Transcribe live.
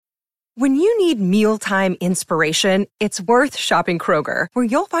When you need mealtime inspiration, it's worth shopping Kroger, where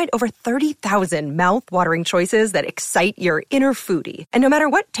you'll find over 30,000 mouth-watering choices that excite your inner foodie. And no matter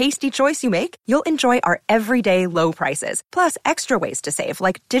what tasty choice you make, you'll enjoy our everyday low prices, plus extra ways to save,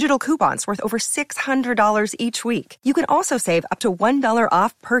 like digital coupons worth over $600 each week. You can also save up to $1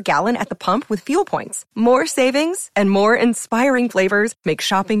 off per gallon at the pump with fuel points. More savings and more inspiring flavors make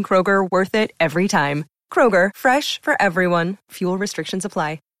shopping Kroger worth it every time. Kroger, fresh for everyone. Fuel restrictions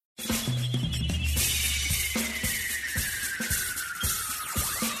apply.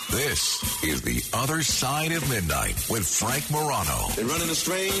 This is The Other Side of Midnight with Frank Morano. They're running a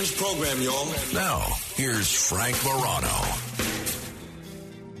strange program, y'all. Now, here's Frank Morano.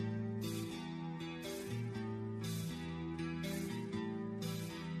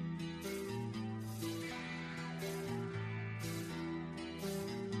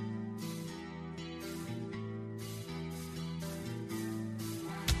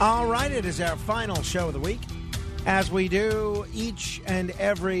 All right, it is our final show of the week. As we do each and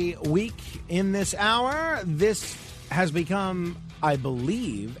every week in this hour, this has become, I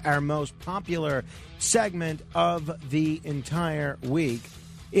believe, our most popular segment of the entire week.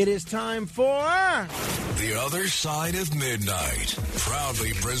 It is time for... The Other Side of Midnight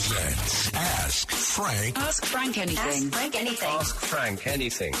proudly presents Ask Frank. Ask Frank anything. Ask Frank anything. Ask Frank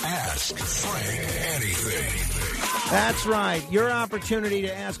anything. Ask Frank anything. That's right. Your opportunity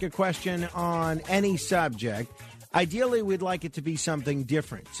to ask a question on any subject. Ideally, we'd like it to be something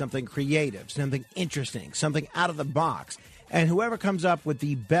different, something creative, something interesting, something out of the box. And whoever comes up with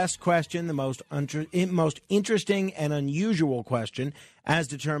the best question, the most interesting and unusual question, as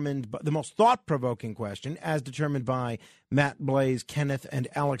determined by the most thought-provoking question, as determined by Matt Blaze, Kenneth, and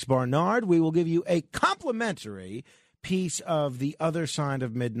Alex Barnard, we will give you a complimentary piece of the Other Side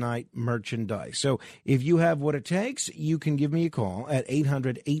of Midnight merchandise. So if you have what it takes, you can give me a call at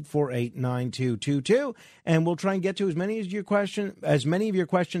 800-848-9222, and we'll try and get to as many of your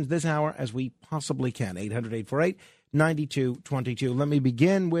questions this hour as we possibly can. 800-848-9222. Let me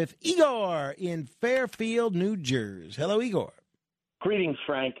begin with Igor in Fairfield, New Jersey. Hello, Igor. Greetings,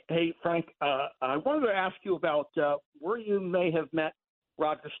 Frank. Hey, Frank, I wanted to ask you about where you may have met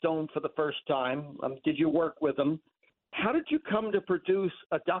Roger Stone for the first time. Did you work with him? How did you come to produce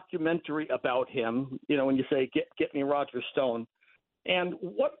a documentary about him? You know, when you say, get me Roger Stone. And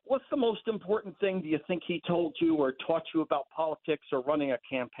what's the most important thing do you think he told you or taught you about politics or running a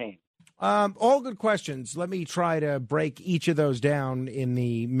campaign? All good questions. Let me try to break each of those down in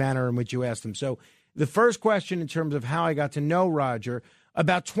the manner in which you asked them. So the first question in terms of how I got to know Roger,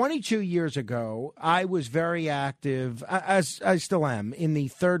 about 22 years ago, I was very active, as I still am, in the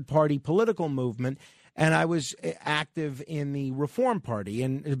third-party political movement, and I was active in the Reform Party.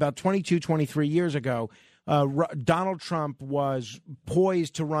 And about 23 years ago, Donald Trump was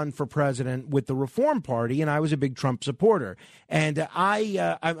poised to run for president with the Reform Party, and I was a big Trump supporter. And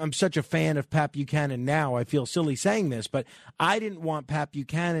I'm such a fan of Pat Buchanan now, I feel silly saying this, but I didn't want Pat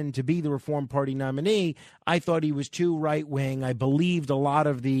Buchanan to be the Reform Party nominee. I thought he was too right-wing. I believed a lot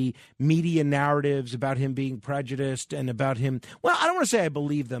of the media narratives about him being prejudiced and about him. Well, I don't want to say I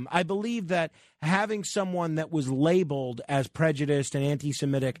believe them. I believe that having someone that was labeled as prejudiced and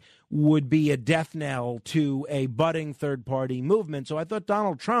anti-Semitic would be a death knell to a budding third-party movement. So I thought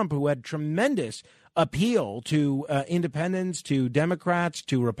Donald Trump, who had tremendous appeal to independents, to Democrats,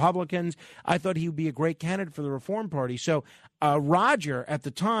 to Republicans, I thought he would be a great candidate for the Reform Party. So Roger, at the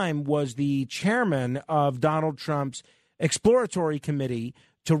time, was the chairman of Donald Trump's exploratory committee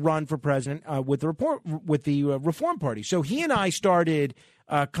to run for president with the Reform Party. So he and I started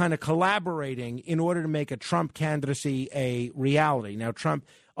kind of collaborating in order to make a Trump candidacy a reality. Now, Trump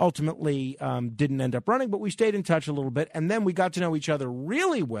ultimately didn't end up running, but we stayed in touch a little bit. And then we got to know each other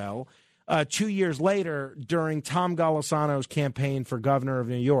really well 2 years later during Tom Golisano's campaign for governor of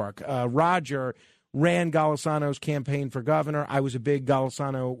New York. Roger ran Golisano's campaign for governor. I was a big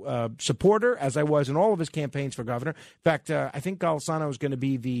Golisano supporter, as I was in all of his campaigns for governor. In fact, I think Golisano is going to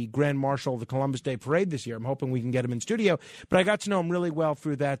be the Grand Marshal of the Columbus Day Parade this year. I'm hoping we can get him in studio. But I got to know him really well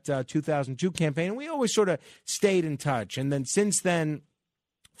through that 2002 campaign, and we always sort of stayed in touch. And then since then,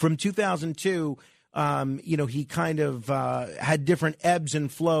 from 2002, he kind of had different ebbs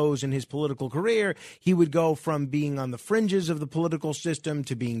and flows in his political career. He would go from being on the fringes of the political system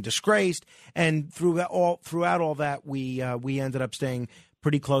to being disgraced, and throughout all that, we ended up staying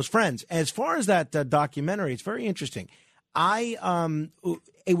pretty close friends. As far as that documentary, it's very interesting.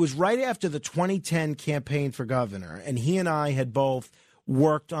 It was right after the 2010 campaign for governor, and he and I had both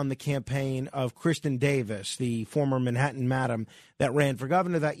worked on the campaign of Kristen Davis, the former Manhattan madam that ran for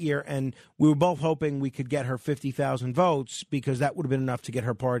governor that year. And we were both hoping we could get her 50,000 votes because that would have been enough to get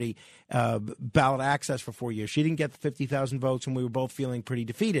her party ballot access for 4 years. She didn't get the 50,000 votes, and we were both feeling pretty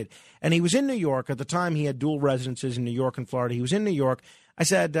defeated. And he was in New York. At the time, he had dual residences in New York and Florida. He was in New York. I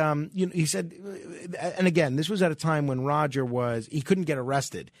said, he said, and again, this was at a time when Roger he couldn't get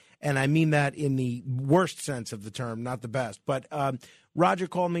arrested. And I mean that in the worst sense of the term, not the best. But Roger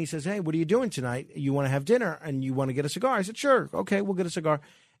called me. He says, hey, what are you doing tonight? You want to have dinner and you want to get a cigar? I said, sure. Okay, we'll get a cigar.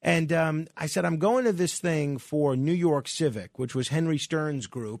 And I said, I'm going to this thing for New York Civic, which was Henry Stern's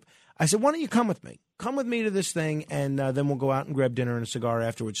group. I said, why don't you come with me? Come with me to this thing, and then we'll go out and grab dinner and a cigar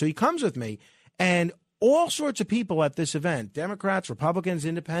afterwards. So he comes with me, and all sorts of people at this event, Democrats, Republicans,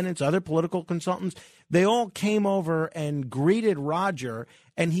 independents, other political consultants, they all came over and greeted Roger.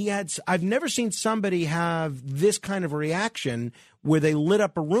 And I've never seen somebody have this kind of reaction where they lit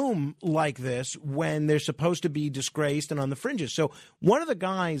up a room like this when they're supposed to be disgraced and on the fringes. So one of the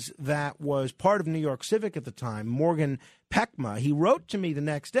guys that was part of New York Civic at the time, Morgan Peckma, he wrote to me the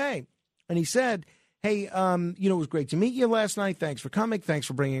next day and he said, hey, it was great to meet you last night. Thanks for coming. Thanks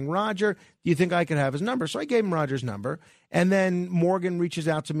for bringing Roger. Do you think I could have his number? So I gave him Roger's number. And then Morgan reaches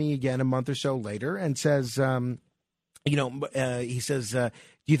out to me again a month or so later and says, he says, do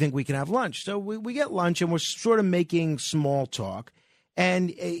you think we can have lunch? So we get lunch, and we're sort of making small talk.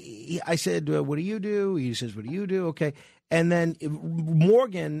 And I said, what do you do? He says, what do you do? Okay. And then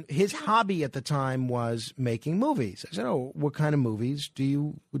Morgan, his hobby at the time was making movies. I said, oh, what kind of movies do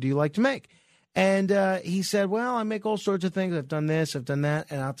you like to make? And he said, well, I make all sorts of things. I've done this, I've done that.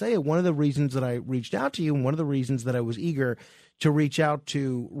 And I'll tell you, one of the reasons that I reached out to you and one of the reasons that I was eager to reach out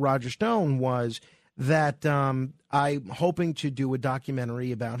to Roger Stone was that I'm hoping to do a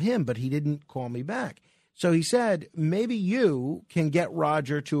documentary about him, but he didn't call me back. So he said, maybe you can get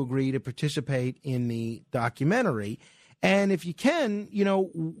Roger to agree to participate in the documentary. And if you can,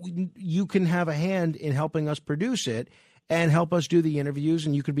 you can have a hand in helping us produce it and help us do the interviews,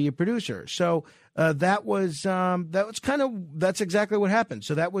 and you could be a producer. So that's exactly what happened.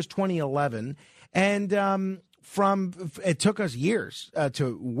 So that was 2011, and it took us years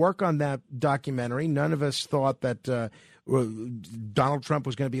to work on that documentary. None of us thought that Donald Trump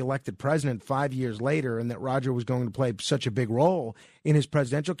was going to be elected president 5 years later, and that Roger was going to play such a big role in his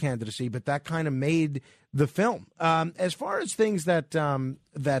presidential candidacy. But that kind of made the film. As far as things that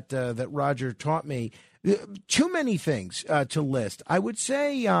Roger taught me. Too many things to list. I would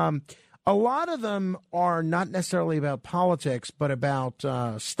say a lot of them are not necessarily about politics, but about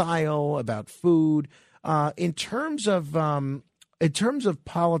style, about food. In terms of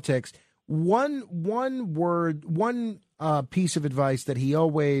politics, one piece of advice that he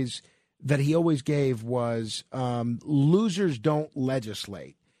always gave was losers don't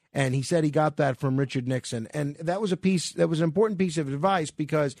legislate. And he said he got that from Richard Nixon, and that was an important piece of advice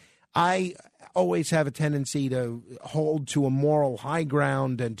because I always have a tendency to hold to a moral high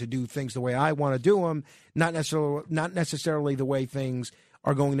ground and to do things the way I want to do them, not necessarily the way things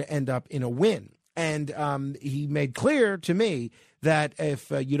are going to end up in a win. And he made clear to me that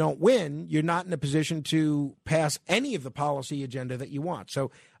if you don't win, you're not in a position to pass any of the policy agenda that you want. So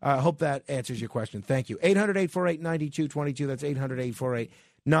I hope that answers your question. Thank you. 800-848-9222. That's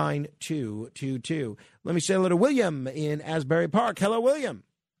 800-848-9222. Let me say hello to William in Asbury Park. Hello, William.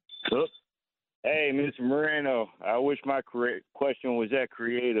 Hey, Mr. Moreno, I wish my question was that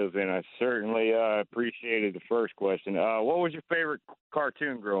creative, and I certainly appreciated the first question. What was your favorite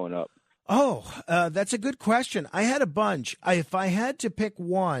cartoon growing up? Oh, that's a good question. I had a bunch. If I had to pick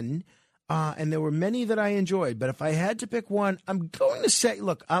one, and there were many that I enjoyed, but if I had to pick one, I'm going to say,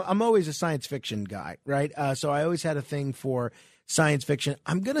 look, I'm always a science fiction guy, right? So I always had a thing for science fiction.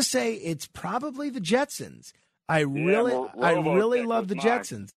 I'm going to say it's probably the Jetsons. I really love the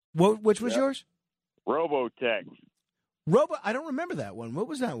Jetsons. Which was yours? Robotech. I don't remember that one. What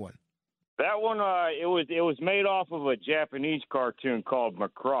was that one? That one, it was made off of a Japanese cartoon called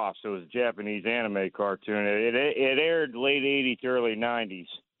Macross. It was a Japanese anime cartoon. It aired late 80s, early 90s.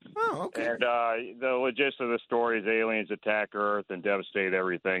 Oh, okay. And the gist of the story is aliens attack Earth and devastate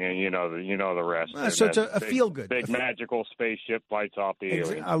everything, and you know the rest. So it's a feel-good. Big magical spaceship fights off the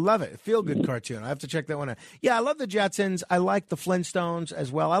aliens. I love it. Feel-good cartoon. I have to check that one out. Yeah, I love the Jetsons. I like the Flintstones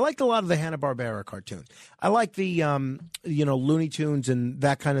as well. I liked a lot of the Hanna-Barbera cartoons. I like the Looney Tunes and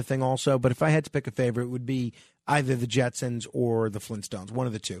that kind of thing also. But if I had to pick a favorite, it would be either the Jetsons or the Flintstones, one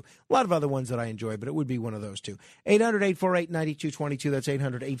of the two. A lot of other ones that I enjoy, but it would be one of those two. 800-848-9222. That's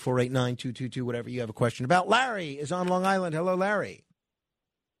 800-848-9222, whatever you have a question about. Larry is on Long Island. Hello, Larry.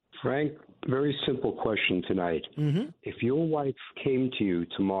 Frank, very simple question tonight. Mm-hmm. If your wife came to you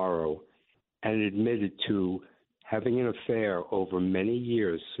tomorrow and admitted to having an affair over many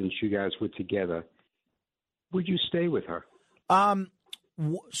years since you guys were together, would you stay with her?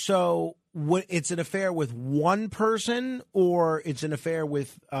 So it's an affair with one person, or it's an affair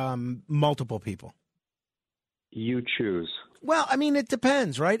with multiple people? You choose. Well, I mean, it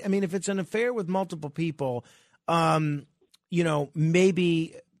depends, right? I mean, if it's an affair with multiple people, maybe,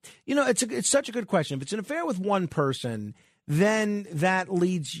 it's such a good question. If it's an affair with one person, then that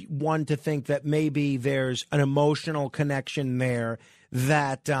leads one to think that maybe there's an emotional connection there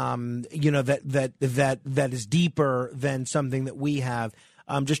that, that is deeper than something that we have.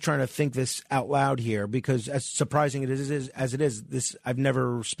 I'm just trying to think this out loud here, because as surprising as it is, this I've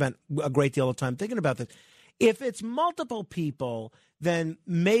never spent a great deal of time thinking about this. If it's multiple people, then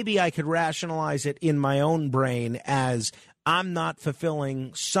maybe I could rationalize it in my own brain as I'm not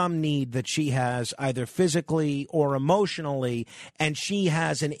fulfilling some need that she has, either physically or emotionally, and she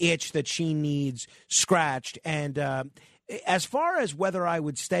has an itch that she needs scratched. And as far as whether I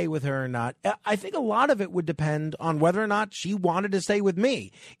would stay with her or not, I think a lot of it would depend on whether or not she wanted to stay with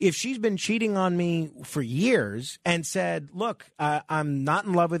me. If she's been cheating on me for years and said, look, I'm not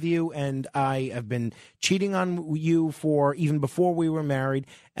in love with you, and I have been cheating on you for even before we were married,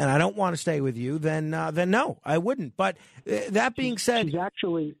 and I don't want to stay with you, then no, I wouldn't. But that being said,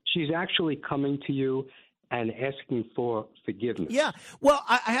 she's actually coming to you and asking for forgiveness. Yeah. Well,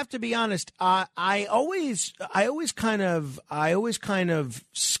 I have to be honest. I always kind of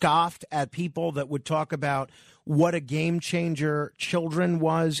scoffed at people that would talk about what a game changer children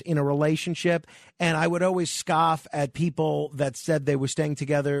was in a relationship. And I would always scoff at people that said they were staying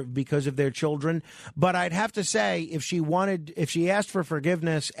together because of their children. But I'd have to say, if she asked for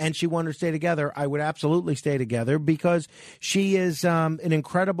forgiveness and she wanted to stay together, I would absolutely stay together, because she is an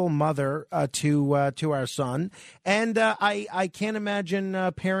incredible mother to our son. And I can't imagine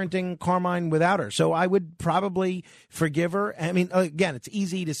parenting Carmine without her. So I would probably forgive her. I mean, again, it's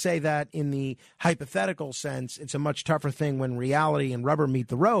easy to say that in the hypothetical sense. It's a much tougher thing when reality and rubber meet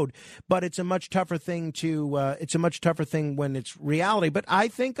the road, but it's a much tougher thing when it's reality. But I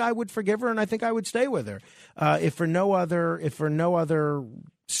think I would forgive her, and I think I would stay with her, if for no other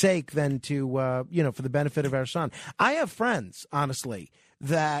sake than to for the benefit of our son. I have friends, honestly,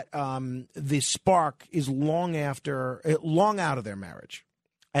 that the spark is long out of their marriage,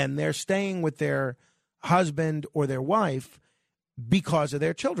 and they're staying with their husband or their wife because of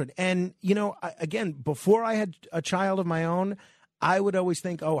their children. And, again, before I had a child of my own, I would always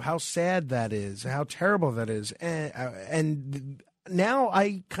think, oh, how sad that is, how terrible that is. And now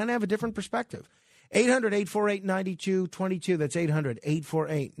I kind of have a different perspective. 800-848-9222. That's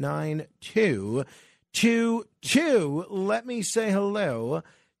 800-848-9222. Let me say hello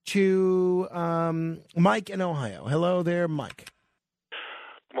to Mike in Ohio. Hello there, Mike.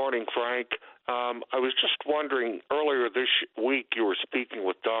 Morning, Frank. I was just wondering, earlier this week you were speaking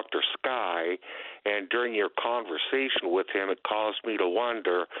with Dr. Sky, and during your conversation with him, it caused me to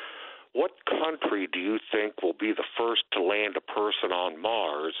wonder, what country do you think will be the first to land a person on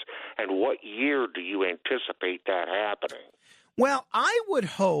Mars, and what year do you anticipate that happening? Well, I would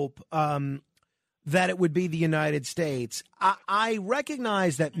hope that it would be the United States. I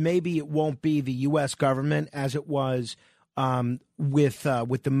recognize that maybe it won't be the U.S. government as it was with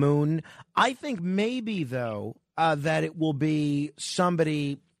the moon. I think maybe, though, that it will be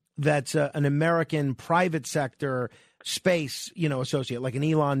somebody that's an American private sector space, associate, like an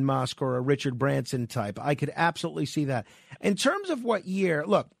Elon Musk or a Richard Branson type. I could absolutely see that. In terms of what year,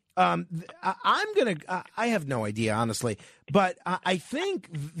 look, I have no idea, honestly, but I think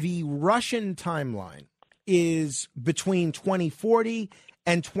the Russian timeline is between 2040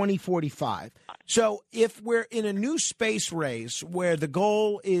 and 2045. So if we're in a new space race where the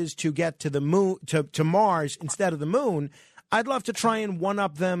goal is to get to the moon, to Mars instead of the moon, I'd love to try and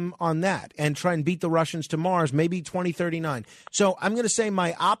one-up them on that and try and beat the Russians to Mars, maybe 2039. So I'm going to say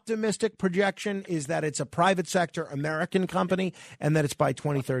my optimistic projection is that it's a private sector American company and that it's by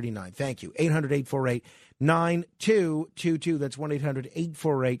 2039. Thank you. 800-848-9222. That's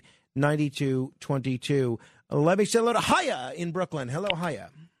 1-800-848-9222. Let me say hello to Haya in Brooklyn. Hello, Haya.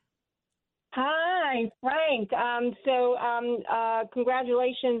 Hi, Frank.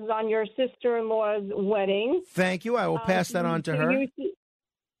 Congratulations on your sister-in-law's wedding. Thank you. I will pass that on to her. So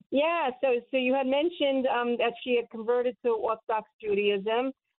you had mentioned that she had converted to Orthodox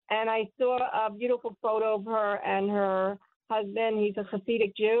Judaism, and I saw a beautiful photo of her and her husband. He's a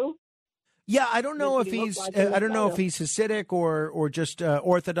Hasidic Jew. Yeah, I don't know if he's I don't know if he's Hasidic or just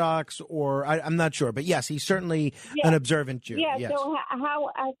Orthodox, or I'm not sure. But yes, he's certainly an observant Jew. Yeah. Yes. So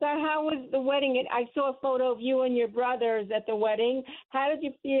how was the wedding? I saw a photo of you and your brothers at the wedding. How did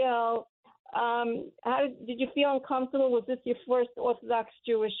you feel? Did you feel uncomfortable? Was this your first Orthodox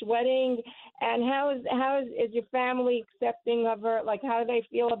Jewish wedding? And how is your family accepting of her? Like, how do they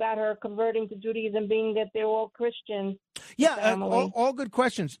feel about her converting to Judaism, being that they're all Christians? Yeah, all good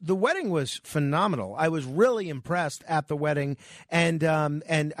questions. The wedding was phenomenal. I was really impressed at the wedding, and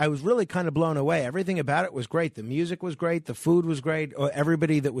I was really kind of blown away. Everything about it was great. The music was great. The food was great.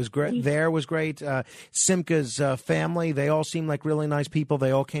 Everybody that was there was great. Simca's family, they all seemed like really nice people.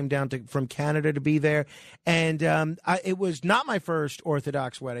 They all came down from Canada to be there, and it was not my first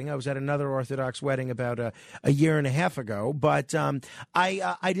Orthodox wedding. I was at another Orthodox wedding about a year and a half ago, but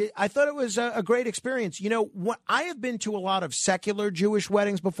I thought it was a great experience. You know, I have been to a lot of secular Jewish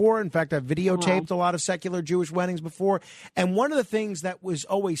weddings before. In fact, I've videotaped a lot of secular Jewish weddings before. And one of the things that was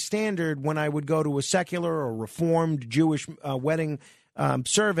always standard when I would go to a secular or Reformed Jewish wedding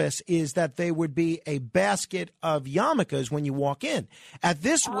service is that there would be a basket of yarmulkes when you walk in. At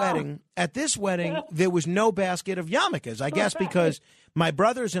this wedding, there was no basket of yarmulkes. I guess because my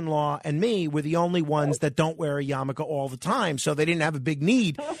brothers-in-law and me were the only ones that don't wear a yarmulke all the time, so they didn't have a big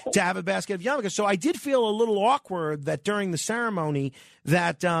need to have a basket of yarmulkes. So I did feel a little awkward that during the ceremony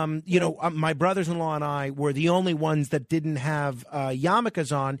that, my brothers-in-law and I were the only ones that didn't have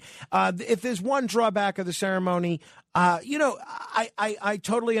yarmulkes on. If there's one drawback of the ceremony, I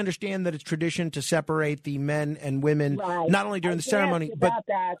totally understand that it's tradition to separate the men and women, not only during the ceremony, but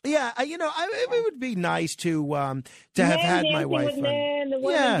it would be nice to have had my wife. I'm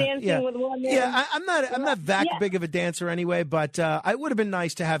not that big of a dancer anyway, but it would have been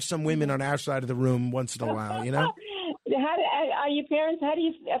nice to have some women on our side of the room once in a while. You know. How do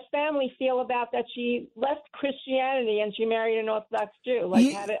your family feel about that she left Christianity and she married an Orthodox Jew?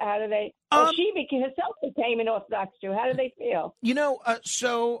 Like, how do they? She herself became an Orthodox Jew. How do they feel?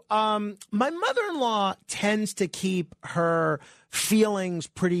 My mother-in-law tends to keep her feelings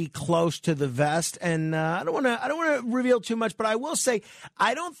pretty close to the vest, and I don't want to reveal too much, but I will say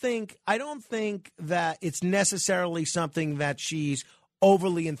I don't think that it's necessarily something that she's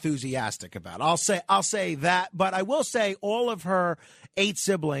overly enthusiastic about. I'll say that, but I will say all of her 8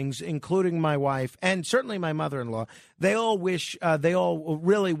 siblings, including my wife and certainly my mother-in-law, they all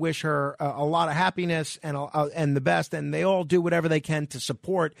really wish her a lot of happiness and the best, and they all do whatever they can to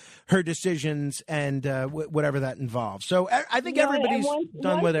support her decisions and whatever that involves. So I think everybody's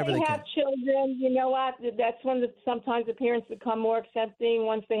done whatever they can. Once they have children, you know what? That's when sometimes the parents become more accepting.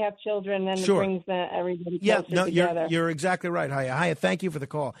 Once they have children, then it brings everybody closer together. You're exactly right. Hiya, thank you for the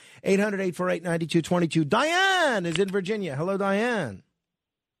call. 800-848-9222. Diane is in Virginia. Hello, Diane.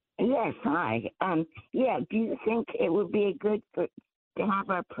 Yes, hi. Do you think it would be good to have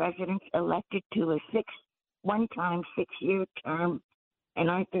our president elected to a one-time 6-year term? And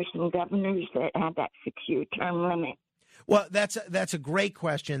aren't there some governors that have that 6-year term limit? Well, that's a great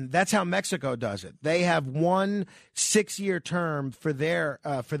question. That's how Mexico does it. They have 1 6-year term for their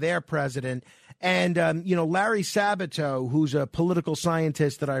president. And Larry Sabato, who's a political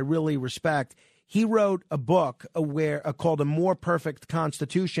scientist that I really respect, he wrote a book called A More Perfect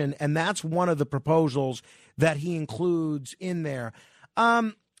Constitution, and that's one of the proposals that he includes in there.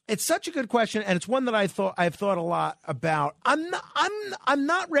 It's such a good question, and it's one that I've thought a lot about. I'm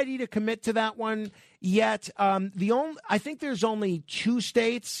not ready to commit to that one yet. I think there's only 2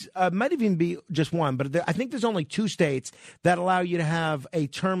 states, might even be just one, but I think there's only 2 states that allow you to have a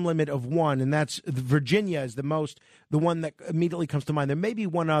term limit of 1, and that's Virginia is the one that immediately comes to mind. There may be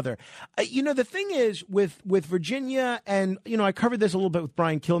one other. The thing is with Virginia, and I covered this a little bit with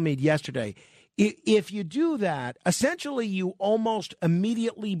Brian Kilmeade yesterday. If you do that, essentially you almost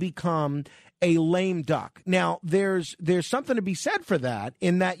immediately become a lame duck. Now, there's something to be said for that,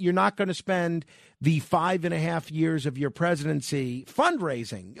 in that you're not going to spend the 5.5 years of your presidency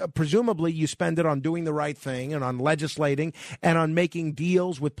fundraising. Presumably, you spend it on doing the right thing and on legislating and on making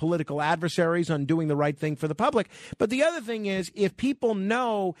deals with political adversaries, on doing the right thing for the public. But the other thing is, if people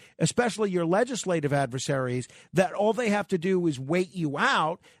know, especially your legislative adversaries, that all they have to do is wait you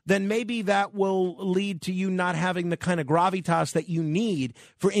out, then maybe that will lead to you not having the kind of gravitas that you need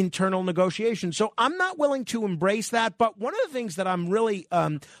for internal negotiation. So I'm not willing to embrace that. But one of the things that I'm really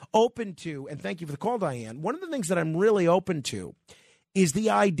open to, and thank you for the call, Diane, one of the things that I'm really open to is the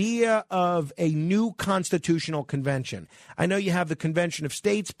idea of a new constitutional convention. I know you have the Convention of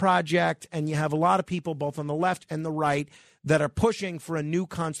States project, and you have a lot of people both on the left and the right that are pushing for a new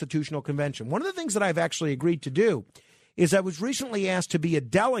constitutional convention. One of the things that I've actually agreed to do is I was recently asked to be a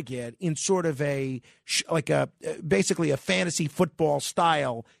delegate in sort of basically a fantasy football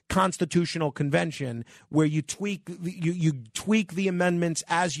style constitutional convention where you tweak the amendments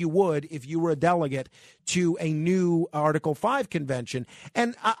as you would if you were a delegate to a new Article 5 convention.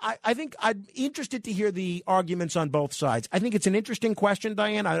 And I think I'm interested to hear the arguments on both sides. I think it's an interesting question,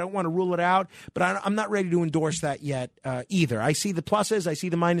 Diane. I don't want to rule it out, but I'm not ready to endorse that yet either. I see the pluses. I see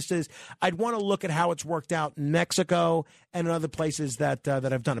the minuses. I'd want to look at how it's worked out in Mexico and in other places that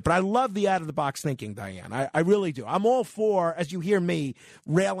I've done it. But I love the out-of-the-box thinking, Diane. I really do. I'm all for, as you hear me,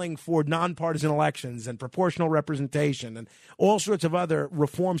 railing for nonpartisan elections and proportional representation and all sorts of other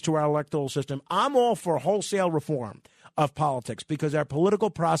reforms to our electoral system. I'm all for wholesale reform of politics because our political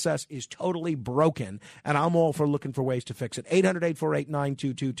process is totally broken, and I'm all for looking for ways to fix it.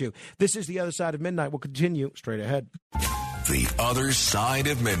 800-848-9222. This is The Other Side of Midnight. We'll continue straight ahead. The Other Side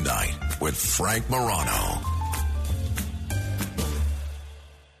of Midnight with Frank Morano.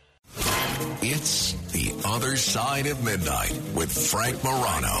 It's The Other Side of Midnight with Frank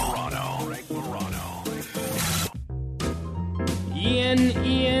Morano. Ian.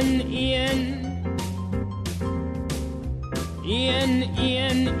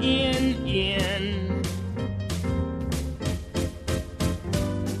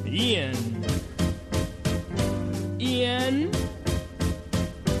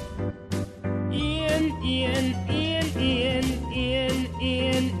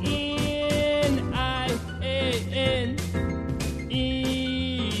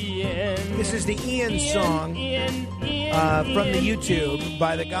 This is the Ian song from the YouTube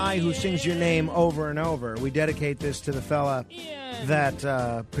by the guy who sings your name over and over. We dedicate this to the fella that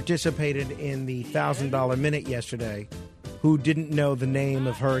participated in the $1,000 minute yesterday who didn't know the name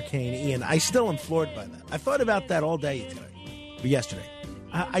of Hurricane Ian. I still am floored by that. I thought about that all day yesterday.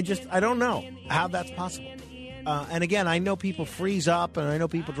 I don't know how that's possible. And again, I know people freeze up and I know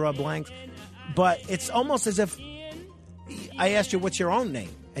people draw blanks, but it's almost as if I asked you, what's your own name?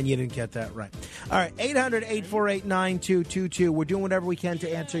 And you didn't get that right. All right, 800-848-9222. We're doing whatever we can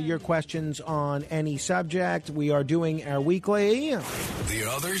to answer your questions on any subject. We are doing our weekly The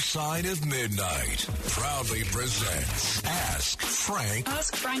Other Side of Midnight proudly presents Ask Frank.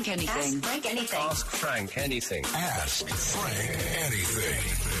 Ask Frank anything. Ask Frank anything. Ask Frank anything. Ask Frank anything.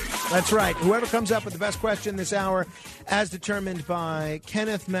 That's right. Whoever comes up with the best question this hour, as determined by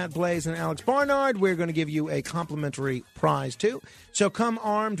Kenneth, Matt Blaze, and Alex Barnard, we're going to give you a complimentary prize, too. So come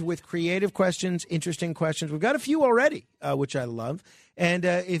armed with creative questions, interesting questions. We've got a few already, which I love. And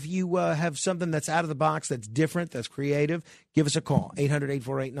if you have something that's out of the box, that's different, that's creative, give us a call,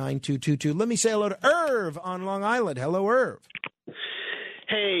 800-848-9222. Let me say hello to Irv on Long Island. Hello, Irv.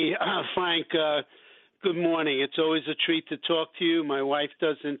 Hey, Frank, good morning. It's always a treat to talk to you. My wife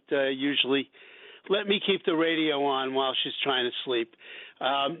doesn't usually let me keep the radio on while she's trying to sleep.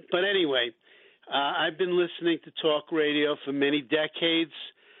 But anyway, I've been listening to talk radio for many decades.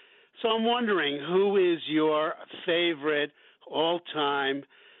 So I'm wondering, who is your favorite all-time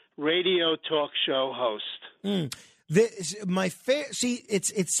radio talk show host? See,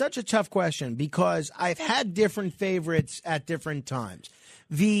 it's such a tough question because I've had different favorites at different times.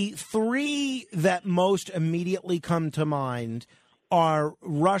 The three that most immediately come to mind are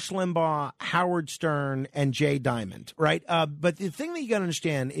Rush Limbaugh, Howard Stern, and Jay Diamond, right? But the thing that you got to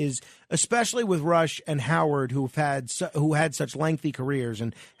understand is, especially with Rush and Howard, who had such lengthy careers,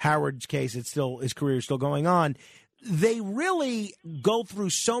 in Howard's case, his career is still going on. They really go through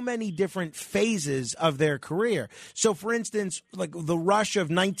so many different phases of their career. So, for instance, like the Rush of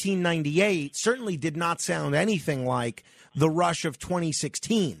 1998 certainly did not sound anything like the Rush of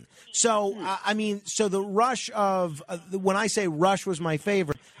 2016. So, so the Rush of, when I say Rush was my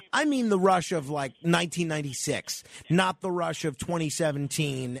favorite, I mean the Rush of like 1996, not the Rush of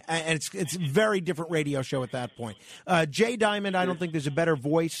 2017. And it's a very different radio show at that point. Jay Diamond, I don't think there's a better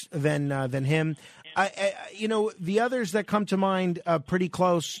voice than him. The others that come to mind pretty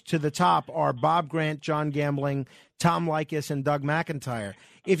close to the top are Bob Grant, John Gambling, Tom Leykis, and Doug McIntyre.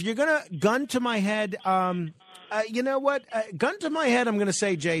 If you're going to gun to my head, you know what? Gun to my head, I'm going to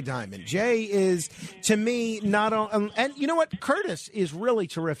say Jay Diamond. Jay is, to me, not on. And you know what? Curtis is really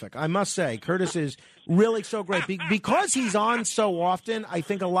terrific. I must say, Curtis is really so great. Because he's on so often, I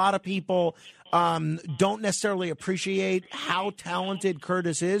think a lot of people don't necessarily appreciate how talented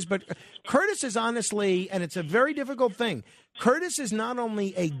Curtis is. But Curtis is honestly, and it's a very difficult thing, Curtis is not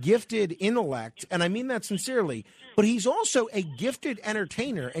only a gifted intellect, and I mean that sincerely, but he's also a gifted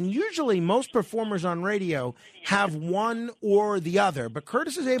entertainer. And usually most performers on radio have one or the other, but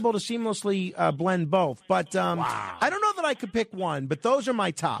Curtis is able to seamlessly blend both. But I don't know that I could pick one, but those are my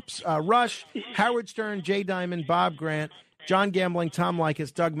tops. Rush, Howard Stern, Jay Diamond, Bob Grant, John Gambling, Tom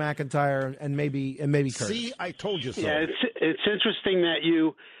Likas, Doug McIntyre, and maybe Curtis. See, I told you so. Yeah, it's interesting that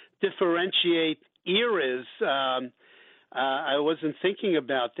you differentiate eras. I wasn't thinking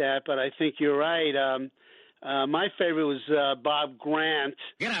about that, but I think you're right. My favorite was Bob Grant.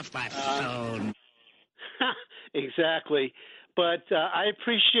 Get off my phone. Exactly. But I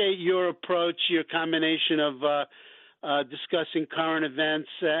appreciate your approach, your combination of discussing current events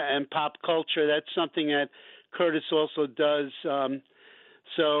and pop culture. That's something that Curtis also does.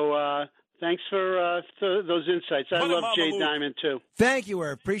 So thanks for those insights. I love Jay Diamond, too. Thank you,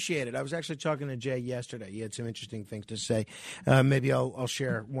 Irv. Appreciate it. I was actually talking to Jay yesterday. He had some interesting things to say. Maybe I'll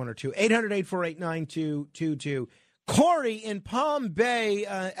share one or two. 800-848-9222. Corey in Palm Bay,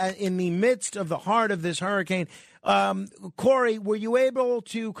 in the midst of the heart of this hurricane. Corey, were you able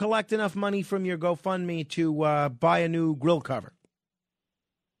to collect enough money from your GoFundMe to buy a new grill cover?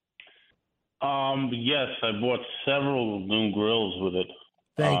 Yes, I bought several new grills with it.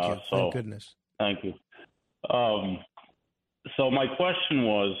 Thank you. Thank goodness. Thank you. So my question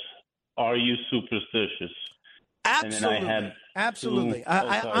was, are you superstitious? Absolutely. And then I had Absolutely.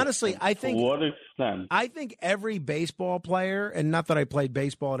 Honestly, I think to what extent? I think every baseball player, and not that I played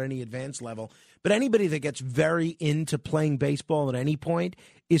baseball at any advanced level, but anybody that gets very into playing baseball at any point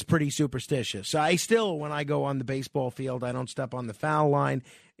is pretty superstitious. So I still, when I go on the baseball field, I don't step on the foul line.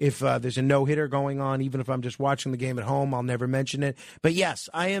 If there's a no-hitter going on, even if I'm just watching the game at home, I'll never mention it. But yes,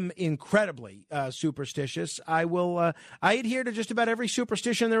 I am incredibly superstitious. I adhere to just about every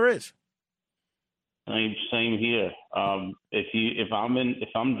superstition there is. Same here. If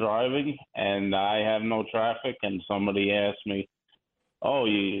I'm driving and I have no traffic and somebody asks me, "Oh,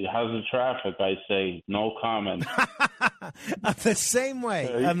 how's the traffic?" I say, "No comment." I'm the same way,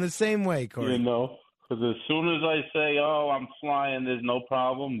 Corey. You know, because as soon as I say, "Oh, I'm flying," there's no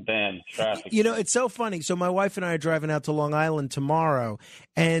problem. Bam, traffic. You know, it's so funny. So my wife and I are driving out to Long Island tomorrow,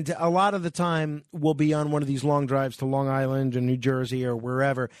 and a lot of the time we'll be on one of these long drives to Long Island or New Jersey or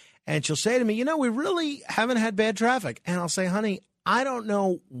wherever. And she'll say to me, we really haven't had bad traffic. And I'll say, honey, I don't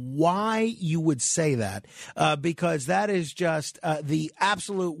know why you would say that, because that is just the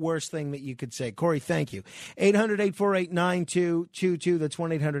absolute worst thing that you could say. Corey, thank you. 800-848-9222. That's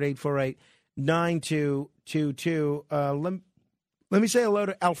 1-800-848-9222. Let me say hello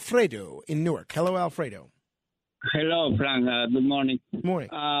to Alfredo in Newark. Hello, Alfredo. Hello, Frank. Good morning. Morning.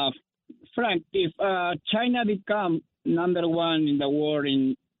 Frank, if China become number one in the world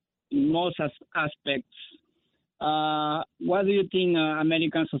in most aspects, what do you think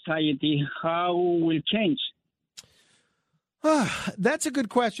American society, how will change? That's a good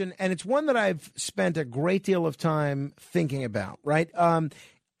question, and it's one that I've spent a great deal of time thinking about, right? I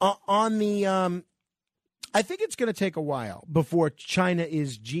think it's going to take a while before China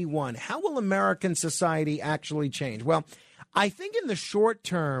is G1. How will American society actually change? Well, I think in the short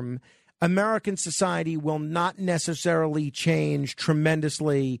term, American society will not necessarily change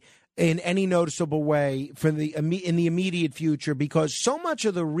tremendously in any noticeable way in the immediate future, because so much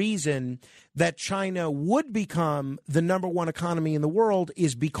of the reason that China would become the number one economy in the world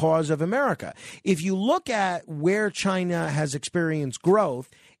is because of America. If you look at where China has experienced growth,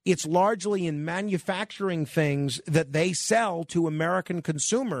 it's largely in manufacturing things that they sell to American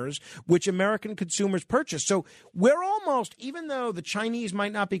consumers, which American consumers purchase. So we're almost, even though the Chinese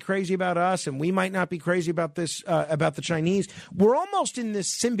might not be crazy about us and we might not be crazy about this, about the Chinese, we're almost in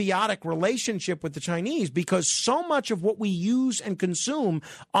this symbiotic relationship with the Chinese, because so much of what we use and consume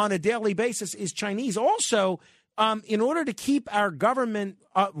on a daily basis is Chinese. Also, in order to keep our government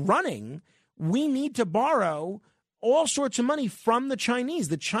running, we need to borrow all sorts of money from the Chinese.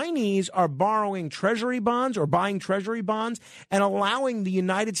 The Chinese are borrowing treasury bonds or buying treasury bonds and allowing the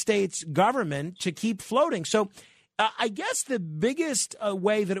United States government to keep floating. So I guess the biggest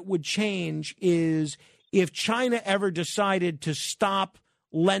way that it would change is if China ever decided to stop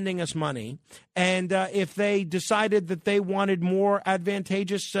lending us money, and if they decided that they wanted more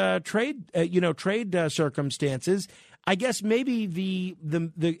advantageous trade circumstances. I guess maybe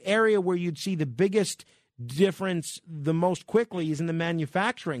the area where you'd see the biggest difference the most quickly is in the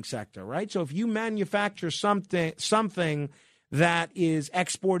manufacturing sector, right? So if you manufacture something that is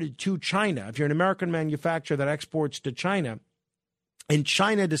exported to China, if you're an American manufacturer that exports to China, and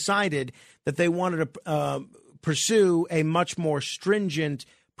China decided that they wanted to pursue a much more stringent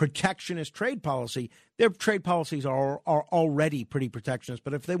protectionist trade policy. Their trade policies are already pretty protectionist,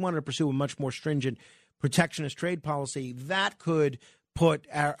 but if they wanted to pursue a much more stringent protectionist trade policy, that could put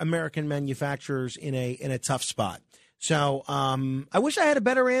our American manufacturers in a tough spot. So I wish I had a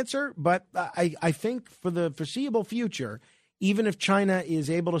better answer, but I think for the foreseeable future, even if China is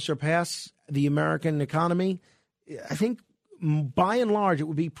able to surpass the American economy, I think by and large it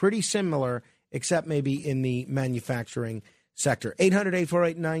would be pretty similar, except maybe in the manufacturing sector.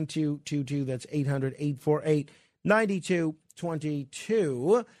 800-848-9222. That's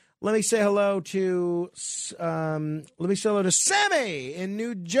 800-848-9222. Let me say hello to Sammy in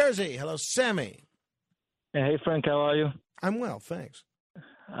New Jersey. Hello, Sammy. Hey, Frank, how are you? I'm well, thanks.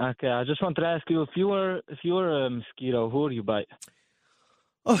 Okay, I just wanted to ask you, if you were a mosquito, who would you bite?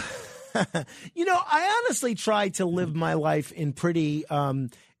 Oh, I honestly try to live my life in pretty on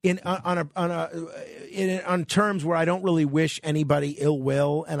terms where I don't really wish anybody ill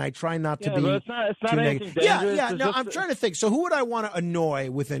will, and I try not to be. But it's not too anything negative. dangerous. Yeah. It's No, just I'm trying to think. So, who would I want to annoy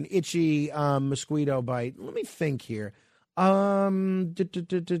with an itchy mosquito bite? Let me think here. Let's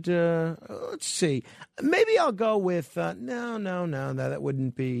see. Maybe I'll go with no. That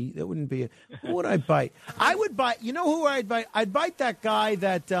wouldn't be. Who would I bite? I would bite. You know who I'd bite? I'd bite that guy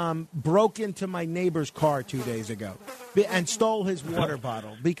that broke into my neighbor's car 2 days ago and stole his water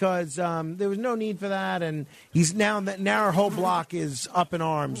bottle because there was no need for that, and he's now our whole block is up in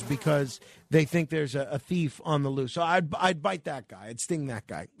arms because they think there's a thief on the loose. So I'd bite that guy. I'd sting that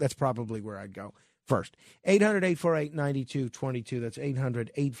guy. That's probably where I'd go first. 800-848-9222. That's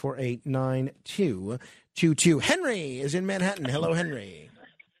 800-848-9222. Henry is in Manhattan. Hello, Henry.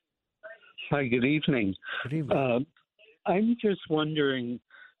 Hi, good evening. Good evening. I'm just wondering,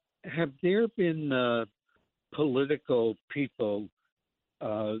 have there been political people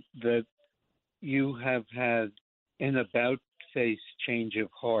that you have had an about-face change of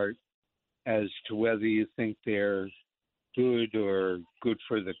heart as to whether you think they're good or good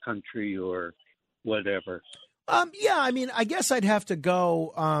for the country or whatever? Yeah, I mean, I guess I'd have to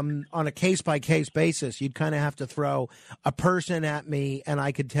go on a case-by-case basis. You'd kind of have to throw a person at me, and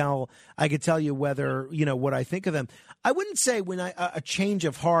I could tell you whether, what I think of them. I wouldn't say when a change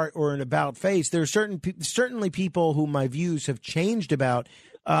of heart or an about face. There are certainly people who my views have changed about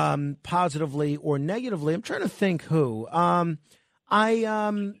positively or negatively. I'm trying to think who.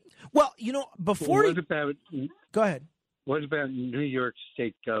 Before. Go ahead. What about New York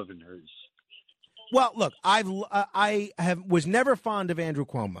State governors? Well, look, I was never fond of Andrew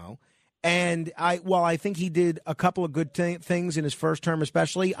Cuomo, and I think he did a couple of good things in his first term,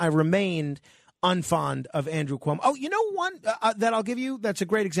 especially. I remained unfond of Andrew Cuomo. Oh, you know one that I'll give you that's a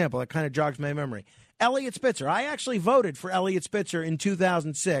great example. That kind of jogs my memory. Eliot Spitzer. I actually voted for Eliot Spitzer in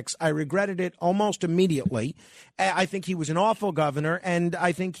 2006. I regretted it almost immediately. I think he was an awful governor, and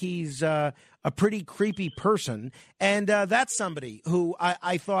I think he's a pretty creepy person. And that's somebody who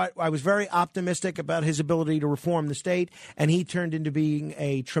I thought I was very optimistic about his ability to reform the state, and he turned into being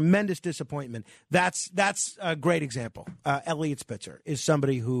a tremendous disappointment. That's a great example. Eliot Spitzer is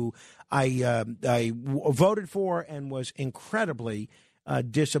somebody who I voted for and was incredibly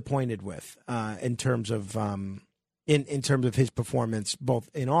disappointed with in terms of in terms of his performance, both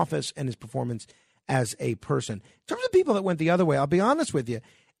in office and his performance as a person. In terms of people that went the other way, I'll be honest with you,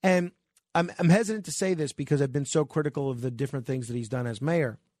 and I'm hesitant to say this because I've been so critical of the different things that he's done as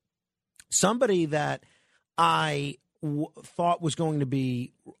mayor. Somebody that I thought was going to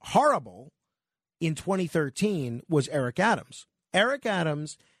be horrible in 2013 was Eric Adams. Eric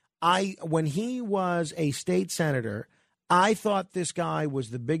Adams, when he was a state senator, I thought this guy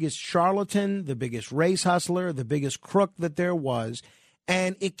was the biggest charlatan, the biggest race hustler, the biggest crook that there was.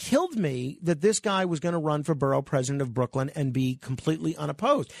 And it killed me that this guy was going to run for borough president of Brooklyn and be completely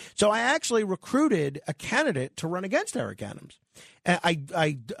unopposed. So I actually recruited a candidate to run against Eric Adams. I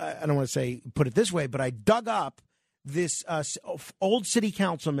don't want to say put it this way, but I dug up this old city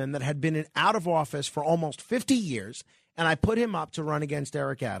councilman that had been out of office for almost 50 years, and I put him up to run against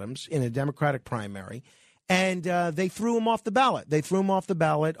Eric Adams in a Democratic primary. And they threw him off the ballot. They threw him off the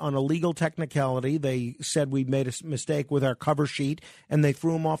ballot on a legal technicality. They said we made a mistake with our cover sheet, and they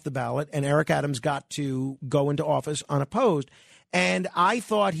threw him off the ballot. And Eric Adams got to go into office unopposed. And I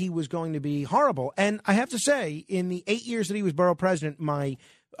thought he was going to be horrible. And I have to say, in the 8 years that he was borough president,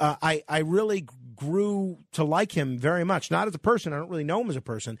 I really grew to like him very much. Not as a person. I don't really know him as a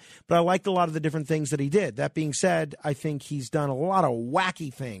person, but I liked a lot of the different things that he did. That being said, I think he's done a lot of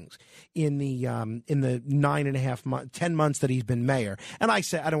wacky things in the 10 months that he's been mayor. And I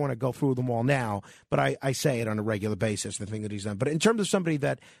say, I don't want to go through them all now, but I say it on a regular basis, the thing that he's done. But in terms of somebody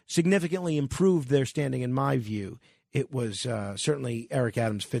that significantly improved their standing, in my view, it was certainly Eric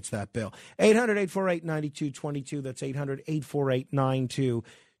Adams fits that bill. 800-848-9222. That's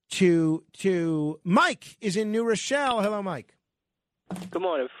 800-848-9222. Mike is in New Rochelle. Hello, Mike. Good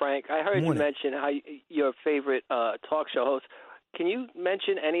morning, Frank. I heard you mention how your favorite talk show host. Can you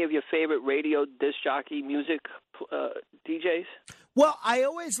mention any of your favorite radio disc jockey music DJs? Well, I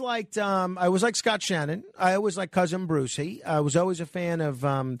always liked Scott Shannon. I always liked Cousin Brucey. I was always a fan of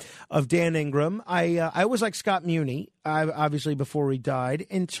Dan Ingram. I always liked Scott Muni, obviously before he died.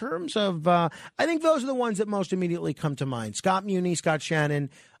 In terms of, I think those are the ones that most immediately come to mind. Scott Muni, Scott Shannon,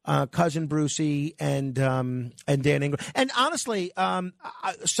 Cousin Brucey, and Dan Ingram. And honestly,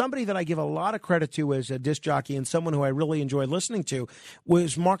 somebody that I give a lot of credit to as a disc jockey and someone who I really enjoyed listening to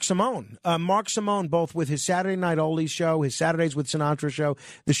was Mark Simone. Mark Simone, both with his Saturday Night Oldies show, his Saturdays with Sinatra show,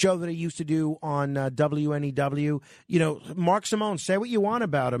 the show that he used to do on WNEW. You know, Mark Simone, say what you want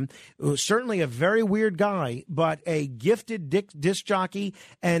about him, was certainly a very weird guy, but a gifted disc jockey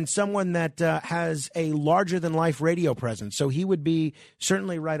and someone that has a larger-than-life radio presence. So he would be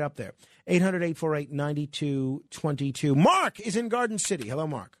certainly right up there. 800-848-9222. Mark is in Garden City. Hello,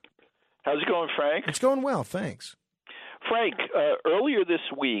 Mark. How's it going, Frank? It's going well, thanks. Frank, earlier this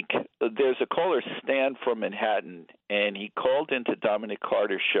week, there's a caller, Stan from Manhattan, and he called into Dominic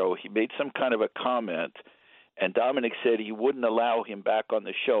Carter's show. He made some kind of a comment, and Dominic said he wouldn't allow him back on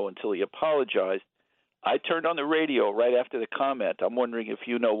the show until he apologized. I turned on the radio right after the comment. I'm wondering if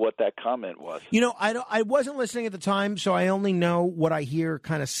you know what that comment was. You know, I wasn't listening at the time, so I only know what I hear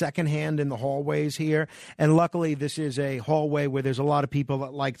kind of secondhand in the hallways here. And luckily, this is a hallway where there's a lot of people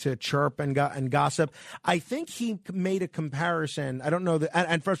that like to chirp and gossip. I think he made a comparison. I don't know that.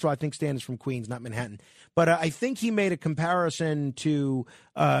 And first of all, I think Stan is from Queens, not Manhattan. But I think he made a comparison to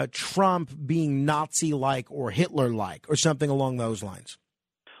Trump being Nazi-like or Hitler-like or something along those lines.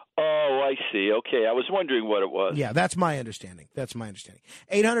 Oh, I see. Okay. I was wondering what it was. Yeah, that's my understanding.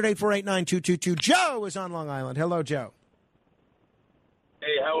 800-848-9222. Joe is on Long Island. Hello, Joe.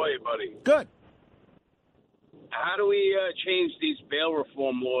 Hey, how are you, buddy? Good. How do we change these bail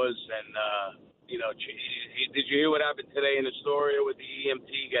reform laws? And, did you hear what happened today in Astoria with the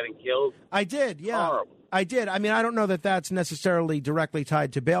EMT getting killed? I did, yeah. Horrible. I did. I mean, I don't know that that's necessarily directly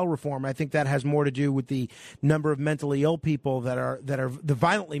tied to bail reform. I think that has more to do with the number of mentally ill people that are the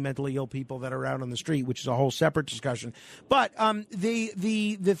violently mentally ill people that are out on the street, which is a whole separate discussion. But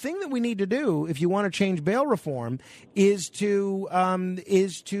the thing that we need to do, if you want to change bail reform, is to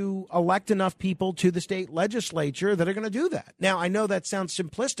elect enough people to the state legislature that are going to do that. Now, I know that sounds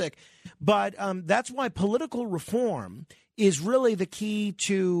simplistic, but that's why political reform is really the key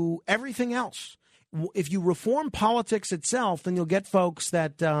to everything else. If you reform politics itself, then you'll get folks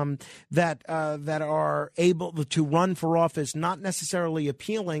that are able to run for office, not necessarily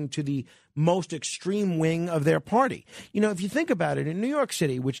appealing to the most extreme wing of their party. You know, if you think about it, in New York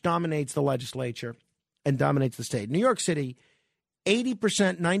City, which dominates the legislature and dominates the state, New York City,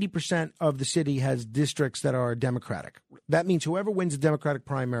 80%, 90% of the city has districts that are Democratic. That means whoever wins the Democratic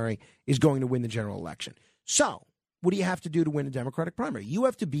primary is going to win the general election. So what do you have to do to win a Democratic primary? You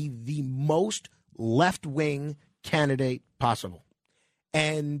have to be the most left-wing candidate possible.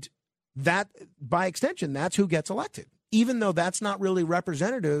 And that, by extension, that's who gets elected, even though that's not really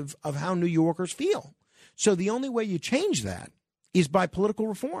representative of how New Yorkers feel. So the only way you change that is by political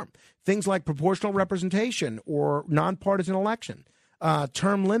reform. Things like proportional representation or nonpartisan election,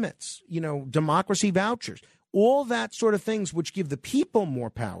 term limits, democracy vouchers, all that sort of things which give the people more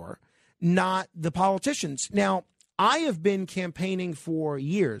power, not the politicians. Now, I have been campaigning for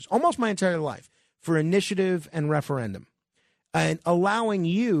years, almost my entire life, for initiative and referendum and allowing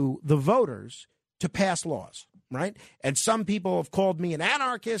you, the voters, to pass laws, right? And some people have called me an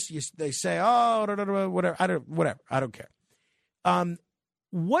anarchist. They say, whatever. I don't care.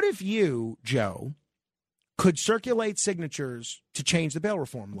 What if you, Joe, could circulate signatures to change the bail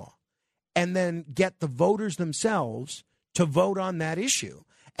reform law and then get the voters themselves to vote on that issue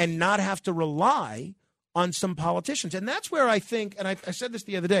and not have to rely on some politicians? And that's where I think, and I said this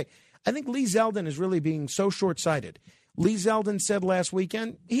the other day, I think Lee Zeldin is really being so short-sighted. Lee Zeldin said last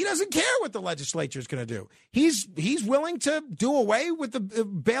weekend he doesn't care what the legislature is going to do. He's willing to do away with the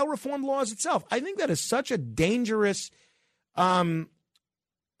bail reform laws itself. I think that is such a dangerous approach.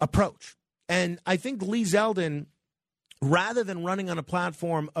 And I think Lee Zeldin, rather than running on a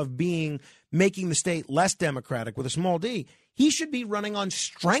platform of making the state less democratic with a small d, he should be running on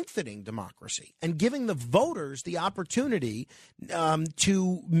strengthening democracy and giving the voters the opportunity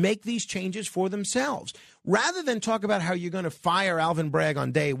to make these changes for themselves. Rather than talk about how you're going to fire Alvin Bragg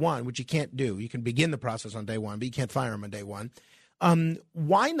on day one, which you can't do. You can begin the process on day one, but you can't fire him on day one.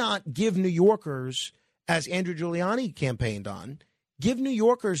 Why not give New Yorkers as Andrew Giuliani campaigned on, give New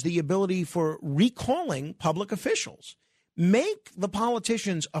Yorkers the ability for recalling public officials. Make the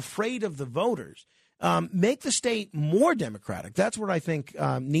politicians afraid of the voters. Make the state more democratic. That's what I think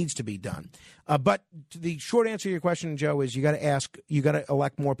needs to be done. But the short answer to your question, Joe, is you got to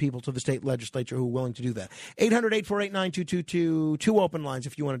elect more people to the state legislature who are willing to do that. 800-848-9222, two open lines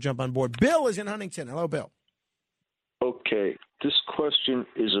if you want to jump on board. Bill is in Huntington. Hello, Bill. Okay, this question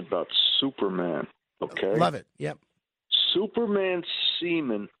is about Superman, okay? Love it, yep. Superman's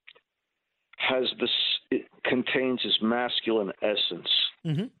semen it contains his masculine essence.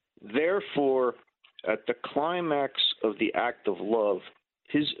 Mm-hmm. Therefore, at the climax of the act of love,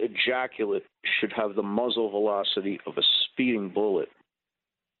 his ejaculate should have the muzzle velocity of a speeding bullet.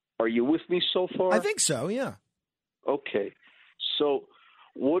 Are you with me so far? I think so, yeah. Okay. So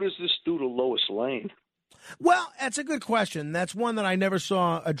what does this do to Lois Lane? Well, that's a good question. That's one that I never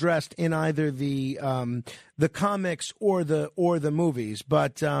saw addressed in either the comics or the movies.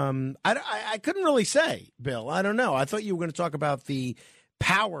 But I couldn't really say, Bill. I don't know. I thought you were going to talk about the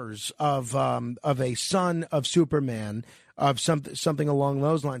powers of a son of Superman, of something along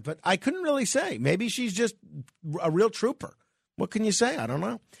those lines. But I couldn't really say. Maybe she's just a real trooper. What can you say? I don't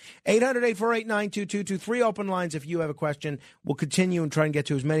know. 800-848-9222. Three open lines if you have a question. We'll continue and try and get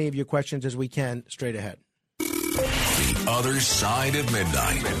to as many of your questions as we can straight ahead. The Other Side of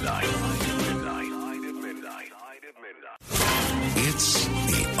Midnight. It's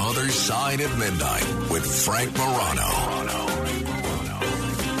The Other Side of Midnight with Frank Morano.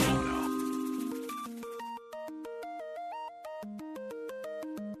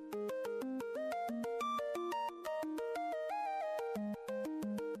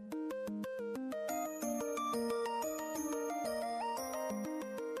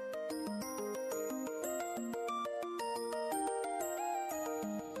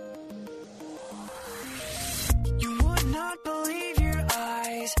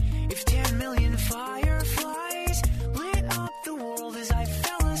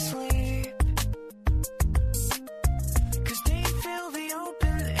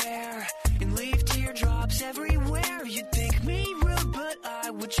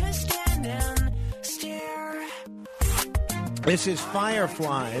 This is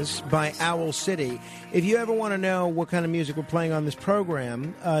Fireflies by Owl City. If you ever want to know what kind of music we're playing on this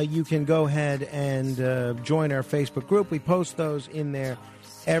program, you can go ahead and join our Facebook group. We post those in there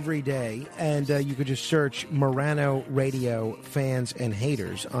every day, and you could just search Morano Radio Fans and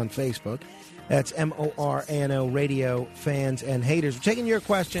Haters on Facebook. That's Morano Radio Fans and Haters. We're taking your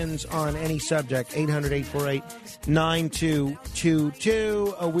questions on any subject,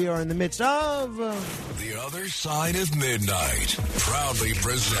 800-848-9222. We are in the midst of... The Other Side of Midnight proudly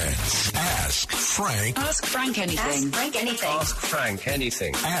presents Ask Frank. Ask Frank anything. Ask Frank anything. Ask Frank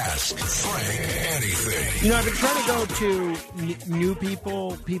anything. Ask Frank anything. You know, I've been trying to go to new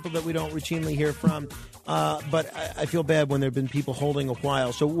people that we don't routinely hear from. But I feel bad when there have been people holding a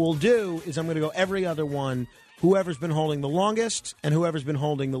while. So what we'll do is I'm going to go every other one, whoever's been holding the longest and whoever's been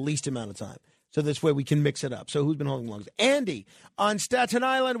holding the least amount of time. So this way we can mix it up. So who's been holding the longest? Andy on Staten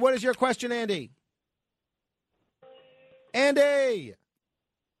Island. What is your question, Andy? Andy!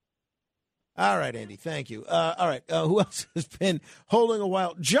 All right, Andy. Thank you. All right. Who else has been holding a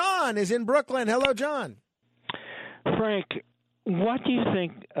while? John is in Brooklyn. Hello, John. Frank, what do you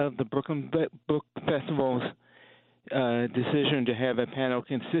think of the Brooklyn Book Festival's decision to have a panel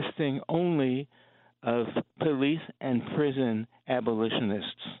consisting only of police and prison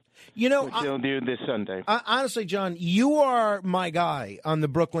abolitionists? You know, which they'll do this Sunday. Honestly, John, you are my guy on the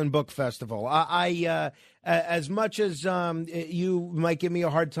Brooklyn Book Festival. I as much as you might give me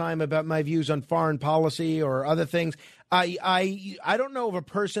a hard time about my views on foreign policy or other things, I don't know of a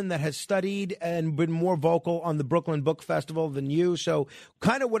person that has studied and been more vocal on the Brooklyn Book Festival than you. So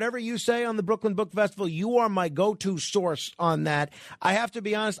kind of whatever you say on the Brooklyn Book Festival, you are my go-to source on that. I have to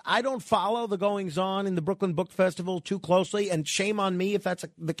be honest, I don't follow the goings-on in the Brooklyn Book Festival too closely, and shame on me if that's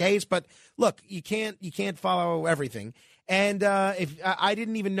the case. But look, you can't follow everything. And if I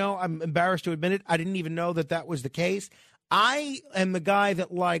didn't even know, I'm embarrassed to admit it, I didn't even know that was the case. I am the guy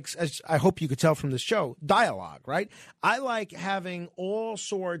that likes, as I hope you could tell from this show, dialogue, right? I like having all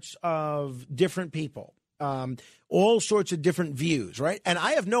sorts of different people, all sorts of different views, right? And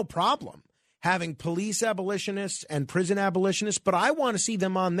I have no problem having police abolitionists and prison abolitionists, but I want to see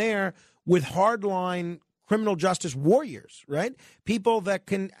them on there with hardline criminal justice warriors, right? People that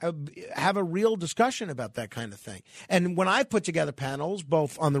can have a real discussion about that kind of thing. And when I put together panels,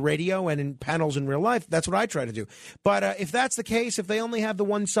 both on the radio and in panels in real life, that's what I try to do. But if that's the case, if they only have the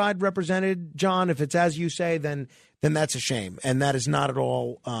one side represented, John, if it's as you say, then that's a shame. And that is not at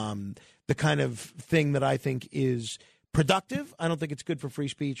all the kind of thing that I think is productive. I don't think it's good for free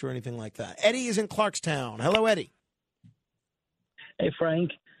speech or anything like that. Eddie is in Clarkstown. Hello, Eddie. Hey,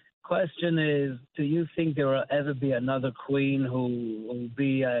 Frank. Question is, do you think there will ever be another queen who will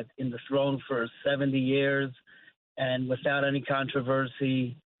be in the throne for 70 years and without any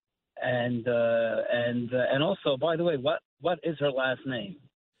controversy? And also, by the way, what is her last name?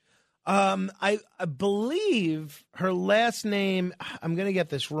 I believe her last name, I'm going to get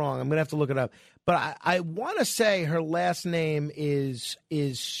this wrong. I'm going to have to look it up. But I want to say her last name is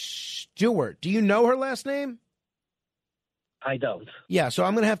Stewart. Do you know her last name? I don't. Yeah, so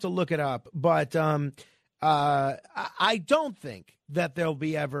I'm going to have to look it up. But I don't think that there'll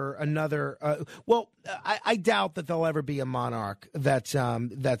be ever another. I doubt that there'll ever be a monarch that's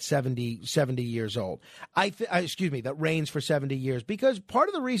 70 years old. That reigns for 70 years, because part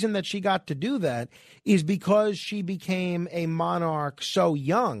of the reason that she got to do that is because she became a monarch so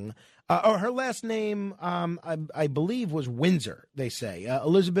young. Or her last name, I believe, was Windsor. They say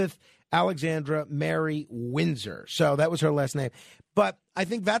Elizabeth Alexandra Mary Windsor. So that was her last name. But I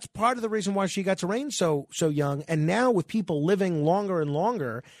think that's part of the reason why she got to reign so young. And now with people living longer and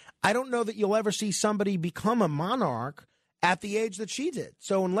longer, I don't know that you'll ever see somebody become a monarch at the age that she did.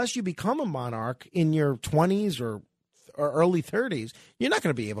 So unless you become a monarch in your 20s or early 30s, you're not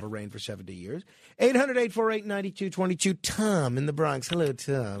going to be able to reign for 70 years. 800-848-9222. Tom in the Bronx. Hello,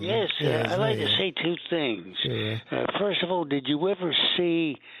 Tom. Yes, I'd like to say two things. Yeah. First of all, did you ever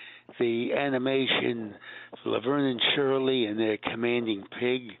see the animation Laverne and Shirley and their commanding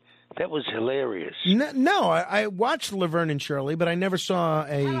pig? That was hilarious. No, I watched Laverne and Shirley, but I never saw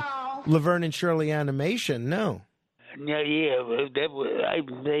a Laverne and Shirley animation. No.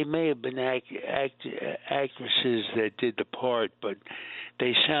 They may have been actresses that did the part, but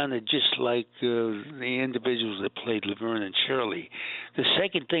they sounded just like the individuals that played Laverne and Shirley. The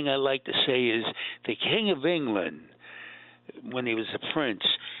second thing I like to say is the King of England, when he was a prince,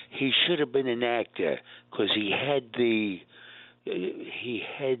 he should have been an actor because he had the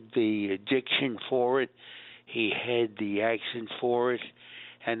diction for it, he had the accent for it,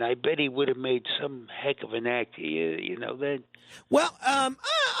 and I bet he would have made some heck of an actor. You know that? Well, I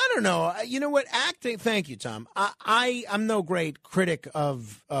don't know. You know what? Acting. Thank you, Tom. I'm no great critic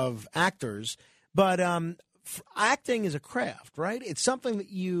of actors, but acting is a craft, right? It's something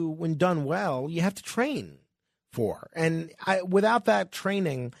that you, when done well, you have to train for, and without that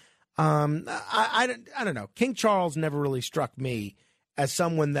training, I don't know. King Charles never really struck me as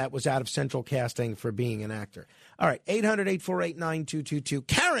someone that was out of central casting for being an actor. All right, 800-848-9222.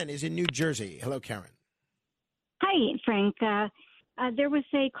 Karen is in New Jersey. Hello, Karen. Hi, Frank. There was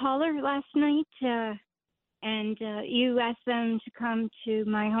a caller last night, and you asked them to come to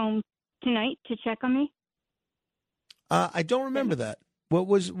my home tonight to check on me. I don't remember that. What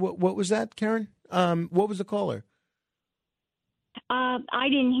was that, Karen? What was the caller? I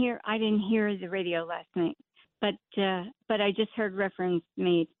didn't hear the radio last night, but I just heard reference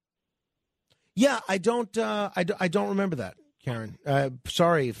made. Yeah, I don't remember that, Karen.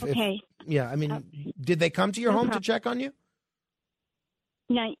 Sorry. Okay. I mean, did they come to your home to check on you?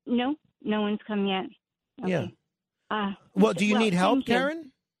 No one's come yet. Okay. Yeah. Well, do you need help,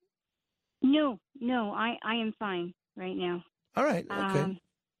 Karen? No, I am fine right now. All right. Okay.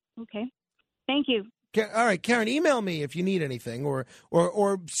 Okay. Thank you. All right, Karen, email me if you need anything, or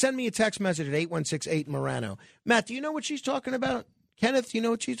send me a text message at 816-8-MORANO. Matt, do you know what she's talking about? Kenneth, do you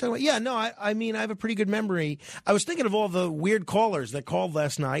know what she's talking about? Yeah, no, I mean, I have a pretty good memory. I was thinking of all the weird callers that called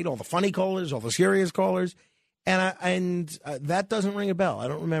last night, all the funny callers, all the serious callers, and that doesn't ring a bell. I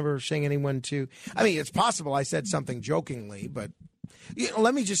don't remember saying anyone to. I mean, it's possible I said something jokingly, but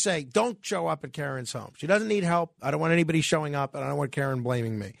let me just say, don't show up at Karen's home. She doesn't need help. I don't want anybody showing up, and I don't want Karen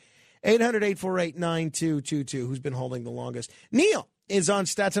blaming me. 800-848-9222. Who's been holding the longest? Neil is on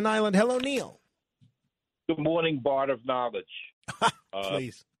Staten Island. Hello, Neil. Good morning, Bard of Knowledge.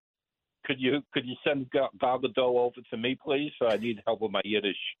 Please. Could you send Gal Gadot over to me, please? I need help with my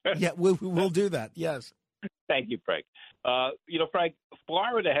Yiddish. Yeah, we'll do that. Yes. Thank you, Frank. Frank,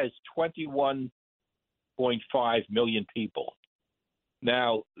 Florida has 21.5 million people.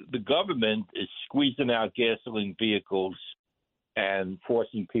 Now, the government is squeezing out gasoline vehicles and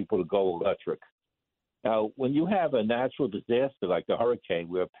forcing people to go electric. Now, when you have a natural disaster like a hurricane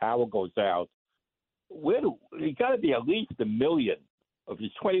where power goes out, you got to be at least a million of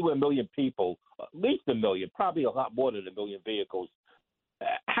these 21 million people, at least a million, probably a lot more than a million vehicles.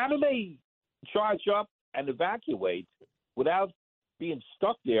 How do they charge up and evacuate without being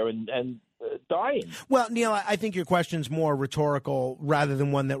stuck there and dying. Well, Neil, I think your question's more rhetorical rather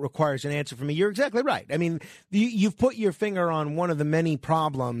than one that requires an answer from me. You're exactly right. I mean, you've put your finger on one of the many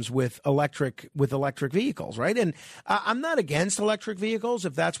problems with electric vehicles, right? And I'm not against electric vehicles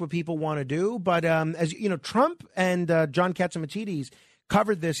if that's what people want to do. But as you know, Trump and John Catsimatidis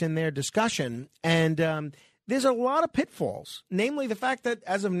covered this in their discussion, and there's a lot of pitfalls, namely the fact that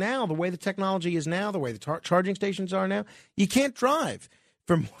as of now, the way the technology is now, the way the charging stations are now, you can't drive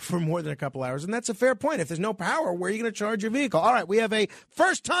for more than a couple hours. And that's a fair point. If there's no power, where are you going to charge your vehicle? All right, we have a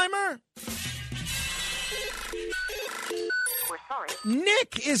first-timer. We're sorry.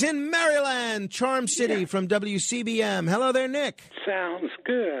 Nick is in Maryland, Charm City, from WCBM. Hello there, Nick. Sounds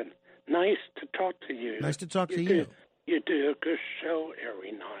good. Nice to talk to you. Nice to talk to you. You do a good show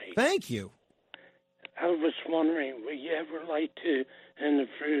every night. Thank you. I was wondering, would you ever like to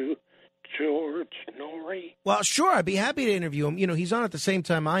interview George Norrie? Well, sure, I'd be happy to interview him. You know, he's on at the same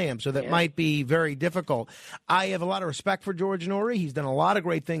time I am, so that might be very difficult. I have a lot of respect for George Norrie. He's done a lot of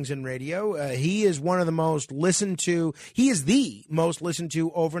great things in radio. He is one of the most listened to, he is the most listened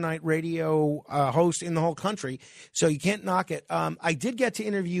to overnight radio host in the whole country, so you can't knock it. I did get to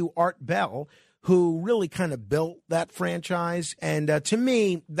interview Art Bell, who really kind of built that franchise. And to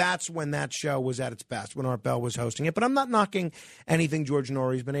me, that's when that show was at its best, when Art Bell was hosting it. But I'm not knocking anything George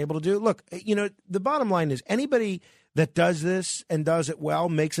Norrie's been able to do. Look, you know, the bottom line is anybody that does this and does it well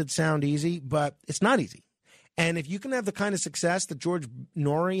makes it sound easy, but it's not easy. And if you can have the kind of success that George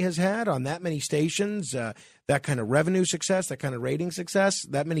Norrie has had on that many stations, that kind of revenue success, that kind of rating success,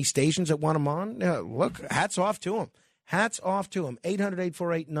 that many stations that want him on, look, hats off to him. Hats off to him.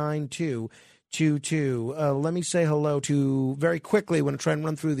 800-848-9222. Let me say hello to, very quickly, I want to try and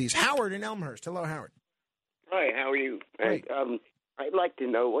run through these. Howard in Elmhurst. Hello, Howard. Hi, how are you? Hey. I'd like to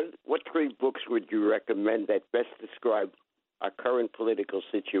know what three books would you recommend that best describe our current political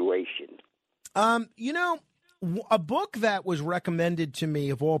situation? You know, a book that was recommended to me,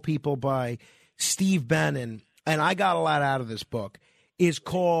 of all people, by Steve Bannon, and I got a lot out of this book, is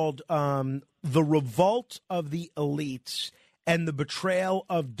called The Revolt of the Elites and the Betrayal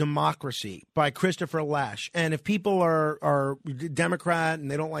of Democracy by Christopher Lasch. And if people are Democrat and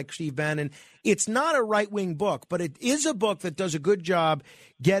they don't like Steve Bannon, it's not a right-wing book, but it is a book that does a good job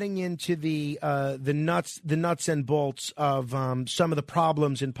getting into the nuts and bolts of some of the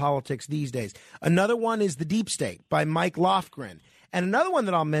problems in politics these days. Another one is The Deep State by Mike Lofgren. And another one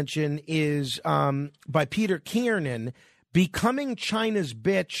that I'll mention is by Peter Kiernan, Becoming China's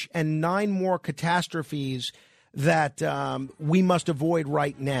Bitch and 9 More Catastrophes that we must avoid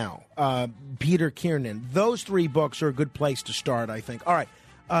right now. Peter Kiernan. Those 3 books are a good place to start, I think. All right.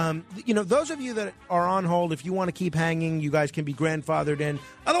 You know, those of you that are on hold, if you want to keep hanging, you guys can be grandfathered in.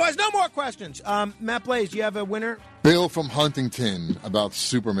 Otherwise, no more questions. Matt Blaze, do you have a winner? Bill from Huntington about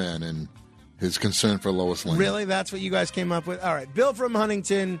Superman and his concern for Lois Lane. Really? That's what you guys came up with? All right. Bill from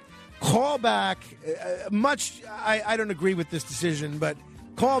Huntington, call back. I don't agree with this decision, but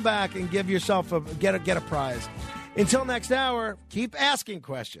call back and give yourself get a prize. Until next hour, keep asking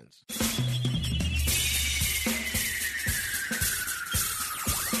questions.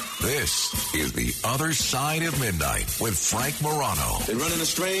 This is The Other Side of Midnight with Frank Morano. They're running a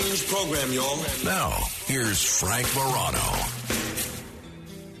strange program, y'all. Now, here's Frank Morano.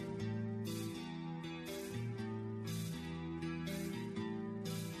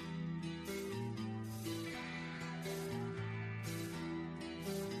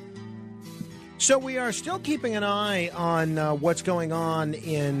 So we are still keeping an eye on what's going on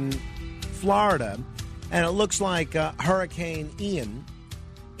in Florida, and it looks like Hurricane Ian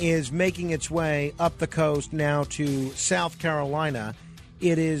is making its way up the coast now to South Carolina.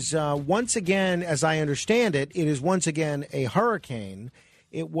 It is once again, as I understand it, it is once again a hurricane.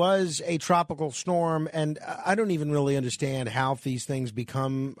 It was a tropical storm, and I don't even really understand how these things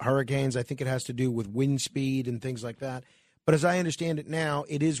become hurricanes. I think it has to do with wind speed and things like that. But as I understand it now,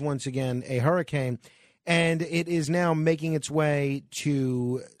 it is once again a hurricane, and it is now making its way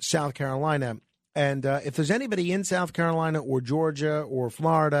to South Carolina. And if there's anybody in South Carolina or Georgia or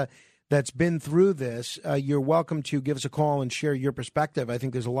Florida that's been through this, you're welcome to give us a call and share your perspective. I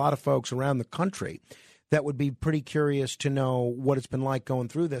think there's a lot of folks around the country that would be pretty curious to know what it's been like going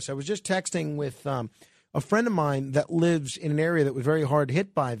through this. I was just texting with a friend of mine that lives in an area that was very hard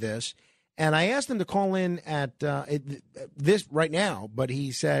hit by this, and I asked him to call in at this right now, but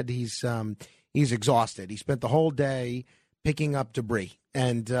he said he's exhausted. He spent the whole day picking up debris,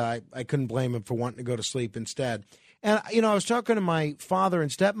 and I couldn't blame him for wanting to go to sleep instead. And you know, I was talking to my father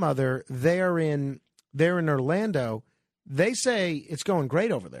and stepmother. They're in Orlando. They say it's going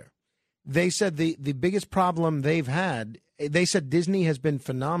great over there. They said the biggest problem they've had. They said Disney has been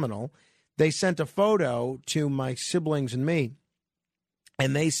phenomenal. They sent a photo to my siblings and me,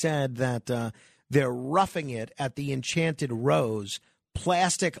 and they said that they're roughing it at the Enchanted Rose,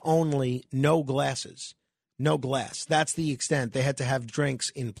 plastic only, no glasses. No glass. That's the extent. They had to have drinks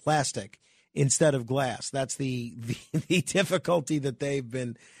in plastic instead of glass. That's the difficulty that they've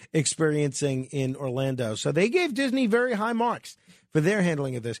been experiencing in Orlando. So they gave Disney very high marks for their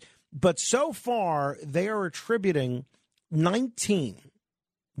handling of this. But so far, they are attributing 19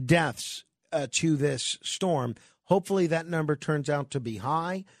 deaths to this storm. Hopefully that number turns out to be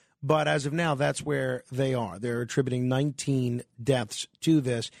high. But as of now, that's where they are. They're attributing 19 deaths to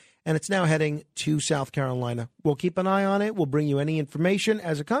this. And it's now heading to South Carolina. We'll keep an eye on it. We'll bring you any information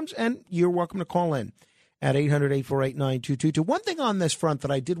as it comes. And you're welcome to call in at 800-848-9222. One thing on this front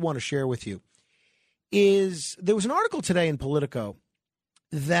that I did want to share with you is there was an article today in Politico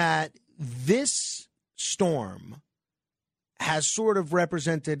that this storm has sort of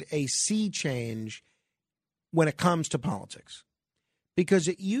represented a sea change when it comes to politics. Because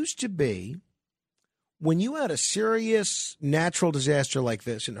it used to be when you had a serious natural disaster like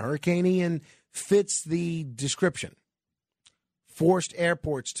this, and Hurricane Ian fits the description, forced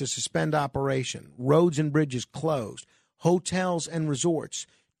airports to suspend operation, roads and bridges closed, hotels and resorts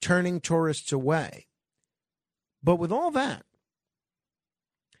turning tourists away. But with all that,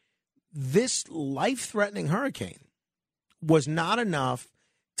 this life-threatening hurricane was not enough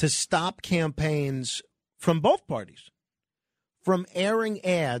to stop campaigns from both parties from airing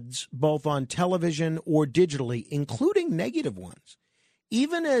ads both on television or digitally, including negative ones.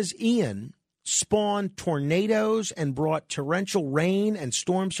 Even as Ian spawned tornadoes and brought torrential rain and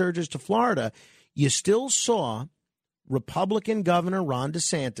storm surges to Florida, you still saw Republican Governor Ron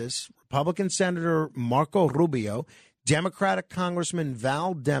DeSantis, Republican Senator Marco Rubio, Democratic Congressman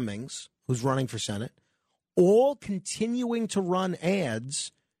Val Demings, who's running for Senate, all continuing to run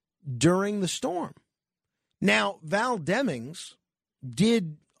ads during the storm. Now, Val Demings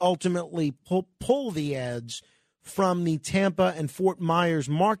did ultimately pull the ads from the Tampa and Fort Myers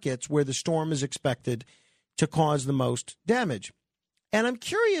markets where the storm is expected to cause the most damage. And I'm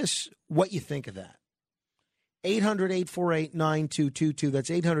curious what you think of that. 800-848-9222.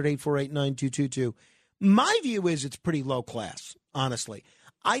 That's 800-848-9222. My view is it's pretty low class, honestly.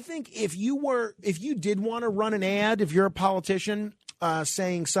 I think if you did want to run an ad, if you're a politician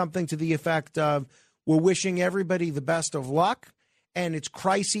saying something to the effect of, we're wishing everybody the best of luck, and it's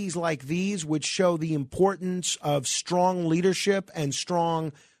crises like these which show the importance of strong leadership and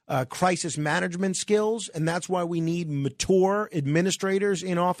strong crisis management skills, and that's why we need mature administrators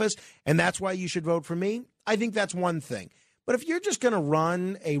in office, and that's why you should vote for me. I think that's one thing. But if you're just going to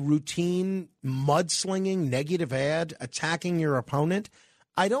run a routine mudslinging negative ad attacking your opponent,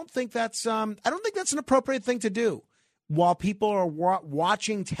 I don't think that's an appropriate thing to do while people are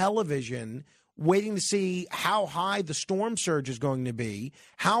watching television, waiting to see how high the storm surge is going to be,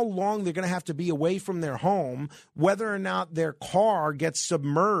 how long they're going to have to be away from their home, whether or not their car gets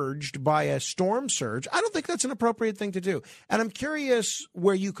submerged by a storm surge. I don't think that's an appropriate thing to do. And I'm curious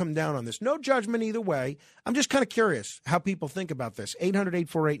where you come down on this. No judgment either way. I'm just kind of curious how people think about this.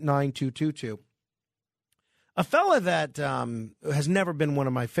 800-848-9222. A fella that has never been one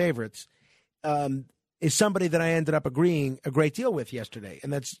of my favorites is somebody that I ended up agreeing a great deal with yesterday,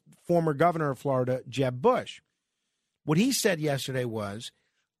 and that's former governor of Florida, Jeb Bush. What he said yesterday was,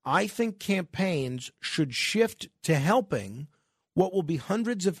 I think campaigns should shift to helping what will be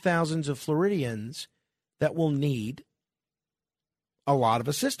hundreds of thousands of Floridians that will need a lot of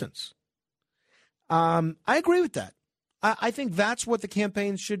assistance. I agree with that. I think that's what the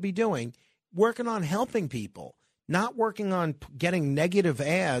campaigns should be doing, working on helping people, not working on getting negative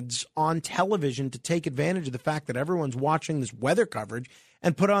ads on television to take advantage of the fact that everyone's watching this weather coverage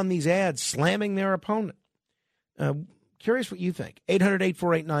and put on these ads slamming their opponent. Curious what you think.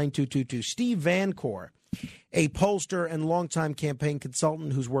 800-848-9222. Steve Vancore, a pollster and longtime campaign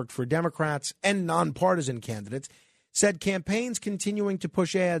consultant who's worked for Democrats and nonpartisan candidates, said campaigns continuing to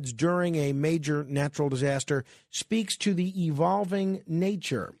push ads during a major natural disaster speaks to the evolving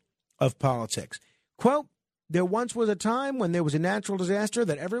nature of politics. Quote, there once was a time when there was a natural disaster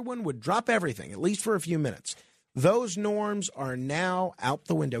that everyone would drop everything, at least for a few minutes. Those norms are now out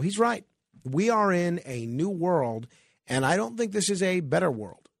the window. He's right. We are in a new world, and I don't think this is a better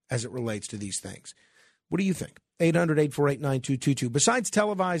world as it relates to these things. What do you think? 800-848-9222. Besides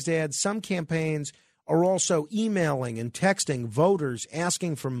televised ads, some campaigns are also emailing and texting voters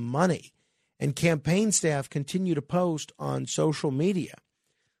asking for money, and campaign staff continue to post on social media.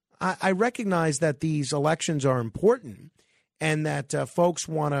 I recognize that these elections are important and that folks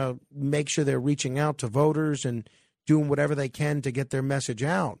want to make sure they're reaching out to voters and doing whatever they can to get their message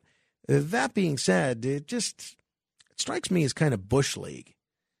out. That being said, it strikes me as kind of Bush League,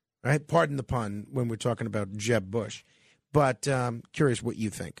 right? Pardon the pun when we're talking about Jeb Bush. But curious what you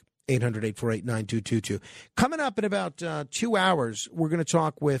think. 800-848-9222. Coming up in about 2 hours, we're going to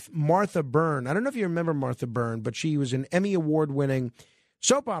talk with Martha Byrne. I don't know if you remember Martha Byrne, but she was an Emmy Award-winning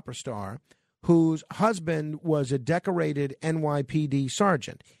soap opera star whose husband was a decorated NYPD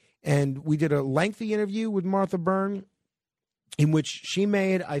sergeant. And we did a lengthy interview with Martha Byrne in which she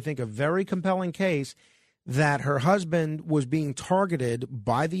made, I think, a very compelling case that her husband was being targeted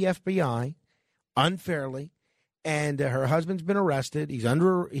by the FBI unfairly. And her husband's been arrested. He's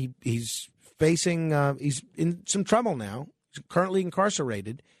facing, he's in some trouble now. He's currently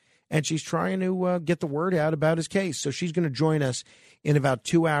incarcerated. And she's trying to get the word out about his case. So she's going to join us in about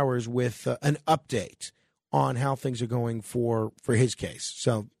 2 hours with an update on how things are going for his case.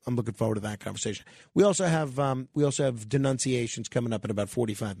 So I'm looking forward to that conversation. We also have denunciations coming up in about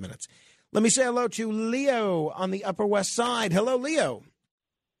 45 minutes. Let me say hello to Leo on the Upper West Side. Hello, Leo.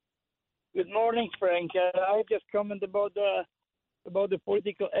 Good morning, Frank. I just comment about the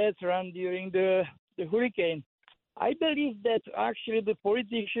political ads run during the hurricane. I believe that actually the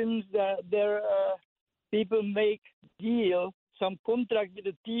politicians, their people make deal, some contract with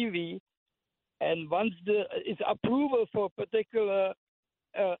the TV, and once it's approval for particular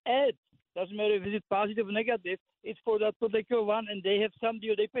ad, doesn't matter if it's positive or negative, it's for that particular one, and they have some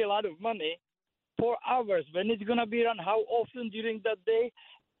deal. They pay a lot of money for hours. When it's gonna be run, how often during that day?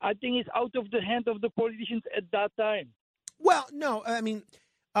 I think it's out of the hand of the politicians at that time. Well, no, I mean,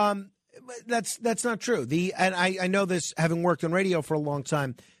 that's not true. And I know this, having worked on radio for a long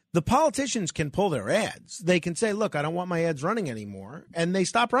time. The politicians can pull their ads. They can say, "Look, I don't want my ads running anymore," and they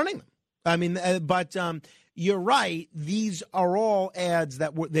stop running them. I mean, but you're right. These are all ads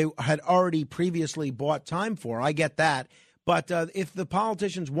that they had already previously bought time for. I get that, but if the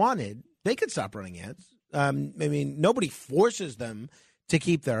politicians wanted, they could stop running ads. I mean, nobody forces them to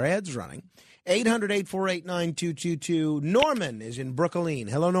keep their ads running. 800-848-9222. Norman is in Brooklyn.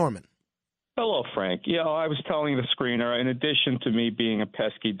 Hello, Norman. Hello, Frank. Yeah, I was telling the screener, in addition to me being a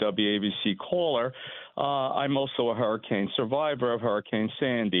pesky WABC caller, I'm also a hurricane survivor of Hurricane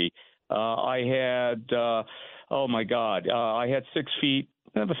Sandy. I had, I had 6 feet,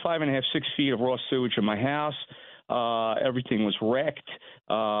 5.5, 6 feet of raw sewage in my house. Everything was wrecked.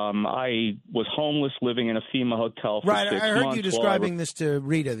 I was homeless, living in a FEMA hotel for 6 months. Right, I heard you describing this to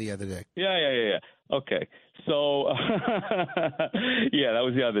Rita the other day. Yeah. Okay. So, yeah, that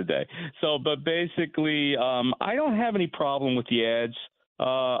was the other day. So, but basically, I don't have any problem with the ads.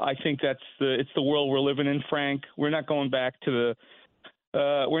 I think it's the world we're living in, Frank. We're not going back to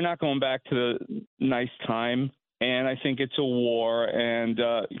the nice time. And I think it's a war. And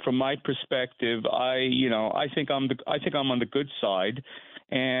from my perspective, I think I'm on the good side,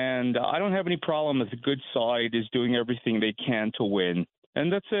 and I don't have any problem if the good side is doing everything they can to win.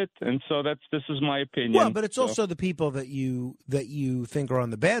 And that's it. And so this is my opinion. Well, but it's also the people that you think are on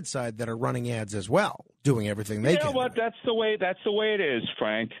the bad side that are running ads as well, doing everything they can. You know what? That's the way it is,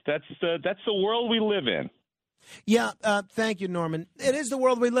 Frank. That's the world we live in. Yeah. Thank you, Norman. It is the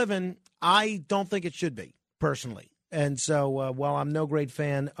world we live in. I don't think it should be, personally. And so while I'm no great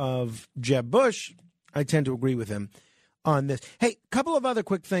fan of Jeb Bush, I tend to agree with him on this. Hey, a couple of other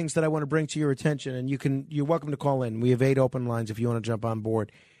quick things that I want to bring to your attention, and you're welcome to call in. We have 8 open lines if you want to jump on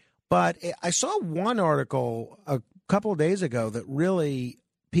board. But I saw one article a couple of days ago that really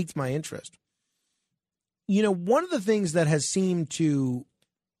piqued my interest. You know, one of the things that has seemed to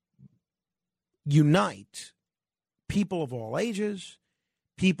unite people of all ages,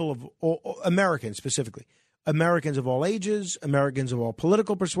 people of all, Americans specifically, Americans of all ages, Americans of all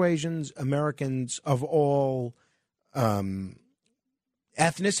political persuasions, Americans of all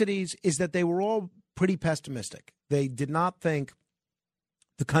ethnicities, is that they were all pretty pessimistic. They did not think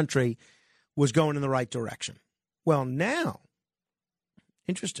the country was going in the right direction. Well, now,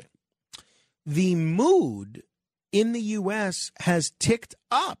 interesting, the mood in the U.S. has ticked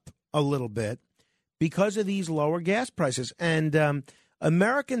up a little bit because of these lower gas prices. And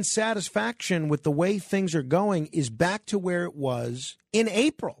American satisfaction with the way things are going is back to where it was in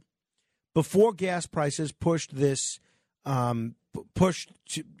April, before gas prices pushed the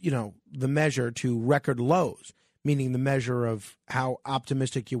measure to record lows, meaning the measure of how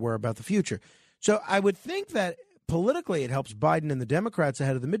optimistic you were about the future. So I would think that politically it helps Biden and the Democrats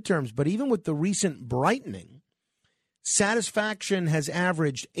ahead of the midterms, but even with the recent brightening, satisfaction has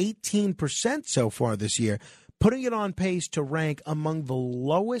averaged 18% so far this year, putting it on pace to rank among the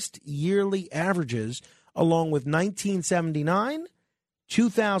lowest yearly averages, along with 1979,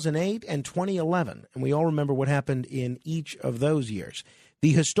 2008, and 2011. And we all remember what happened in each of those years.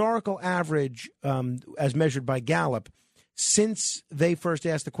 The historical average, as measured by Gallup, since they first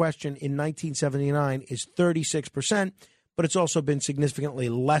asked the question in 1979, is 36%, but it's also been significantly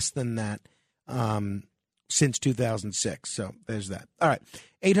less than that since 2006. So there's that. All right,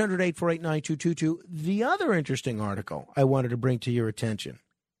 800-848-9222. The other interesting article I wanted to bring to your attention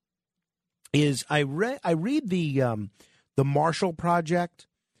is I read the Marshall Project.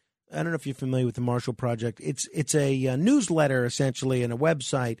 I don't know if you're familiar with the Marshall Project. It's a newsletter, essentially, and a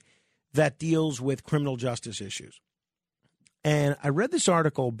website that deals with criminal justice issues. And I read this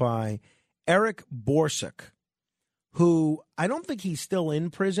article by Eric Borsuk, who I don't think he's still in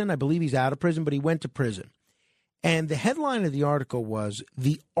prison. I believe he's out of prison, but he went to prison. And the headline of the article was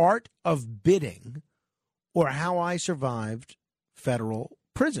The Art of Bidding, or How I Survived Federal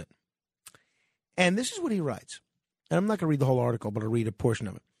Prison. And this is what he writes. And I'm not going to read the whole article, but I'll read a portion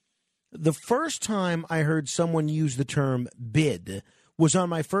of it. The first time I heard someone use the term bid was on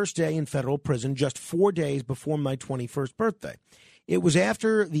my first day in federal prison, just 4 days before my 21st birthday. It was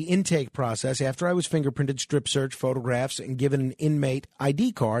after the intake process, after I was fingerprinted, strip search, photographs, and given an inmate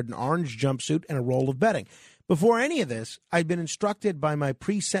ID card, an orange jumpsuit, and a roll of bedding. Before any of this, I'd been instructed by my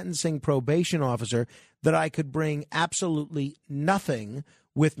pre-sentencing probation officer that I could bring absolutely nothing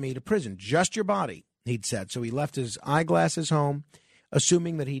with me to prison, just your body, he'd said. So he left his eyeglasses home,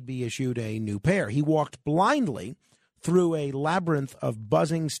 assuming that he'd be issued a new pair. He walked blindly through a labyrinth of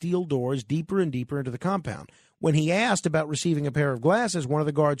buzzing steel doors deeper and deeper into the compound. When he asked about receiving a pair of glasses, one of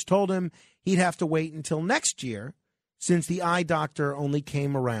the guards told him he'd have to wait until next year, since the eye doctor only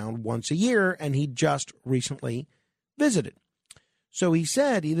came around once a year and he'd just recently visited. So he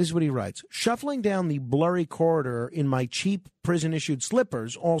said, this is what he writes, shuffling down the blurry corridor in my cheap prison-issued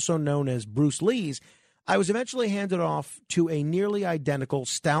slippers, also known as Bruce Lee's, I was eventually handed off to a nearly identical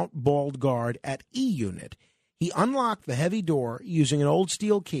stout, bald guard at E Unit. He unlocked the heavy door using an old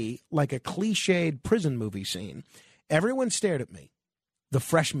steel key like a cliched prison movie scene. Everyone stared at me, the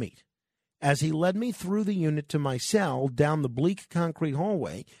fresh meat. As he led me through the unit to my cell down the bleak concrete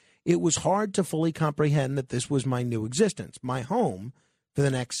hallway, it was hard to fully comprehend that this was my new existence, my home for the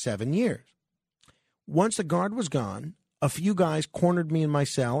next 7 years. Once the guard was gone, a few guys cornered me in my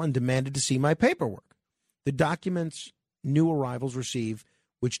cell and demanded to see my paperwork, the documents new arrivals receive,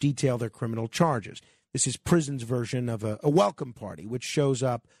 which detail their criminal charges. This is prison's version of a welcome party, which shows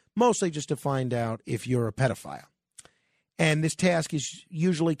up mostly just to find out if you're a pedophile. And this task is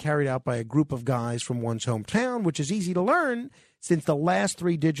usually carried out by a group of guys from one's hometown, which is easy to learn since the last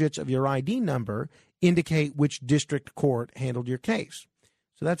 3 digits of your ID number indicate which district court handled your case.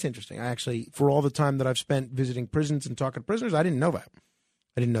 So that's interesting. I actually, for all the time that I've spent visiting prisons and talking to prisoners, I didn't know that.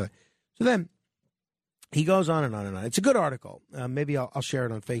 So then he goes on and on and on. It's a good article. Maybe I'll share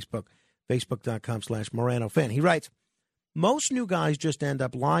it on Facebook, facebook.com/Morano fan. He writes, most new guys just end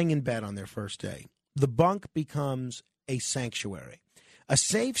up lying in bed on their first day. The bunk becomes a sanctuary, a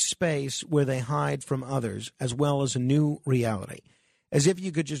safe space where they hide from others as well as a new reality, as if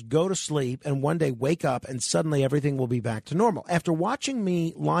you could just go to sleep and one day wake up and suddenly everything will be back to normal. After watching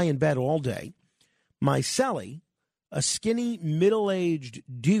me lie in bed all day, my cellie, a skinny, middle-aged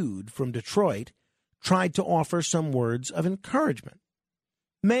dude from Detroit, tried to offer some words of encouragement.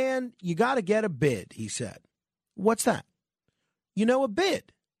 Man, you got to get a bid, he said. What's that? A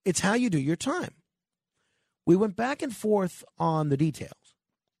bid. It's how you do your time. We went back and forth on the details.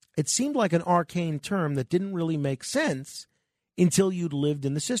 It seemed like an arcane term that didn't really make sense until you'd lived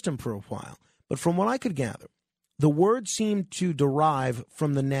in the system for a while. But from what I could gather, the word seemed to derive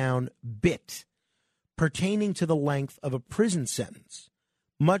from the noun bit, pertaining to the length of a prison sentence,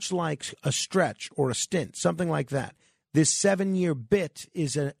 much like a stretch or a stint, something like that. This 7-year bit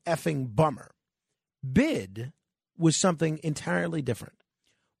is an effing bummer. Bid was something entirely different,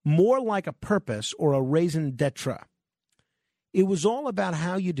 more like a purpose or a raison d'etre. It was all about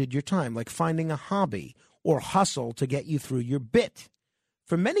how you did your time, like finding a hobby or hustle to get you through your bit.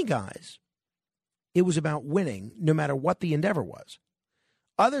 For many guys, it was about winning, no matter what the endeavor was.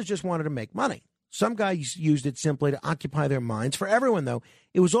 Others just wanted to make money. Some guys used it simply to occupy their minds. For everyone, though,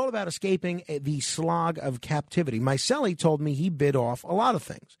 it was all about escaping the slog of captivity. My cellie told me he bid off a lot of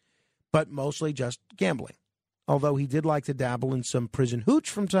things, but mostly just gambling. Although he did like to dabble in some prison hooch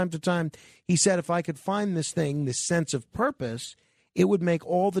from time to time, he said if I could find this thing, this sense of purpose, it would make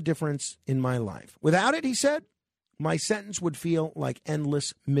all the difference in my life. Without it, he said, my sentence would feel like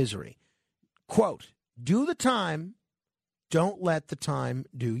endless misery. Quote, do the time, don't let the time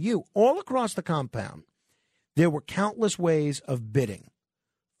do you. All across the compound, there were countless ways of bidding,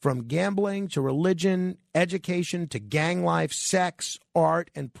 from gambling to religion, education to gang life, sex,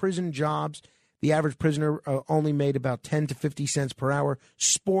 art, and prison jobs. The average prisoner only made about 10 to 50 cents per hour.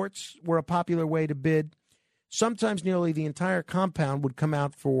 Sports were a popular way to bid. Sometimes nearly the entire compound would come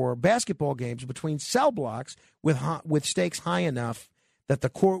out for basketball games between cell blocks with stakes high enough that the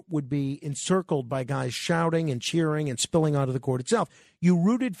court would be encircled by guys shouting and cheering and spilling onto the court itself. You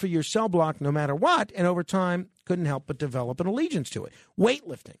rooted for your cell block no matter what, and over time couldn't help but develop an allegiance to it.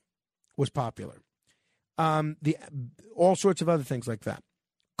 Weightlifting was popular. All sorts of other things like that.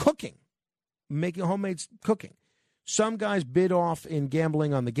 Cooking, making homemade cooking. Some guys bid off in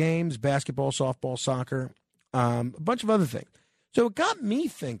gambling on the games, basketball, softball, soccer, a bunch of other things. So it got me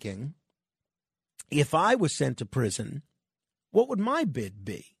thinking, if I was sent to prison, what would my bid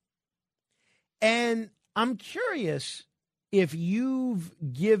be? And I'm curious if you've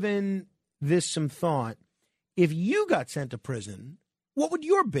given this some thought. If you got sent to prison, what would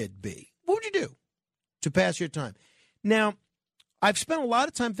your bid be? What would you do to pass your time? Now, I've spent a lot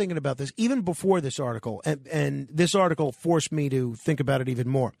of time thinking about this, even before this article, and this article forced me to think about it even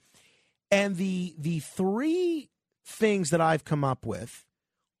more. And the three things that I've come up with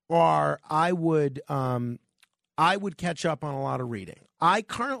are I would catch up on a lot of reading. I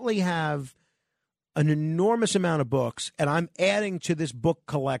currently have an enormous amount of books, and I'm adding to this book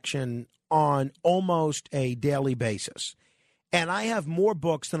collection on almost a daily basis. And I have more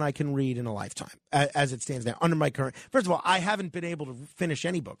books than I can read in a lifetime, as it stands now, under my current. First of all, I haven't been able to finish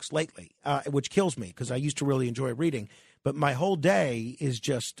any books lately, which kills me because I used to really enjoy reading. But my whole day is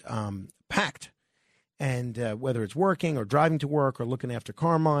just packed. And whether it's working or driving to work or looking after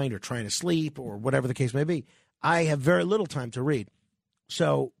Carmine or trying to sleep or whatever the case may be, I have very little time to read.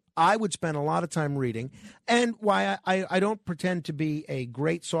 So I would spend a lot of time reading. And why I don't pretend to be a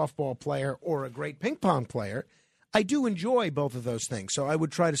great softball player or a great ping pong player, I do enjoy both of those things. So I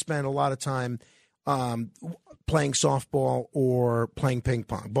would try to spend a lot of time playing softball or playing ping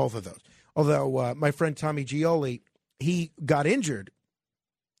pong, both of those. Although my friend Tommy Gioli, he got injured,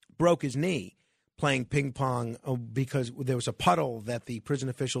 broke his knee playing ping pong because there was a puddle that the prison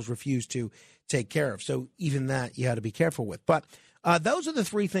officials refused to take care of. So even that you had to be careful with. But those are the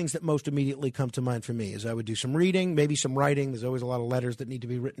three things that most immediately come to mind for me. Is I would do some reading, maybe some writing. There's always a lot of letters that need to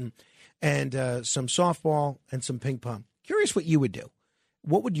be written, and some softball and some ping pong. Curious what you would do.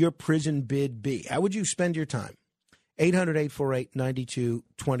 What would your prison bid be? How would you spend your time?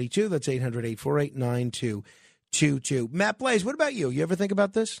 800-848-9222. That's 800-848-9222. Matt Blaze, what about you? You ever think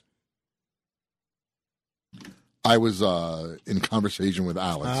about this? I was in conversation with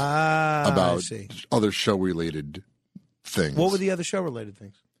Alex about other show-related things. What were the other show-related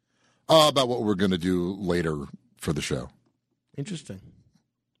things? About what we're going to do later for the show. Interesting.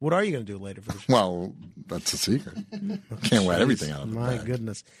 What are you going to do later for the show? Well, that's a secret. Can't let everything out of the My bag.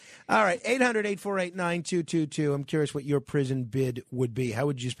 goodness. All right, 800-848-9222. I'm curious what your prison bid would be. How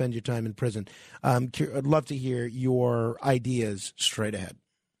would you spend your time in prison? I'd love to hear your ideas straight ahead.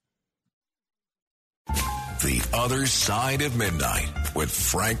 The Other Side of Midnight with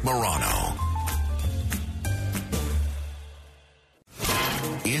Frank Morano.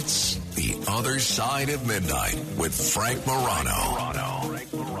 It's The Other Side of Midnight with Frank Morano.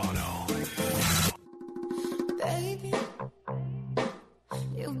 Baby,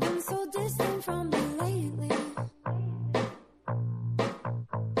 you've been so distant from me lately.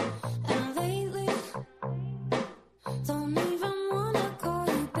 And lately, don't even wanna call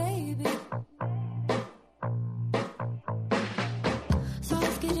you baby. So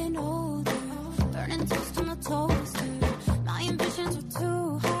it's getting older, burning toast on the toaster. My ambitions are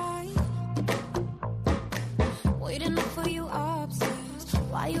too high. Waiting up for you upstairs.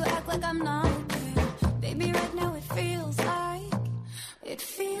 Why you act like I'm not there? Baby, right now it feels like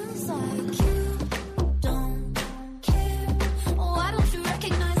you don't care. Why don't you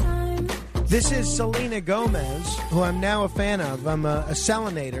recognize I'm... This is Selena Gomez, who I'm now a fan of. I'm a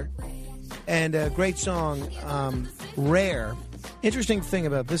salinator, and a great song, Rare. Interesting thing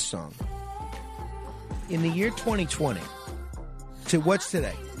about this song. In the year 2020, what's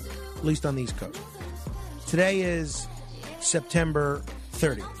today? At least on the East Coast. Today is September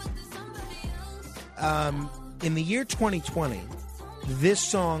 30th. In the year 2020, this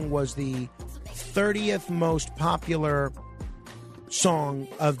song was the 30th most popular song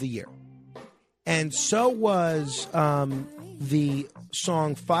of the year. And so was the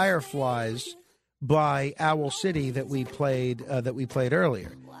song Fireflies by Owl City that we played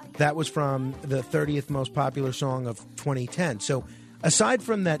earlier. That was from the 30th most popular song of 2010. So aside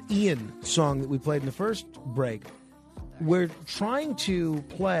from that Ian song that we played in the first break, we're trying to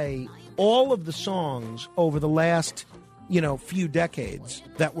play all of the songs over the last, few decades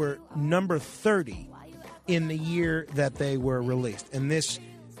that were number 30 in the year that they were released. And this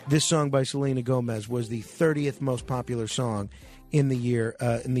this song by Selena Gomez was the 30th most popular song in the year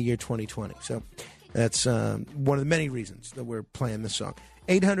 2020. So that's one of the many reasons that we're playing this song.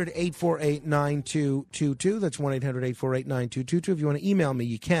 800-848-9222. That's 1-800-848-9222. If you want to email me,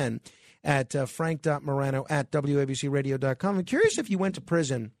 you can at frank.morano@wabcradio.com. I'm curious if you went to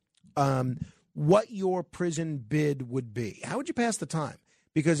prison, what your prison bid would be. How would you pass the time?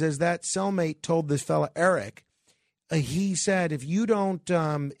 Because as that cellmate told this fella, Eric, he said, if you don't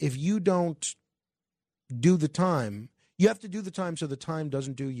do the time, you have to do the time so the time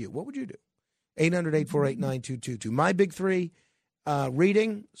doesn't do you. What would you do? 800-848-9222. My big three,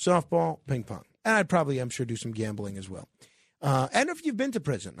 reading, softball, ping pong. And I'd probably, I'm sure, do some gambling as well. And if you've been to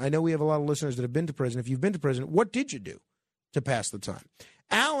prison, I know we have a lot of listeners that have been to prison. If you've been to prison, what did you do to pass the time?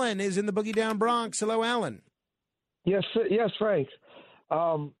 Alan is in the Boogie Down Bronx. Hello, Alan. Yes, Frank.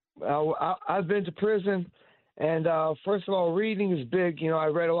 I've been to prison, and first of all, reading is big. You know, I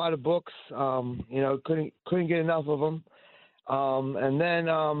read a lot of books. Couldn't get enough of them. And then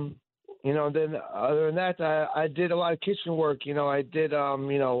then other than that, I did a lot of kitchen work. You know, I did all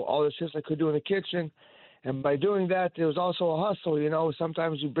the shifts I could do in the kitchen. And by doing that, there was also a hustle. You know,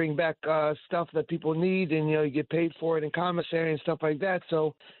 sometimes you bring back stuff that people need, and you get paid for it in commissary and stuff like that.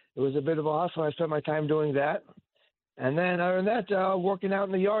 So it was a bit of a hustle. I spent my time doing that, and then other than that, working out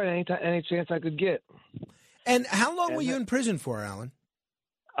in the yard any chance I could get. And how long were you in prison for, Alan?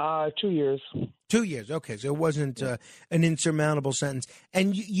 2 years. 2 years. Okay, so it wasn't an insurmountable sentence.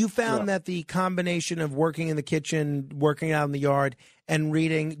 And you found that the combination of working in the kitchen, working out in the yard, and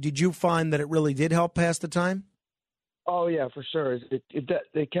reading, did you find that it really did help pass the time? Oh, yeah, for sure. It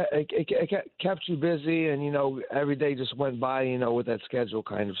kept you busy, and, every day just went by, with that schedule,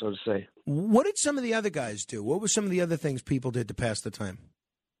 kind of, so to say. What did some of the other guys do? What were some of the other things people did to pass the time?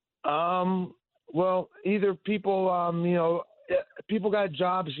 Well, either people, people got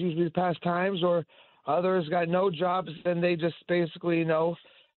jobs usually to pass times, or others got no jobs, and they just basically, they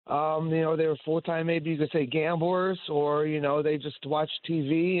were full-time, maybe you could say gamblers, or, they just watched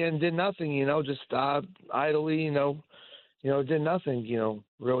TV and did nothing, just idly, did nothing,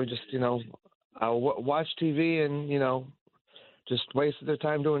 really just, watch TV and, just wasted their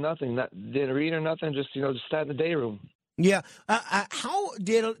time doing nothing, didn't read or nothing, just, just sat in the day room. Yeah. How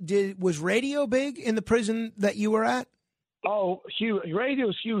was radio big in the prison that you were at? Oh, huge! Radio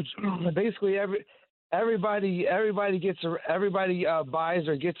is huge. Basically, everybody buys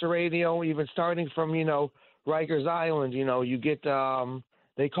or gets a radio. Even starting from Rikers Island, you get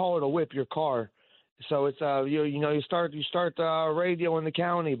they call it a whip your car. So it's you start radio in the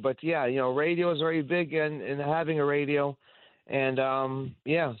county. But yeah, radio is very big in having a radio. And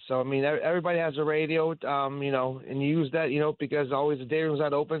so I mean, everybody has a radio, and you use that, because always the day room's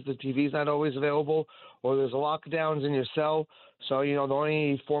not open, the TV's not always available, or there's lockdowns in your cell. So the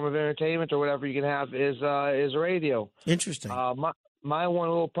only form of entertainment or whatever you can have is radio. Interesting. My one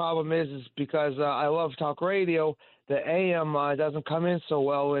little problem is because I love talk radio. The AM doesn't come in so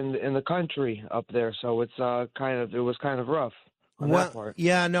well in the country up there, so it was kind of rough. Well,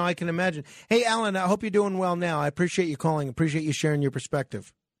 yeah, no, I can imagine. Hey, Alan, I hope you're doing well now. I appreciate you calling. Appreciate you sharing your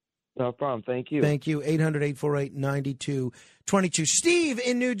perspective. No problem. Thank you. Thank you. 800-848-9222. Steve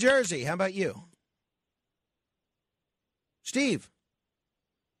in New Jersey. How about you? Steve.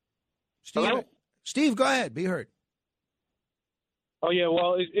 Hello? Steve, go ahead. Be heard. Oh, yeah,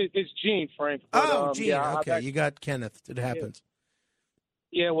 well, it's Gene, Frank. But, Gene. Okay, you got Kenneth. It happens.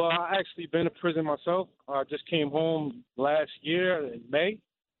 Yeah, well, I actually been to prison myself. I just came home last year in May.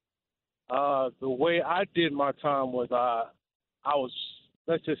 The way I did my time was I was,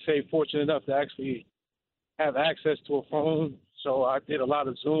 let's just say, fortunate enough to actually have access to a phone. So I did a lot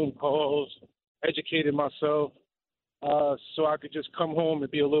of Zoom calls, educated myself, so I could just come home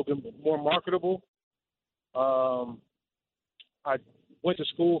and be a little bit more marketable. I went to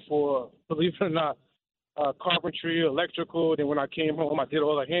school for, believe it or not, carpentry, electrical. Then when I came home, I did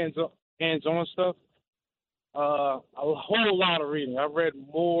all the hands-on stuff. A whole lot of reading. I read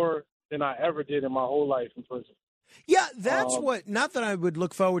more than I ever did in my whole life in prison. Yeah, that's not that I would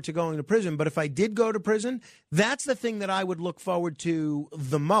look forward to going to prison, but if I did go to prison, that's the thing that I would look forward to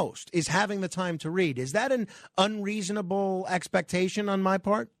the most, is having the time to read. Is that an unreasonable expectation on my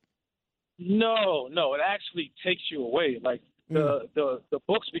part? No, it actually takes you away. Like the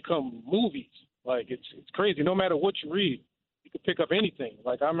books become movies. Like it's crazy. No matter what you read, you could pick up anything.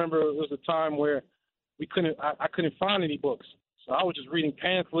 Like I remember there was a time where I couldn't find any books, so I was just reading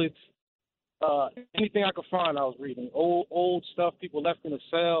pamphlets. Anything I could find, I was reading. Old stuff people left in the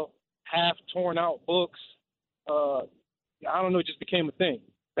cell, half torn out books. I don't know, it just became a thing.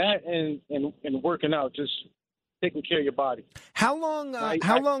 That and working out, just taking care of your body. How long?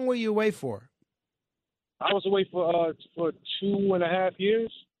 How long were you away for? I was away for 2.5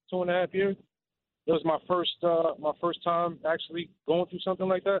 years. 2.5 years. It was my first time actually going through something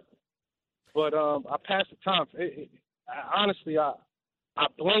like that. But I passed the time. Honestly, I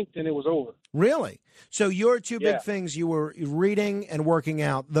blinked and it was over. Really? So your two big things, you were reading and working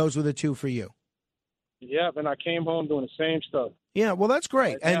out. Those were the two for you. Yeah, and I came home doing the same stuff. Yeah, well, that's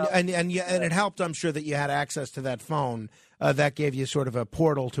great, and it helped. I'm sure that you had access to that phone. That gave you sort of a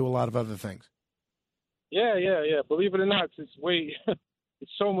portal to a lot of other things. Yeah. Believe it or not, it's way.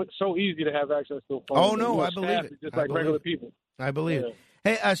 It's so easy to have access to a phone. Oh no, I believe it. Just like regular people. I believe it.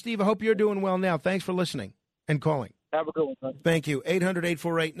 Hey, Steve, I hope you're doing well now. Thanks for listening and calling. Have a good one, man. Thank you.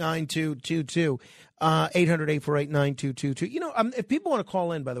 800-848-9222. 800-848-9222. You know, if people want to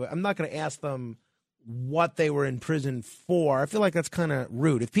call in, by the way, I'm not going to ask them what they were in prison for. I feel like that's kind of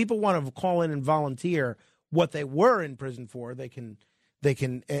rude. If people want to call in and volunteer what they were in prison for, they can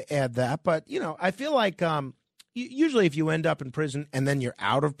add that. But, you know, I feel like usually if you end up in prison and then you're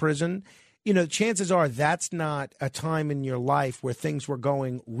out of prison, you know, chances are that's not a time in your life where things were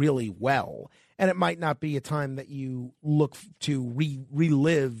going really well. And it might not be a time that you look to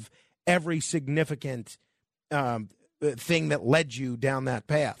relive every significant thing that led you down that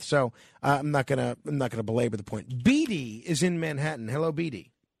path. So I'm not gonna belabor the point. Beatty is in Manhattan. Hello,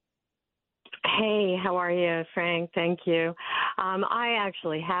 Beatty. Hey, how are you, Frank? Thank you. I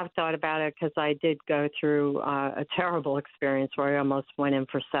actually have thought about it because I did go through a terrible experience where I almost went in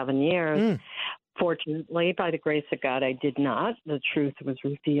for 7 years. Fortunately, by the grace of God, I did not. The truth was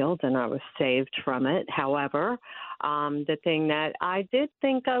revealed and I was saved from it. However, the thing that I did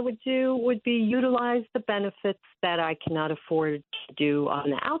think I would do would be utilize the benefits that I cannot afford to do on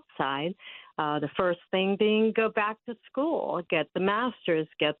the outside. The first thing being go back to school, get the master's,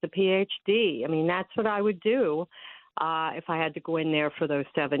 get the PhD. I mean, that's what I would do if I had to go in there for those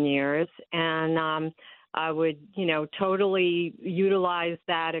 7 years. And I would, you know, totally utilize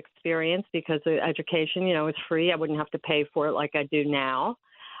that experience because education, you know, is free. I wouldn't have to pay for it like I do now.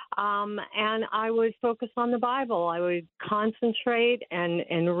 And I would focus on the Bible. I would concentrate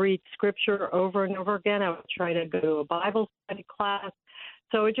and read scripture over and over again. I would try to go to a Bible study class.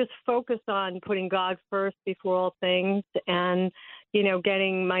 So I just focus on putting God first before all things and, you know,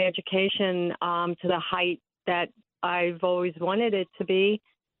 getting my education to the height that I've always wanted it to be,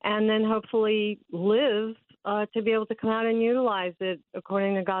 and then hopefully live to be able to come out and utilize it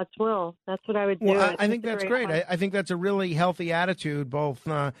according to God's will. That's what I would do. Well, I think that's great. I think that's a really healthy attitude, both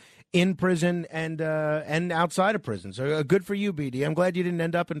in prison and outside of prison. So good for you, BD. I'm glad you didn't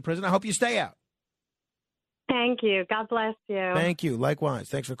end up in prison. I hope you stay out. Thank you. God bless you. Thank you. Likewise.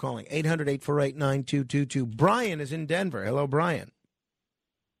 Thanks for calling. 800-848-9222. Brian is in Denver. Hello, Brian.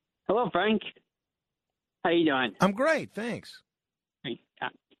 Hello, Frank. How you doing? I'm great. Thanks.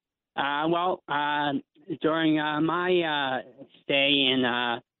 During my stay in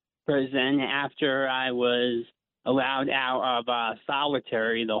prison, after I was allowed out of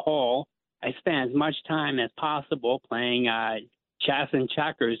solitary, the hole, I spent as much time as possible playing chess and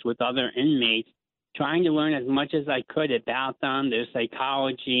checkers with other inmates, trying to learn as much as I could about them, their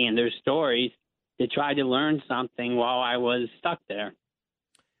psychology, and their stories to try to learn something while I was stuck there.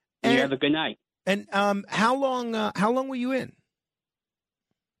 And you have a good night. And how long were you in?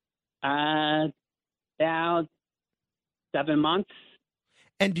 About 7 months.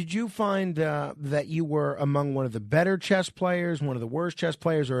 And did you find that you were among one of the better chess players, one of the worst chess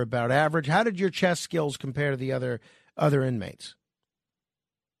players, or about average? How did your chess skills compare to the other inmates?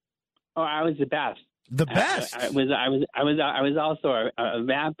 Oh, I was the best. The best. I was also a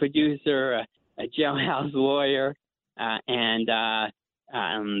rap producer, a jailhouse lawyer, and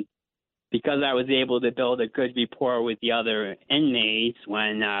because I was able to build a good rapport with the other inmates,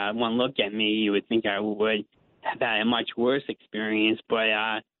 when one looked at me, you would think I would have had a much worse experience. But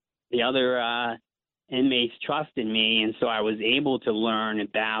the other inmates trusted me, and so I was able to learn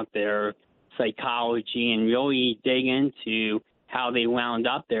about their psychology and really dig into how they wound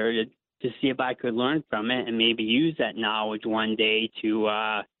up there to see if I could learn from it and maybe use that knowledge one day to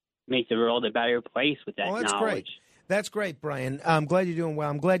make the world a better place with that knowledge. Great. That's great, Brian. I'm glad you're doing well.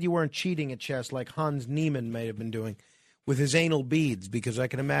 I'm glad you weren't cheating at chess like Hans Niemann may have been doing with his anal beads, because I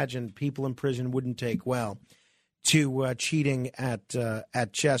can imagine people in prison wouldn't take well to cheating at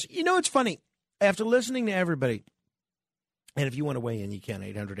chess. You know, it's funny. After listening to everybody, and if you want to weigh in, you can,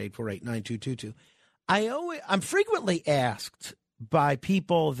 800-848-9222. I'm frequently asked by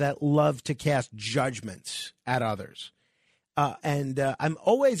people that love to cast judgments at others. And I'm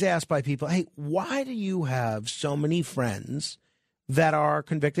always asked by people, hey, why do you have so many friends that are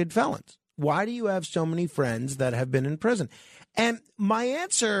convicted felons? Why do you have so many friends that have been in prison? And my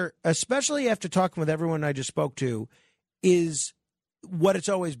answer, especially after talking with everyone I just spoke to, is what it's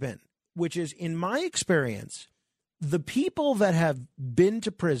always been, which is, in my experience, the people that have been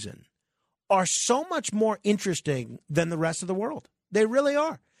to prison are so much more interesting than the rest of the world. They really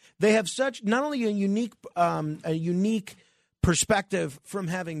are. They have such not only a unique perspective from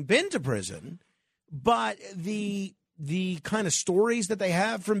having been to prison, but the kind of stories that they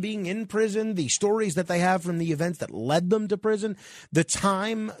have from being in prison, the stories that they have from the events that led them to prison, the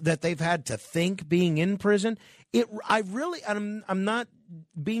time that they've had to think being in prison. I'm not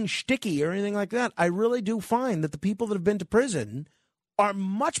being shticky or anything like that. I really do find that the people that have been to prison are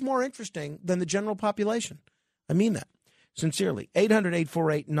much more interesting than the general population. I mean that sincerely.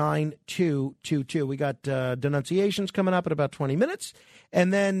 800-848-9222. We got denunciations coming up in about 20 minutes.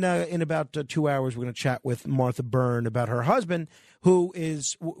 And then in about 2 hours, we're going to chat with Martha Byrne about her husband,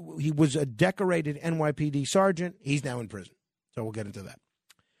 he was a decorated NYPD sergeant. He's now in prison. So we'll get into that.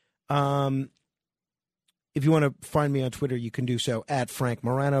 If you want to find me on Twitter, you can do so at Frank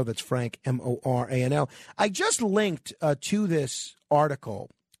Morano. That's Frank, Moranl. I just linked to this article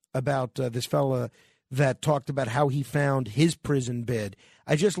about this fella that talked about how he found his prison bid.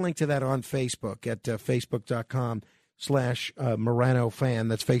 I just linked to that on Facebook at facebook.com/Morano fan.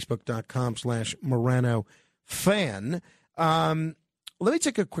 That's facebook.com/Morano fan. Let me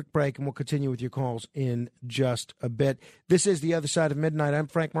take a quick break, and we'll continue with your calls in just a bit. This is The Other Side of Midnight. I'm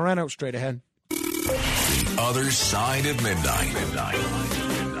Frank Morano. Straight ahead. The Other Side of Midnight.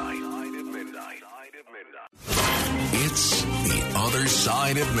 It's The Other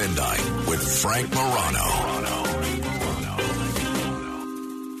Side of Midnight with Frank Morano.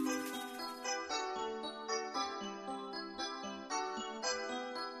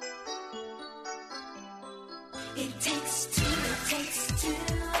 It takes two,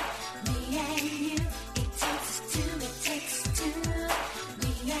 me and you. It takes two, me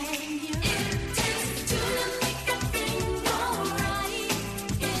and you. It takes two to make a thing go right.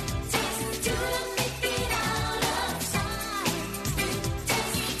 It takes two to make it out of sight. It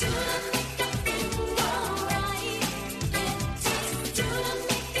takes two to make a thing go right. It takes two to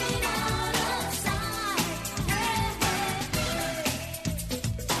make it out of sight.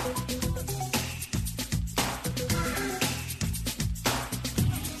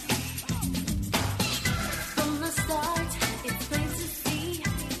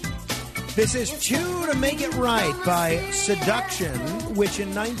 This is Two to Make It Right by Seduction, which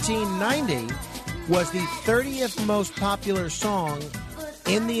in 1990 was the 30th most popular song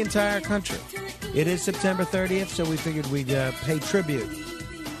in the entire country. It is September 30th, so we figured we'd pay tribute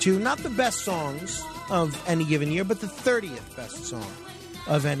to not the best songs of any given year, but the 30th best song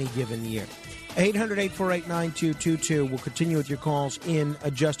of any given year. 800-848-9222. We'll continue with your calls in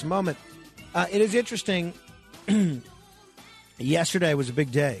just a moment. It is interesting. Yesterday was a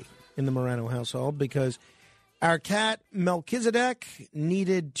big day in the Morano household because our cat Melchizedek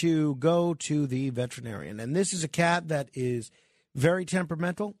needed to go to the veterinarian. And this is a cat that is very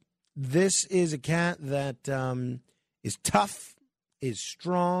temperamental. This is a cat that is tough, is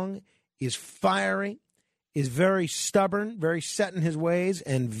strong, is fiery, is very stubborn, very set in his ways,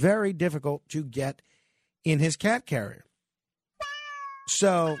 and very difficult to get in his cat carrier.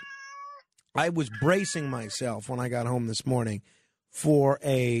 So I was bracing myself when I got home this morning for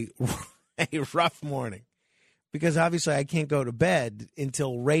a rough morning, because obviously I can't go to bed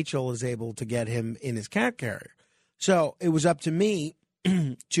until Rachel is able to get him in his cat carrier. So it was up to me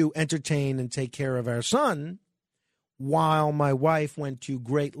to entertain and take care of our son while my wife went to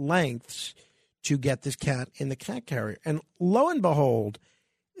great lengths to get this cat in the cat carrier. And lo and behold,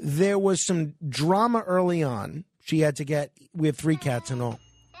 there was some drama early on. We have 3 cats in all.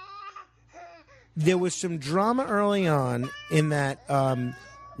 There was some drama early on in that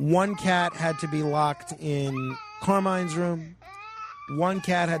one cat had to be locked in Carmine's room, one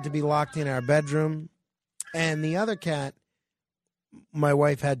cat had to be locked in our bedroom, and the other cat my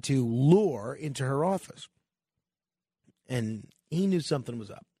wife had to lure into her office. And he knew something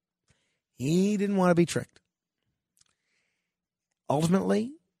was up. He didn't want to be tricked.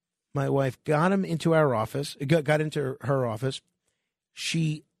 Ultimately, my wife got him into our office, got into her office.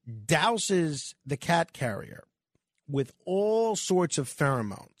 She douses the cat carrier with all sorts of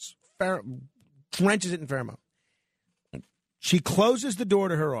pheromones, drenches it in pheromone. She closes the door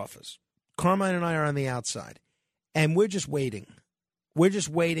to her office. Carmine and I are on the outside, and we're just waiting. We're just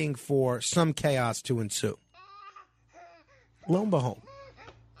waiting for some chaos to ensue. Lo and behold,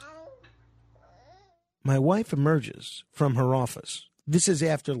 my wife emerges from her office. This is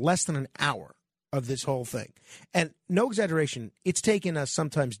after less than an hour of this whole thing. And no exaggeration, it's taken us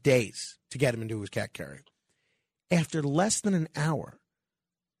sometimes days to get him into his cat carrier. After less than an hour,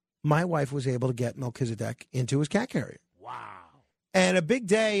 my wife was able to get Melchizedek into his cat carrier. Wow. And a big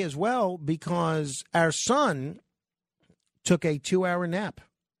day as well, because our son took a 2-hour nap,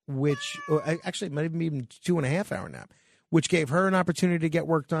 which actually it might have been even 2.5-hour nap, which gave her an opportunity to get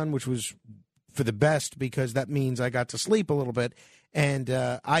work done, which was for the best, because that means I got to sleep a little bit, and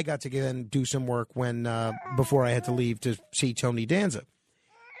I got to then do some work when before I had to leave to see Tony Danza.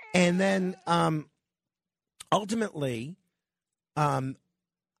 And then ultimately,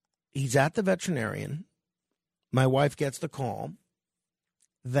 he's at the veterinarian. My wife gets the call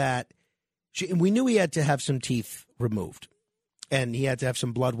that we knew he had to have some teeth removed, and he had to have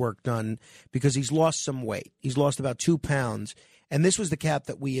some blood work done because he's lost some weight. He's lost about 2 pounds. And this was the cat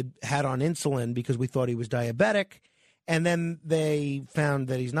that we had on insulin because we thought he was diabetic. And then they found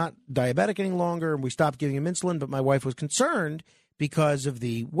that he's not diabetic any longer, and we stopped giving him insulin. But my wife was concerned because of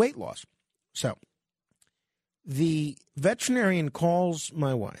the weight loss. So the veterinarian calls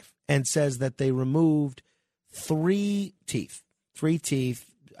my wife and says that they removed 3 teeth. 3 teeth.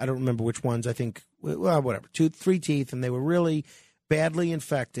 I don't remember which ones. I think, well, whatever, 3 teeth, and they were really badly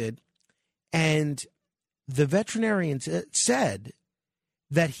infected. And the veterinarian said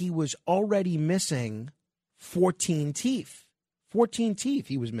that he was already missing 14 teeth. 14 teeth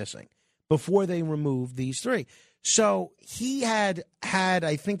he was missing before they removed these 3. So he had,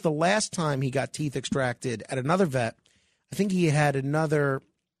 I think the last time he got teeth extracted at another vet, I think he had another,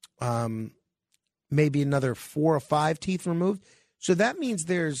 maybe another 4 or 5 teeth removed. So that means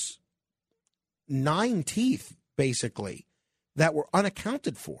there's 9 teeth, basically, that were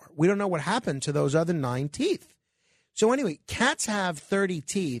unaccounted for. We don't know what happened to those other 9 teeth. So anyway, cats have 30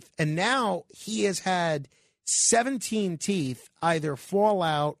 teeth, and now he has had 17 teeth either fall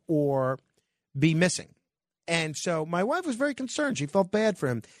out or be missing. And so my wife was very concerned. She felt bad for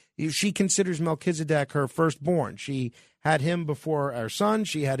him. She considers Melchizedek her firstborn. She had him before our son.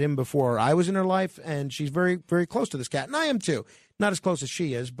 She had him before I was in her life, and she's very, very close to this cat. And I am too. Not as close as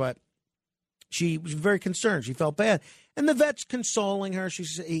she is, but she was very concerned. She felt bad. And the vet's consoling her.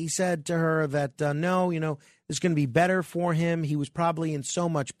 He said to her that, no, it's going to be better for him. He was probably in so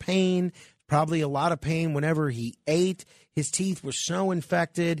much pain, probably a lot of pain whenever he ate. His teeth were so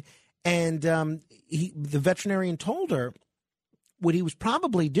infected. And the veterinarian told her what he was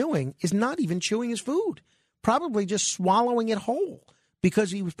probably doing is not even chewing his food, probably just swallowing it whole, because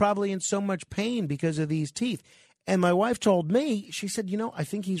he was probably in so much pain because of these teeth. And my wife told me, she said, I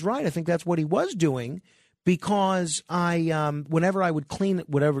think he's right. I think that's what he was doing, because whenever I would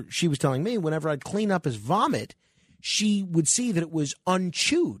whatever she was telling me, whenever I'd clean up his vomit, she would see that it was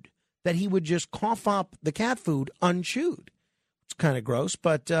unchewed, that he would just cough up the cat food unchewed. It's kind of gross,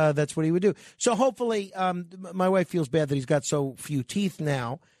 but that's what he would do. So hopefully, my wife feels bad that he's got so few teeth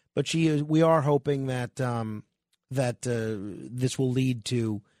now, but we are hoping that this will lead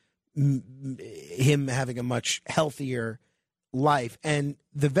to him having a much healthier life. And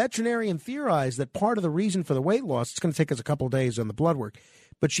the veterinarian theorized that part of the reason for the weight loss, it's going to take us a couple of days on the blood work,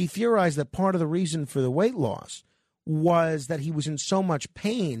 but she theorized that part of the reason for the weight loss was that he was in so much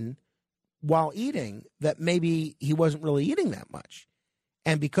pain while eating that maybe he wasn't really eating that much.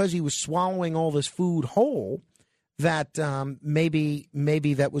 And because he was swallowing all this food whole, that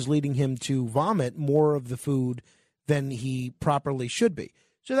maybe that was leading him to vomit more of the food than he properly should be.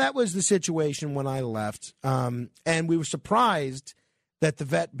 So that was the situation when I left. And we were surprised that the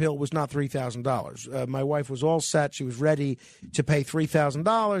vet bill was not $3,000. My wife was all set. She was ready to pay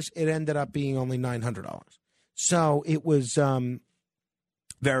 $3,000. It ended up being only $900. So it was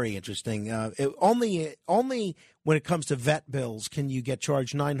very interesting. Only when it comes to vet bills can you get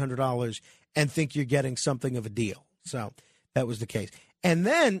charged $900 and think you're getting something of a deal. So that was the case. And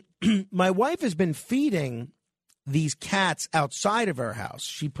then my wife has been feeding these cats outside of our house.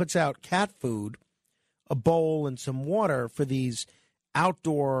 She puts out cat food, a bowl and some water for these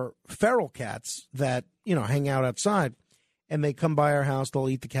outdoor feral cats that, hang out outside. And they come by our house, they'll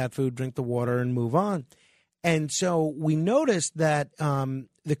eat the cat food, drink the water, and move on. And so we noticed that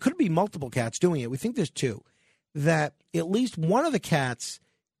there could be multiple cats doing it. We think there's 2. That at least one of the cats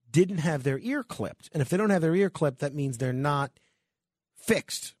didn't have their ear clipped. And if they don't have their ear clipped, that means they're not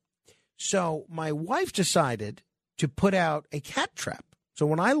fixed. So my wife decided to put out a cat trap. So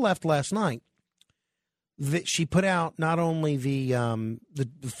when I left last night, she put out not only the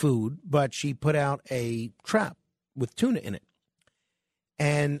food, but she put out a trap with tuna in it.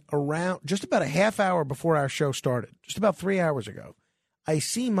 And around just about a half hour before our show started, just about 3 hours ago, I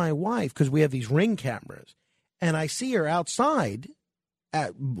see my wife, because we have these Ring cameras, and I see her outside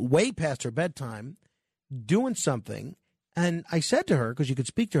way past her bedtime, doing something. And I said to her, because you could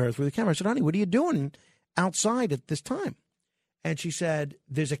speak to her through the camera, I said, honey, what are you doing outside at this time? And she said,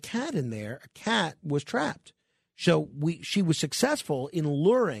 there's a cat in there. A cat was trapped. So she was successful in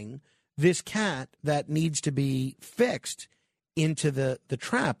luring this cat that needs to be fixed into the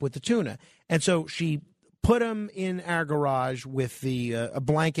trap with the tuna. And so she put him in our garage with a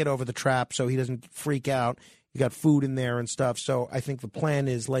blanket over the trap so he doesn't freak out. You got food in there and stuff. So I think the plan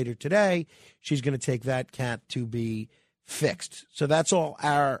is later today, she's going to take that cat to be fixed. So that's all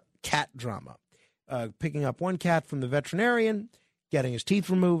our cat drama. Picking up one cat from the veterinarian, getting his teeth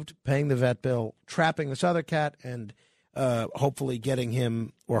removed, paying the vet bill, trapping this other cat, and hopefully getting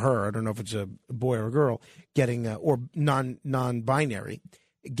him or her, I don't know if it's a boy or a girl, getting or non-binary,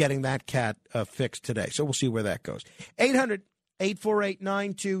 getting that cat fixed today. So we'll see where that goes.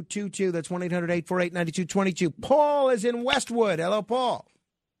 800-848-9222. That's 1-800-848-9222. Paul is in Westwood. Hello, Paul.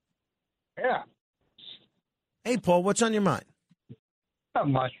 Yeah. Hey, Paul, what's on your mind? Not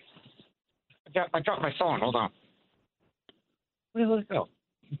much. I dropped my phone. Hold on. Where did it go?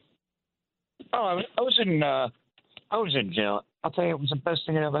 Oh, I was in jail. I'll tell you, it was the best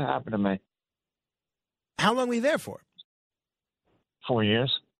thing that ever happened to me. How long were you there for? 4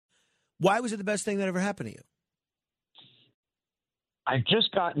 years. Why was it the best thing that ever happened to you? I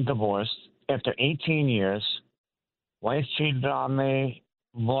just gotten divorced after 18 years. Wife cheated on me,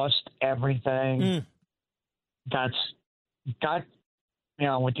 lost everything. Got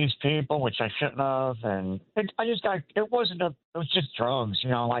with these people, which I shouldn't have, and it was just drugs,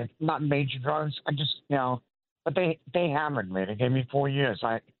 like not major drugs. I just, but they hammered me. They gave me 4 years.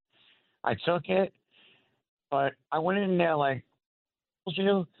 I took it, but I went in there like,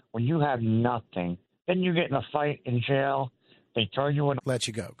 when you have nothing, then you get in a fight in jail. They throw you in. Let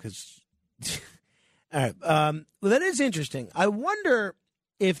you go because. All right. Well, that is interesting. I wonder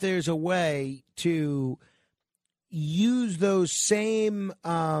if there's a way to use those same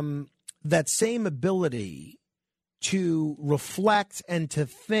that same ability to reflect and to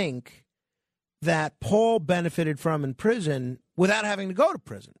think that Paul benefited from in prison without having to go to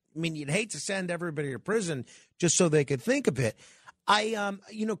prison. I mean, you'd hate to send everybody to prison just so they could think of it.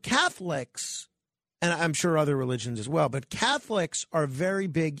 Catholics, and I'm sure other religions as well, but Catholics are very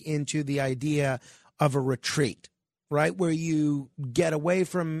big into the idea of a retreat, right? Where you get away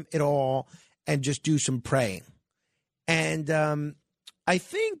from it all and just do some praying. And I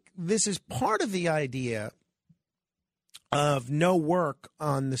think this is part of the idea of no work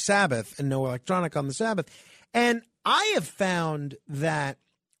on the Sabbath and no electronic on the Sabbath. And I have found that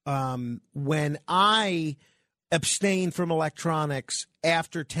when I abstain from electronics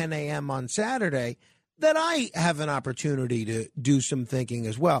after 10 a.m. on Saturday, that I have an opportunity to do some thinking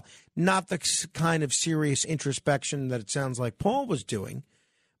as well. Not the kind of serious introspection that it sounds like Paul was doing,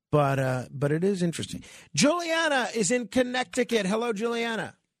 but it is interesting. Juliana is in Connecticut. Hello,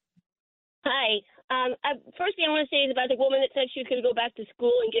 Juliana. Hi. First thing I want to say is about the woman that said she was going to go back to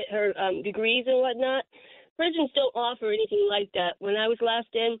school and get her degrees and whatnot. Prisons don't offer anything like that. When I was last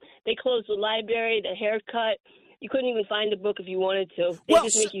in, they closed the library, the haircut. You couldn't even find a book if you wanted to. They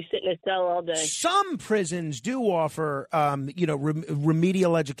just make you sit in a cell all day. Some prisons do offer,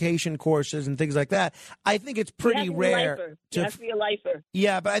 remedial education courses and things like that. I think it's pretty rare. You have to be a lifer.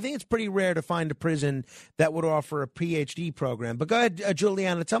 Yeah, but I think it's pretty rare to find a prison that would offer a PhD program. But go ahead,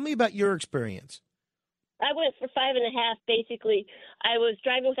 Juliana, tell me about your experience. I went for 5.5, basically. I was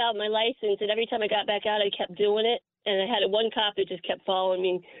driving without my license, and every time I got back out, I kept doing it. And I had one cop that just kept following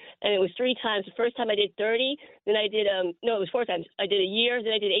me. And it was 3 times. The first time I did 30, then I did, it was 4 times. I did a year,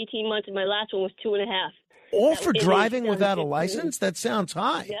 then I did 18 months, and my last one was 2.5. All for driving without a license? That sounds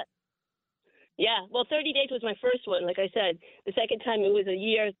high. Yeah. Yeah. Well, 30 days was my first one, like I said. The second time it was a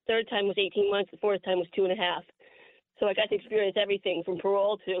year. Third time was 18 months. The fourth time was 2.5. So I got to experience everything from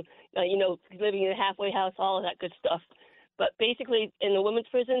parole to, living in a halfway house, all of that good stuff. But basically, in the women's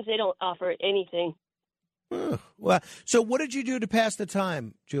prisons, they don't offer anything. Well, so what did you do to pass the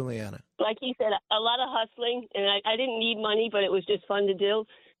time, Juliana? Like you said, a lot of hustling, and I didn't need money, but it was just fun to do.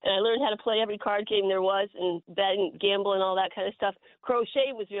 And I learned how to play every card game there was, and bet and gamble and all that kind of stuff.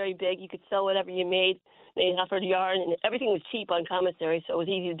 Crochet was very big. You could sell whatever you made. They offered yarn, and everything was cheap on commissary, so it was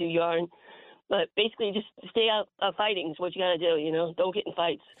easy to do yarn. But basically, just stay out of fighting is what you got to do, Don't get in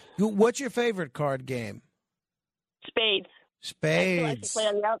fights. What's your favorite card game? Spades. Spades. I like to play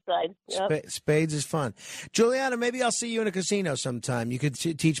on the outside. Yep. Spades is fun. Juliana, maybe I'll see you in a casino sometime. You could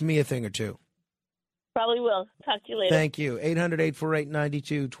teach me a thing or two. Probably will. Talk to you later. Thank you.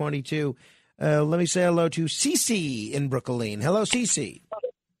 800-848-9222. Let me say hello to Cece in Brooklyn. Hello, Cece.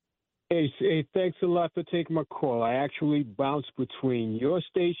 Hey, thanks a lot for taking my call. I actually bounced between your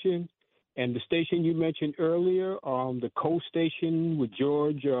station and the station you mentioned earlier, the Coast station with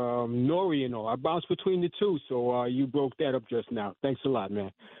George Nori and all. I bounced between the two, so you broke that up just now. Thanks a lot,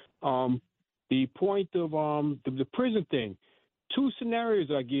 man. The point of the prison thing, two scenarios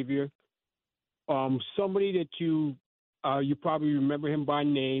I give you. Somebody that you probably remember him by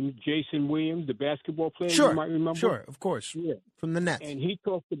name, Jason Williams, the basketball player. Sure, you might remember. sure, of course, Yeah. from the Nets. And he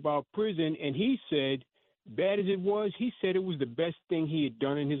talked about prison, and he said, bad as it was, he said it was the best thing he had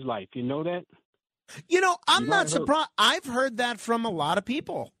done in his life. You know that? You know, I'm You not might have heard- surprised. I've heard that from a lot of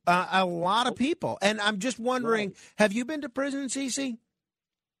people, and I'm just wondering: have you been to prison, CC?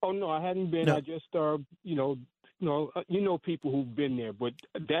 Oh no, I hadn't been. No. I just you know people who've been there. But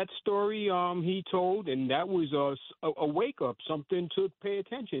that story he told, and that was a wake up, something to pay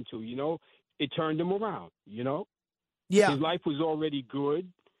attention to. You know, it turned him around. You know, yeah, his life was already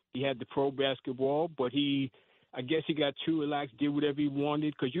good. He had the pro basketball, but I guess he got too relaxed, did whatever he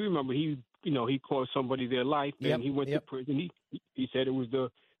wanted. Because you remember he cost somebody their life, and Yep, he went to prison. He said it was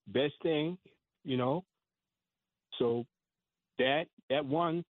the best thing. You know, so that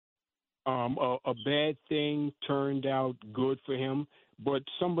one. A bad thing turned out good for him, but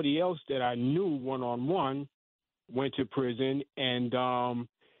somebody else that I knew one-on-one went to prison, and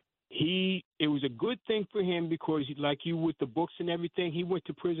it was a good thing for him because, like you with the books and everything, he went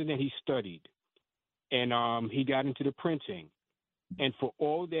to prison and he studied, and he got into the printing, and for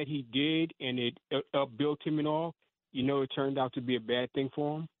all that he did, and it upbuilt him and all, you know, it turned out to be a bad thing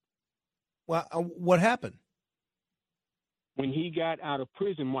for him. Well, what happened? When he got out of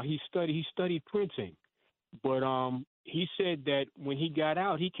prison, while he studied printing. But he said that when he got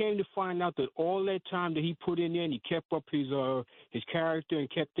out, he came to find out that all that time that he put in there and he kept up his character and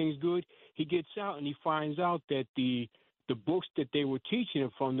kept things good, he gets out and he finds out that the books that they were teaching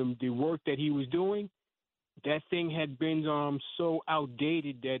him from them, the work that he was doing, that thing had been so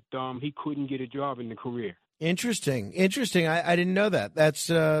outdated that he couldn't get a job in the career. Interesting. I didn't know that. That's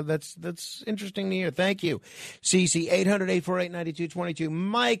interesting to hear. Thank you, CC. 800-848-9222.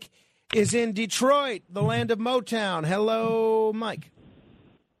 Mike is in Detroit, the land of Motown. Hello, Mike.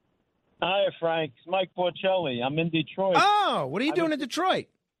 Hi, Frank. It's Mike Porcelli. I'm in Detroit. Oh, what are you doing in Detroit?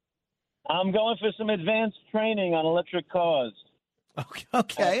 I'm going for some advanced training on electric cars.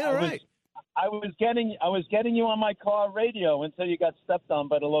 Okay, all right. I was getting you on my car radio until you got stepped on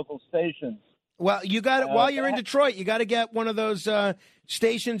by the local stations. Well, you got it while you're in Detroit. You got to get one of those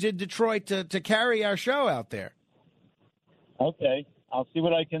stations in Detroit to carry our show out there. Okay, I'll see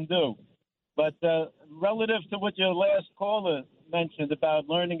what I can do. But relative to what your last caller mentioned about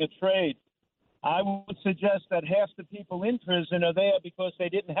learning a trade, I would suggest that half the people in prison are there because they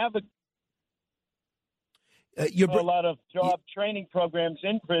didn't have a lot of job training programs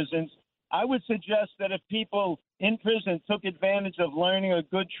in prisons. I would suggest that if people in prison took advantage of learning a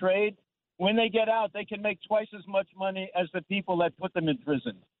good trade, when they get out, they can make twice as much money as the people that put them in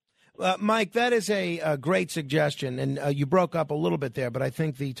prison. Mike, that is a great suggestion, and you broke up a little bit there, but I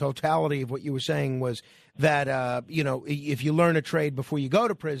think the totality of what you were saying was that, if you learn a trade before you go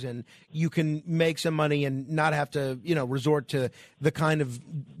to prison, you can make some money and not have to, resort to the kind of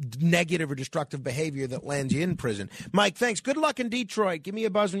negative or destructive behavior that lands you in prison. Mike, thanks. Good luck in Detroit. Give me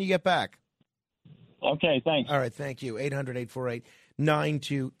a buzz when you get back. Okay, thanks. All right, thank you. 800-848-9222.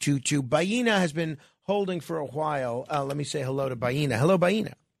 Baina has been holding for a while. Let me say hello to Baina. Hello,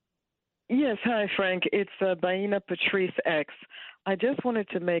 Baina. Yes, hi, Frank. It's Baina Patrice X. I just wanted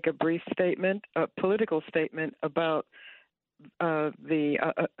to make a brief statement, a political statement about the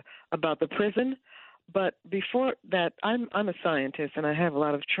prison. But before that, I'm a scientist and I have a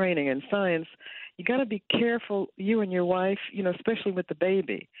lot of training in science. You got to be careful, you and your wife, especially with the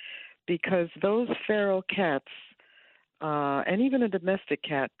baby, because those feral cats and even a domestic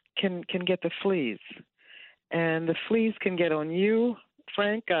cat can get the fleas, and the fleas can get on you,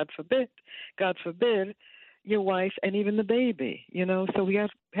 Frank. God forbid, your wife, and even the baby. So we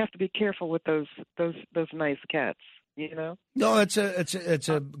have to be careful with those nice cats. No, it's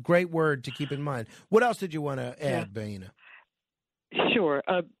a great word to keep in mind. What else did you want to add, Baina? Sure.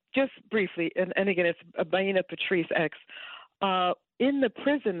 Just briefly, and again, it's Baina Patrice X. In the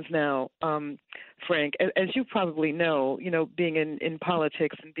prisons now, Frank, as you probably know, being in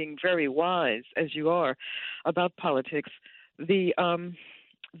politics and being very wise as you are about politics, the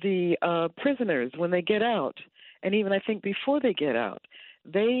prisoners, when they get out, and even I think before they get out,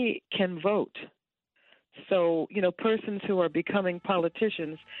 they can vote. So, persons who are becoming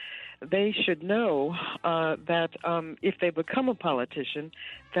politicians, they should know that if they become a politician,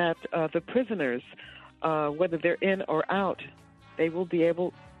 that the prisoners, whether they're in or out, they will be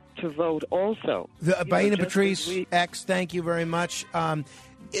able to vote also. Baina just Patrice as we- X, thank you very much.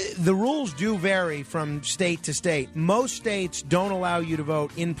 The rules do vary from state to state. Most states don't allow you to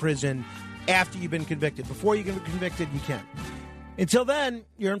vote in prison after you've been convicted. Before you get convicted, you can. Until then,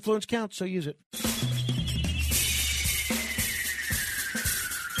 your influence counts, so use it.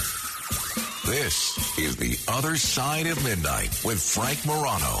 This is The Other Side of Midnight with Frank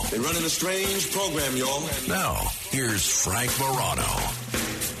Morano. They're running a strange program, y'all. Now, here's Frank Morano.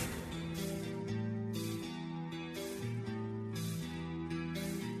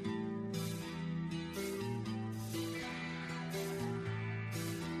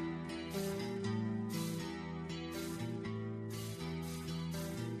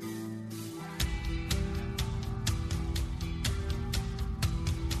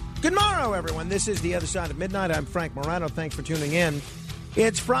 Good morrow, everyone. This is The Other Side of Midnight. I'm Frank Morano. Thanks for tuning in.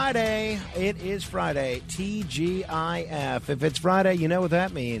 It's Friday. It is Friday. TGIF. If it's Friday, you know what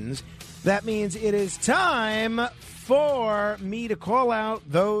that means. That means it is time for me to call out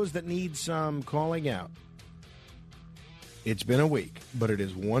those that need some calling out. It's been a week, but it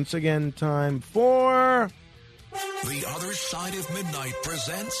is once again time for... The Other Side of Midnight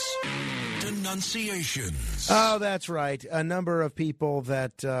presents Denunciations. Oh, that's right. A number of people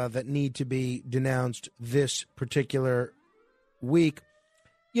that that need to be denounced this particular week.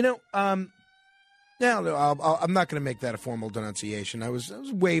 You know, I'm not going to make that a formal denunciation. I was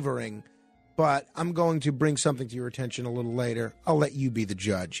wavering, but I'm going to bring something to your attention a little later. I'll let you be the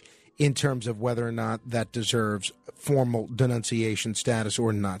judge in terms of whether or not that deserves formal denunciation status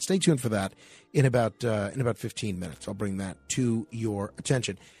or not. Stay tuned for that in about 15 minutes. I'll bring that to your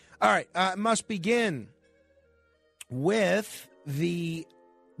attention. All right, must begin with the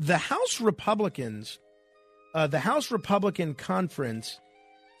House Republicans. The House Republican Conference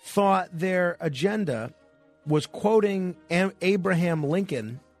thought their agenda was quoting Abraham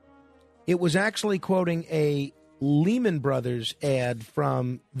Lincoln. It was actually quoting a Lehman Brothers ad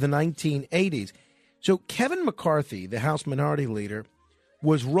from the 1980s. So Kevin McCarthy, the House Minority Leader,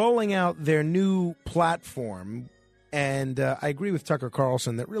 was rolling out their new platform. And I agree with Tucker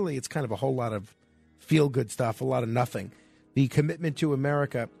Carlson that really it's kind of a whole lot of feel-good stuff, a lot of nothing. The commitment to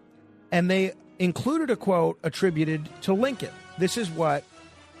America. And they included a quote attributed to Lincoln. This is what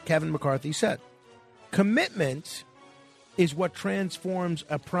Kevin McCarthy said. Commitment is what transforms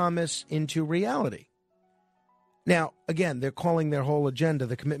a promise into reality. Now, again, they're calling their whole agenda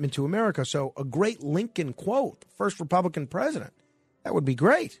the commitment to America. So a great Lincoln quote, first Republican president, that would be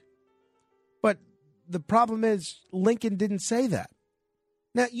great. But the problem is Lincoln didn't say that.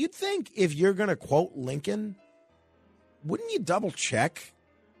 Now, you'd think if you're going to quote Lincoln, wouldn't you double check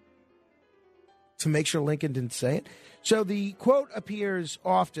to make sure Lincoln didn't say it? So the quote appears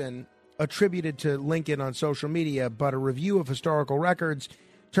often attributed to Lincoln on social media, but a review of historical records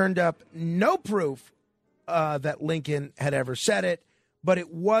turned up no proof that Lincoln had ever said it, but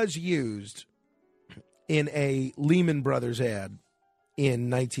it was used in a Lehman Brothers ad in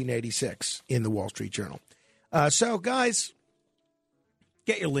 1986 in the Wall Street Journal. So, guys,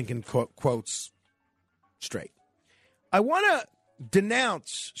 get your Lincoln quotes straight. I want to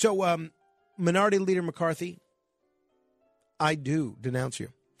denounce. So, Minority Leader McCarthy, I do denounce you.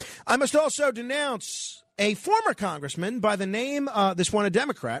 I must also denounce a former congressman by the name, this one a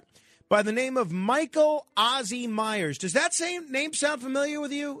Democrat, by the name of Michael Ozzie Myers. Does that same name sound familiar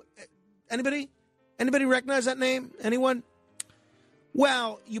with you? Anybody? Anybody recognize that name? Anyone?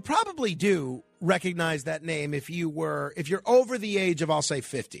 Well, you probably do recognize that name if you're over the age of, I'll say,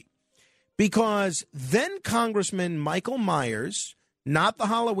 50. Because then Congressman Michael Myers, not the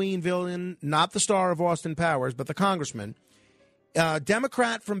Halloween villain, not the star of Austin Powers, but the congressman,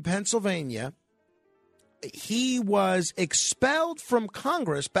 Democrat from Pennsylvania, he was expelled from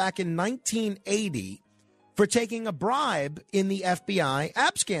Congress back in 1980 for taking a bribe in the FBI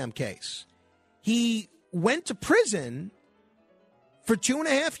app scam case. He went to prison for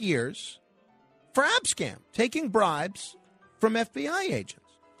 2.5 years for app scam, taking bribes from FBI agents.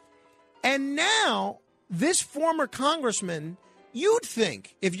 And now this former congressman, you'd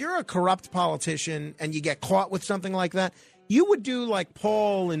think if you're a corrupt politician and you get caught with something like that, you would do like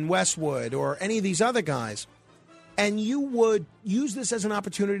Paul in Westwood or any of these other guys, and you would use this as an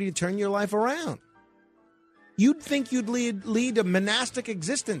opportunity to turn your life around. You'd think you'd lead a monastic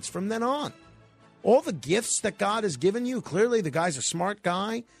existence from then on. All the gifts that God has given you, clearly the guy's a smart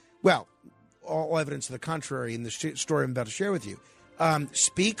guy. Well, all evidence to the contrary in the story I'm about to share with you.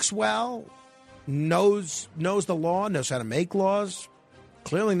 Speaks well, knows the law, knows how to make laws,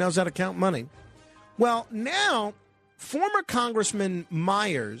 clearly knows how to count money. Well, now former Congressman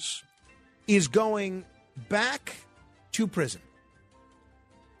Myers is going back to prison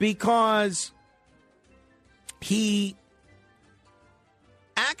because he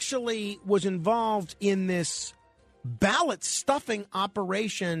actually was involved in this ballot stuffing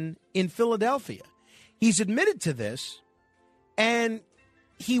operation in Philadelphia. He's admitted to this, and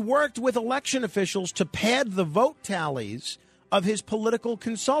he worked with election officials to pad the vote tallies of his political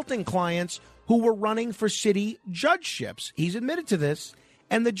consulting clients who were running for city judgeships. He's admitted to this,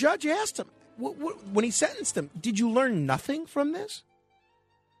 and the judge asked him, when he sentenced him, did you learn nothing from this?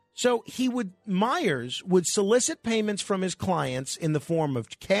 So Myers would solicit payments from his clients in the form of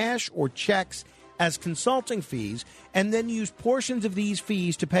cash or checks as consulting fees, and then use portions of these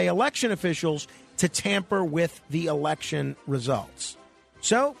fees to pay election officials to tamper with the election results.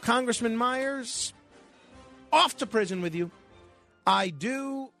 So, Congressman Myers, off to prison with you. I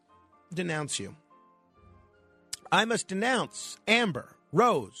do denounce you. I must denounce Amber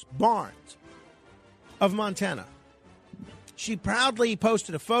Rose Barnes of Montana. She proudly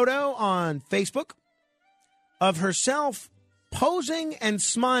posted a photo on Facebook of herself posing and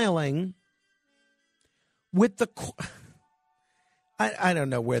smiling with the... I don't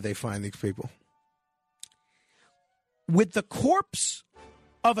know where they find these people. With the corpse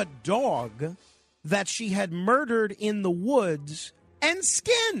of a dog that she had murdered in the woods and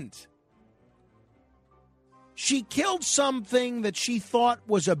skinned. She killed something that she thought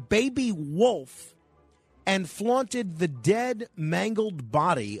was a baby wolf and flaunted the dead, mangled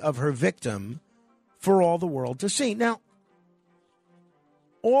body of her victim for all the world to see. Now,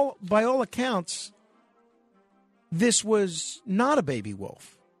 by all accounts, this was not a baby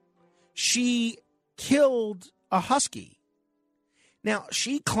wolf. She killed a husky. Now,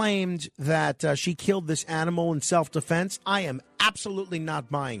 she claimed that she killed this animal in self-defense. I am absolutely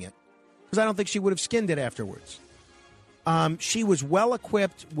not buying it, because I don't think she would have skinned it afterwards. She was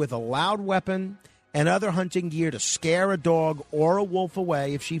well-equipped with a loud weapon and other hunting gear to scare a dog or a wolf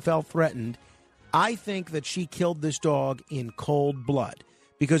away if she felt threatened. I think that she killed this dog in cold blood,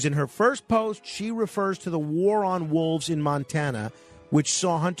 because in her first post, she refers to the war on wolves in Montana, which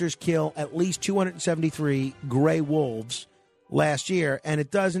saw hunters kill at least 273 gray wolves last year, and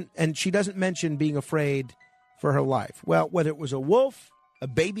she doesn't mention being afraid for her life. Well, whether it was a wolf, a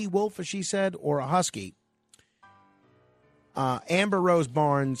baby wolf, as she said, or a husky, Amber Rose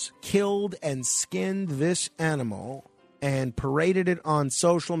Barnes killed and skinned this animal and paraded it on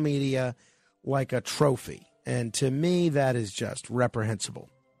social media like a trophy. And to me, that is just reprehensible.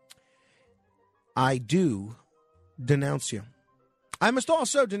 I do denounce you. I must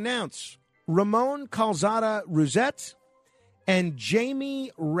also denounce Ramon Calzada Rosette and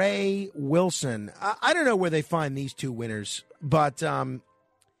Jamie Ray Wilson. I don't know where they find these two winners, but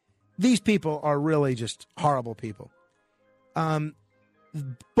these people are really just horrible people.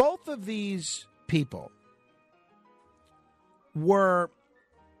 Both of these people were...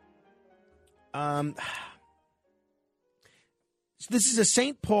 this is a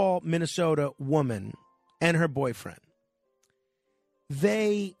St. Paul, Minnesota woman and her boyfriend.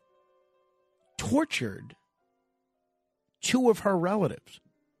 They tortured two of her relatives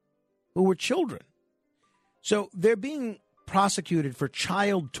who were children. So they're being prosecuted for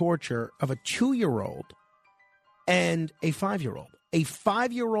child torture of a 2-year-old and a 5-year-old. A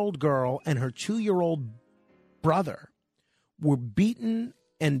 5-year-old girl and her 2-year-old brother were beaten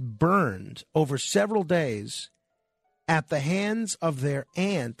and burned over several days at the hands of their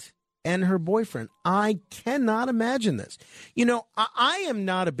aunt and her boyfriend. I cannot imagine this. You know, I am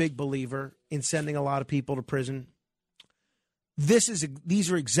not a big believer in sending a lot of people to prison.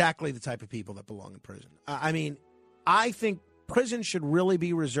 These are exactly the type of people that belong in prison. I mean, I think prison should really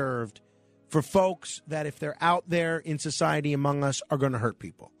be reserved for folks that, if they're out there in society among us, are going to hurt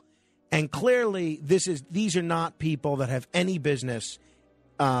people. And clearly, these are not people that have any business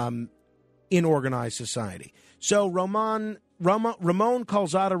in organized society. So Ramon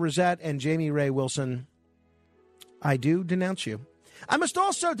Calzada Rosette and Jamie Ray Wilson, I do denounce you. I must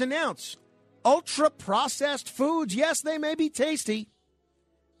also denounce ultra-processed foods. Yes, they may be tasty.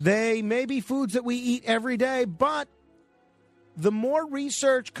 They may be foods that we eat every day, but the more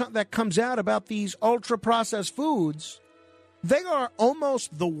research that comes out about these ultra-processed foods, they are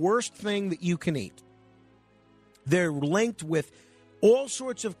almost the worst thing that you can eat. They're linked with all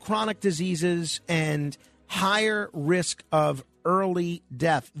sorts of chronic diseases and higher risk of early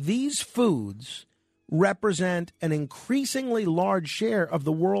death. These foods represent an increasingly large share of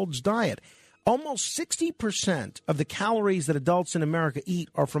the world's diet. Almost 60% of the calories that adults in America eat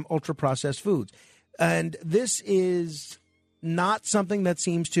are from ultra-processed foods. And this is not something that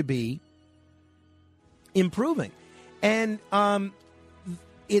seems to be improving. And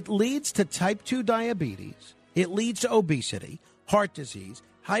it leads to type 2 diabetes. It leads to obesity, heart disease,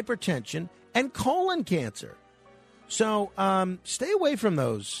 hypertension, and colon cancer. So stay away from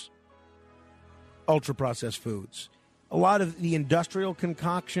those ultra-processed foods. A lot of the industrial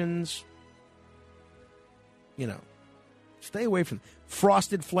concoctions, stay away from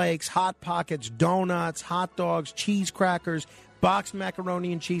Frosted Flakes, Hot Pockets, donuts, hot dogs, cheese crackers, boxed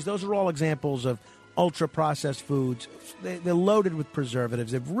macaroni and cheese. Those are all examples of ultra-processed foods. They're loaded with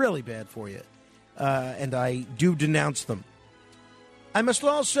preservatives. They're really bad for you, and I do denounce them. I must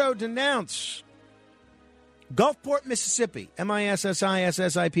also denounce Gulfport, Mississippi,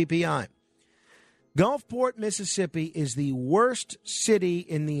 Mississippi. Gulfport, Mississippi is the worst city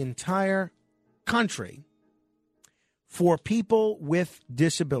in the entire country for people with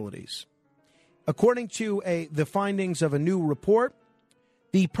disabilities. According to the findings of a new report,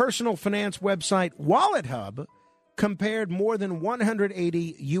 the personal finance website Wallet Hub compared more than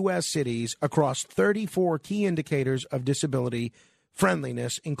 180 U.S. cities across 34 key indicators of disability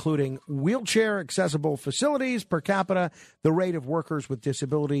friendliness, including wheelchair-accessible facilities per capita, the rate of workers with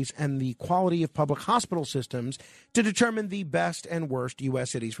disabilities, and the quality of public hospital systems to determine the best and worst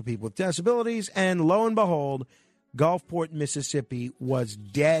U.S. cities for people with disabilities. And lo and behold, Gulfport, Mississippi was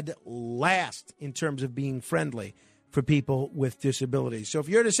dead last in terms of being friendly for people with disabilities. So if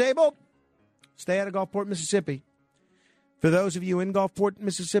you're disabled, stay out of Gulfport, Mississippi. For those of you in Gulfport,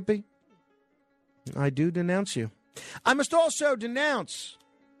 Mississippi, I do denounce you. I must also denounce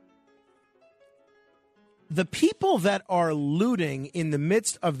the people that are looting in the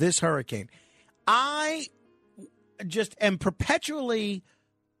midst of this hurricane. I just am perpetually,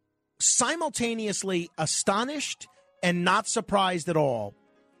 simultaneously astonished and not surprised at all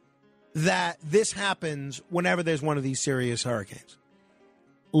that this happens whenever there's one of these serious hurricanes.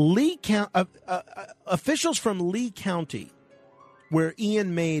 Officials from Lee County, where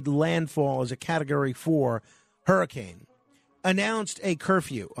Ian made landfall as a Category 4 hurricane, announced a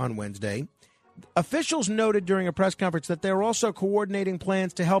curfew on Wednesday. Officials noted during a press conference that they're also coordinating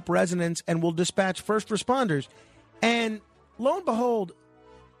plans to help residents and will dispatch first responders. And lo and behold,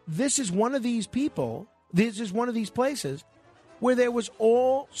 this is one of these people, this is one of these places where there was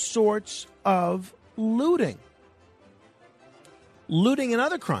all sorts of looting and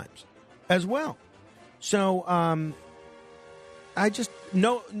other crimes as well. So I just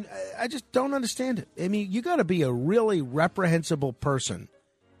don't understand it. I mean, you got to be a really reprehensible person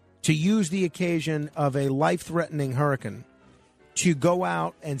to use the occasion of a life-threatening hurricane to go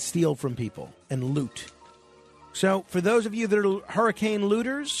out and steal from people and loot. So for those of you that are hurricane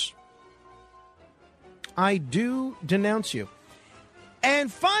looters, I do denounce you.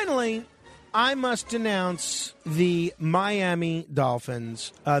 And finally, I must denounce the Miami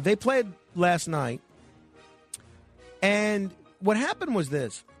Dolphins. They played last night, and what happened was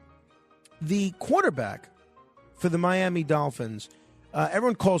this. The quarterback for the Miami Dolphins,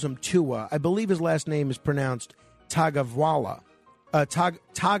 everyone calls him Tua. I believe his last name is pronounced Tagovailoa. Tua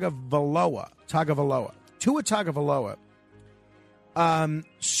Tagovailoa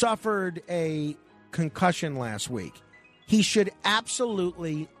suffered a concussion last week. He should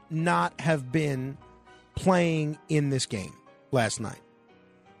absolutely not have been playing in this game last night.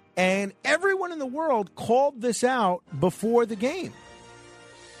 And everyone in the world called this out before the game.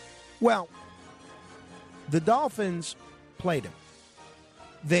 Well, the Dolphins played him.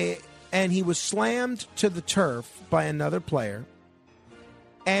 And he was slammed to the turf by another player.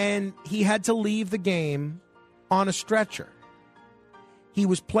 And he had to leave the game on a stretcher. He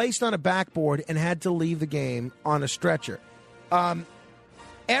was placed on a backboard and had to leave the game on a stretcher.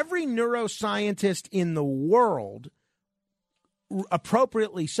 Every neuroscientist in the world,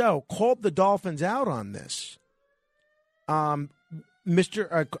 appropriately so, called the Dolphins out on this. I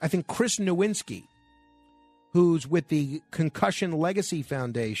think Chris Nowinski, who's with the Concussion Legacy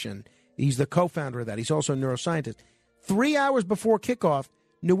Foundation, he's the co-founder of that. He's also a neuroscientist. 3 hours before kickoff,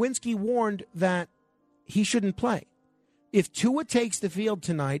 Nowinski warned that he shouldn't play. If Tua takes the field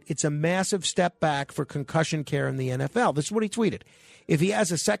tonight, it's a massive step back for concussion care in the NFL. This is what he tweeted. If he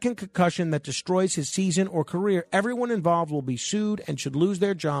has a second concussion that destroys his season or career, everyone involved will be sued and should lose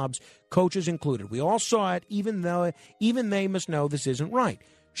their jobs, coaches included. We all saw it, even they must know this isn't right.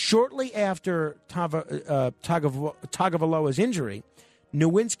 Shortly after Tagovailoa's injury,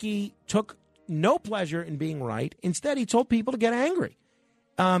 Nowinski took no pleasure in being right. Instead, he told people to get angry.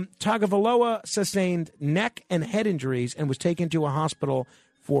 Tagovailoa sustained neck and head injuries and was taken to a hospital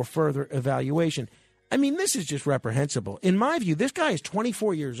for further evaluation. I mean, this is just reprehensible. In my view, this guy is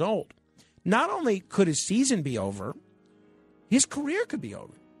 24 years old. Not only could his season be over, his career could be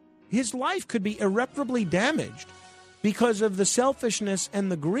over. His life could be irreparably damaged because of the selfishness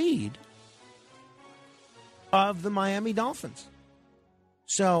and the greed of the Miami Dolphins.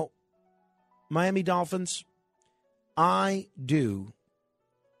 So, Miami Dolphins, I do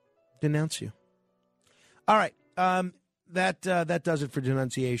denounce you. All right. That does it for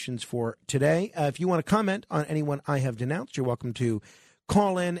denunciations for today. If you want to comment on anyone I have denounced, you're welcome to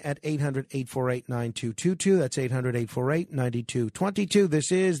call in at 800-848-9222. That's 800-848-9222.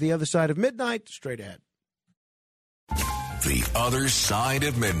 This is The Other Side of Midnight. Straight ahead. The Other Side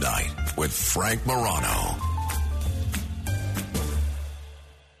of Midnight with Frank Morano.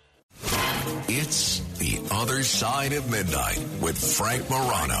 It's The Other Side of Midnight with Frank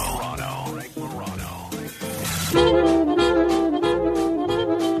Morano.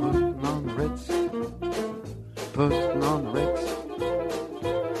 Putting on the Ritz. Putting on the Ritz.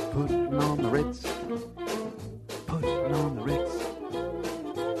 Putting on the Ritz. Putting on the Ritz.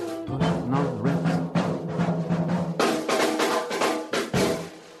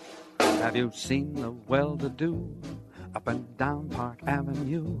 Have you seen the well-to-do up and down Park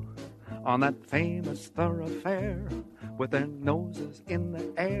Avenue on that famous thoroughfare with their noses in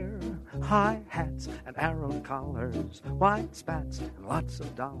the air, high hats and arrow collars, white spats and lots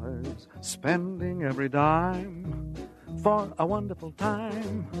of dollars, spending every dime for a wonderful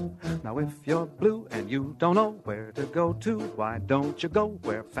time. Now if you're blue and you don't know where to go to, why don't you go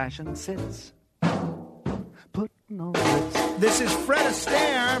where fashion sits? Putting on Ritz. This is Fred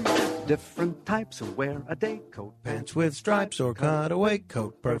Astaire. Different types who wear a day coat, Pants with stripes or cutaway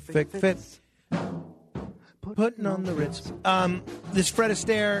coat, perfect fit. Putting on the Ritz. This Fred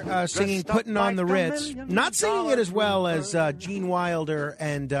Astaire singing Putting on the Ritz. Not singing it as well as Gene Wilder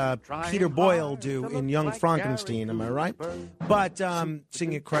and Peter Boyle do in Young Frankenstein, am I right? But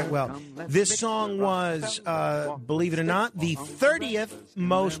singing it quite well. This song was, believe it or not, the 30th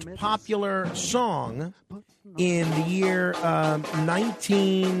most popular song in the year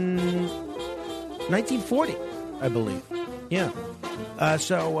 1940, I believe. Yeah.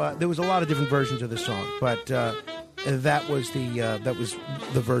 So there was a lot of different versions of the song, but that was the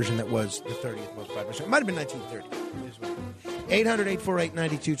version that was the 30th most popular song. It might have been 1930.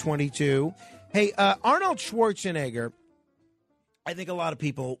 800-848-9222. Hey, Arnold Schwarzenegger, I think a lot of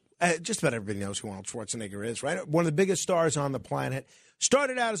people, just about everybody knows who Arnold Schwarzenegger is, right? One of the biggest stars on the planet.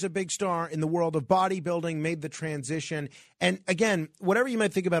 Started out as a big star in the world of bodybuilding, made the transition. And again, whatever you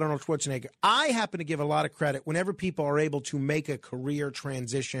might think about Arnold Schwarzenegger, I happen to give a lot of credit whenever people are able to make a career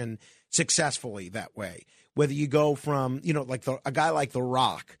transition successfully that way. Whether you go from, like a guy like The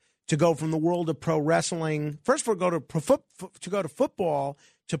Rock, to go from the world of pro wrestling, first of all, go to football,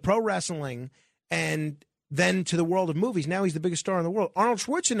 to pro wrestling, and then to the world of movies. Now he's the biggest star in the world. Arnold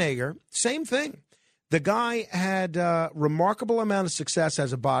Schwarzenegger, same thing. The guy had a remarkable amount of success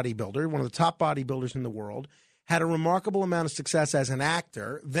as a bodybuilder, one of the top bodybuilders in the world, had a remarkable amount of success as an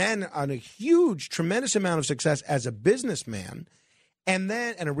actor, then a huge, tremendous amount of success as a businessman, and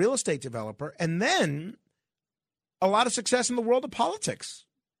a real estate developer, and then a lot of success in the world of politics.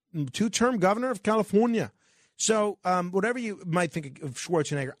 2-term governor of California. So whatever you might think of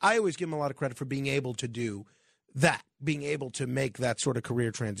Schwarzenegger, I always give him a lot of credit for being able to do that, being able to make that sort of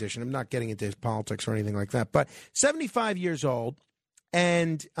career transition. I'm not getting into his politics or anything like that, but 75 years old,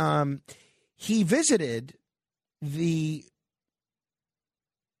 and he visited the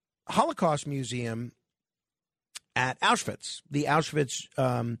Holocaust Museum at Auschwitz, the Auschwitz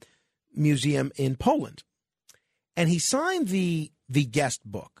Museum in Poland, and he signed the guest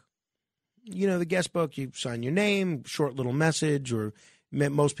book. The guest book, you sign your name, short little message, or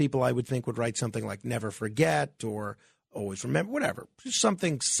most people, I would think, would write something like never forget or always remember, whatever. Just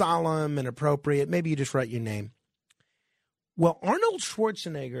something solemn and appropriate. Maybe you just write your name. Well, Arnold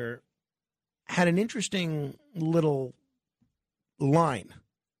Schwarzenegger had an interesting little line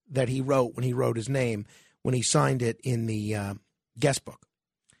that he wrote when he wrote his name, when he signed it in the guest book.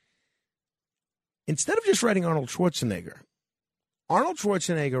 Instead of just writing Arnold Schwarzenegger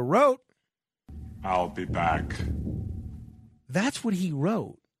wrote, "I'll be back." That's what he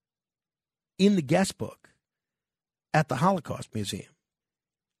wrote in the guest book at the Holocaust Museum.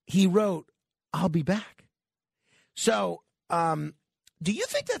 He wrote, "I'll be back." So, do you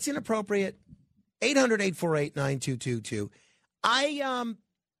think that's inappropriate? 800-848-9222. I don't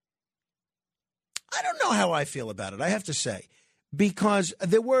know how I feel about it, I have to say, because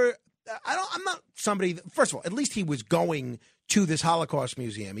I'm not somebody, first of all, at least he was going to this Holocaust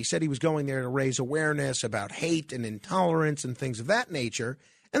Museum. He said he was going there to raise awareness about hate and intolerance and things of that nature,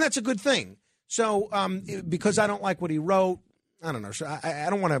 and that's a good thing. So, because I don't like what he wrote, I don't know. So I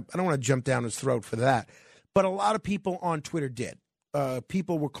don't want to jump down his throat for that. But a lot of people on Twitter did.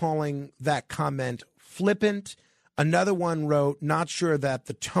 People were calling that comment flippant. Another one wrote, "Not sure that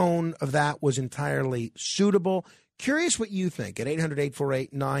the tone of that was entirely suitable. curious what you think at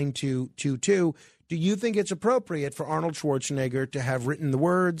 800-848-9222. Do you think it's appropriate for Arnold Schwarzenegger to have written the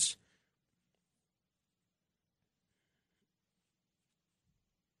words,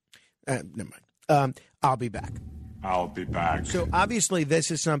 never mind, I'll be back. I'll be back. So obviously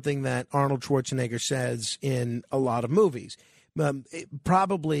this is something that Arnold Schwarzenegger says in a lot of movies.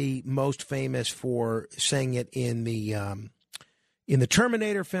 Probably most famous for saying it in the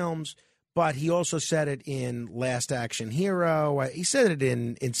Terminator films, but he also said it in Last Action Hero. He said it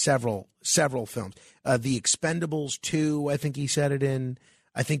in several films. The Expendables 2, I think he said it in.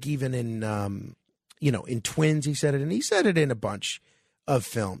 I think even in in Twins he said it in. He said it in a bunch of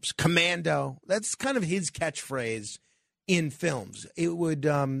films. Commando, that's kind of his catchphrase in films. It would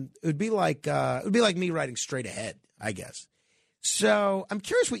be like me writing Straight Ahead, I guess. So I'm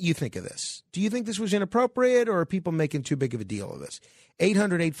curious what you think of this. Do you think this was inappropriate, or are people making too big of a deal of this?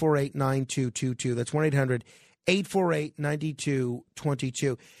 800-848-9222. That's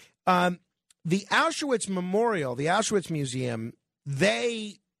 1-800-848-9222. The Auschwitz Memorial, the Auschwitz Museum,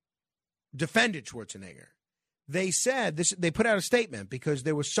 they defended Schwarzenegger. They said this. They put out a statement because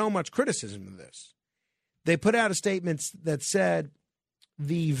there was so much criticism of this. They put out a statement that said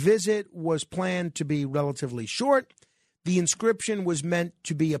the visit was planned to be relatively short. The inscription was meant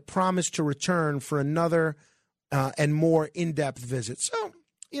to be a promise to return for another and more in-depth visit. So,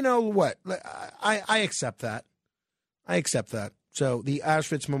 you know what? I accept that. I accept that. So the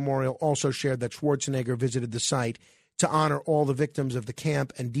Auschwitz Memorial also shared that Schwarzenegger visited the site to honor all the victims of the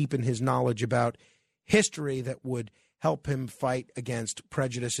camp and deepen his knowledge about history that would help him fight against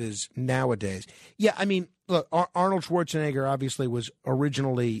prejudices nowadays. Yeah, I mean, look, Arnold Schwarzenegger obviously was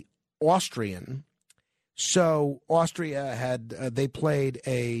originally Austrian. So Austria had, they played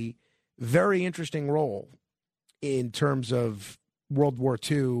a very interesting role in terms of World War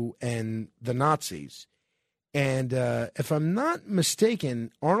II and the Nazis. And if I'm not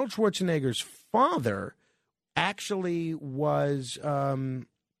mistaken, Arnold Schwarzenegger's father actually was, I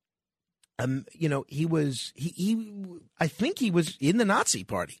think he was in the Nazi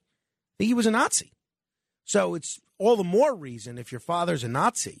party. I think he was a Nazi. So it's all the more reason, if your father's a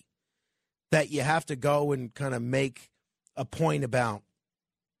Nazi, that you have to go and kind of make a point about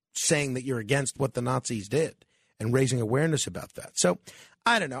saying that you're against what the Nazis did and raising awareness about that. So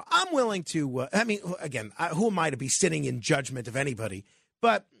I don't know. I'm willing to, again, who am I to be sitting in judgment of anybody?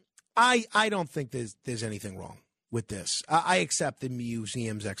 But I don't think there's anything wrong with this. I accept the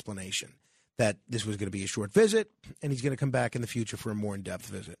museum's explanation that this was going to be a short visit and he's going to come back in the future for a more in-depth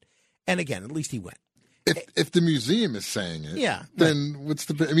visit. And again, at least he went. If the museum is saying it, yeah, then what's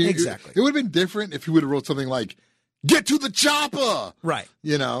the? I mean, exactly. It would have been different if he would have wrote something like "Get to the chopper," right?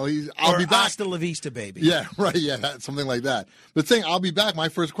 You know, I'll be back. Hasta la vista, baby. Yeah, right. Yeah, something like that. But saying "I'll be back," my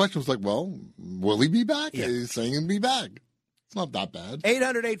first question was like, "Well, will he be back?" Yeah. He's saying he'll be back. It's not that bad.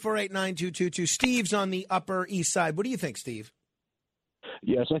 800-848-9222. Steve's on the Upper East Side. What do you think, Steve?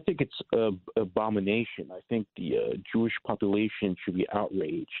 Yes, I think it's an abomination. I think the Jewish population should be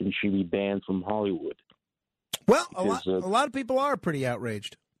outraged and should be banned from Hollywood. Well, a lot of people are pretty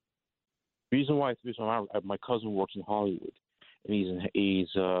outraged. The reason why my cousin works in Hollywood, and he's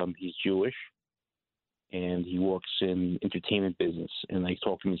Jewish, and he works in entertainment business. And he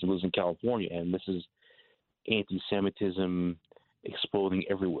talked to me. He lives in California, and this is anti-Semitism exploding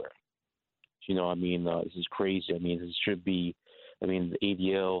everywhere. You know, I mean, this is crazy. I mean, this should be. I mean, the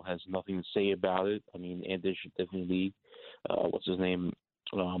ADL has nothing to say about it. I mean, and they should definitely leave. What's his name?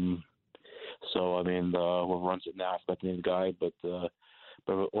 So, I mean, who runs it now, I forgot the name of the guy,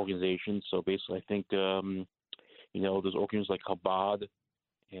 but organization. So basically, I think, there's organizations like Chabad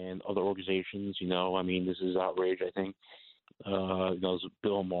and other organizations, I mean, this is outrage, I think.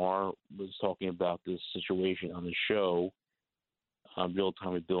 Bill Maher was talking about this situation on the show, Real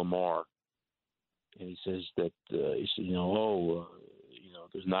Time with Bill Maher. And he says that, there's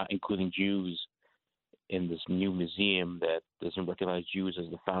not including Jews in this new museum that doesn't recognize Jews as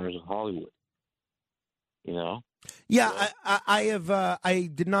the founders of Hollywood. Yeah, I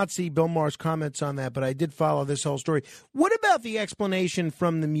did not see Bill Maher's comments on that, but I did follow this whole story. What about the explanation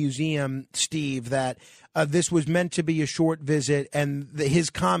from the museum, Steve, that this was meant to be a short visit, and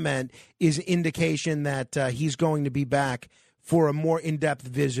his comment is indication that he's going to be back for a more in-depth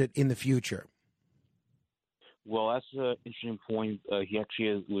visit in the future? Well, that's an interesting point. He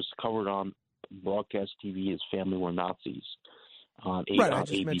actually was covered on broadcast TV. His family were Nazis on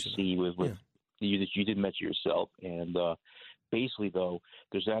ABC with you did mention yourself, and basically though,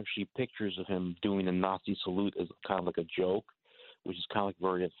 there's actually pictures of him doing a Nazi salute as kind of like a joke, which is kind of like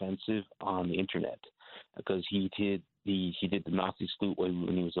very offensive on the internet, because he did he did the Nazi salute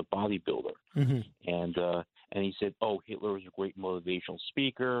when he was a bodybuilder, and he said, "Oh, Hitler was a great motivational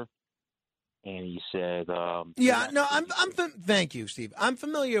speaker," and he said, Thank you, Steve. I'm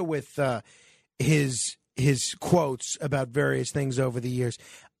familiar with his quotes about various things over the years.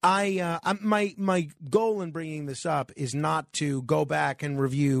 My goal in bringing this up is not to go back and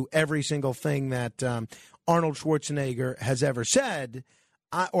review every single thing that Arnold Schwarzenegger has ever said,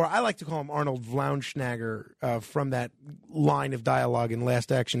 or I like to call him Arnold Vlaunschnager from that line of dialogue in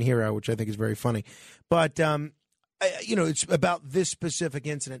Last Action Hero, which I think is very funny. But it's about this specific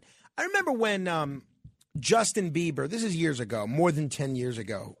incident. I remember when Justin Bieber, this is years ago, more than 10 years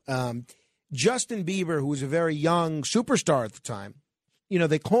ago, Justin Bieber, who was a very young superstar at the time,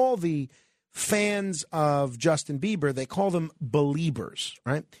 they call the fans of Justin Bieber, they call them Beliebers,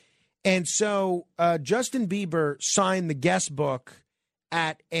 right? And so Justin Bieber signed the guest book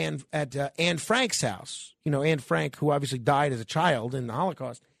at Anne Frank's house. Anne Frank, who obviously died as a child in the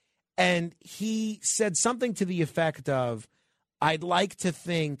Holocaust. And he said something to the effect of, I'd like to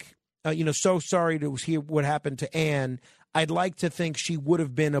think, so sorry to hear what happened to Anne. I'd like to think she would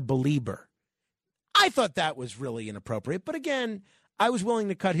have been a believer. I thought that was really inappropriate. But again, I was willing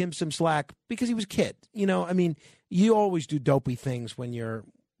to cut him some slack because he was a kid. You always do dopey things when you're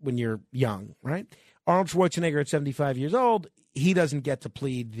young, right? Arnold Schwarzenegger at 75 years old, he doesn't get to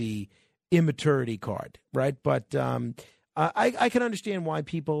plead the immaturity card, right? But I can understand why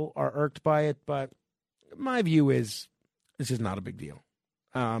people are irked by it, but my view is this is not a big deal.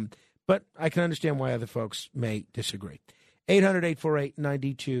 But I can understand why other folks may disagree.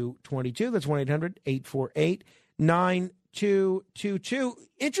 800-848-9222. That's 1-800-848-9222.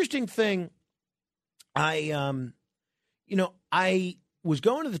 Interesting thing, I was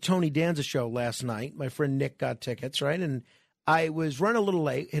going to the Tony Danza show last night. My friend Nick got tickets, right? And I was running a little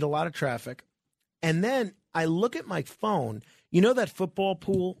late, hit a lot of traffic. And then I look at my phone. You know that football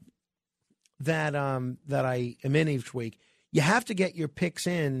pool that I am in each week? You have to get your picks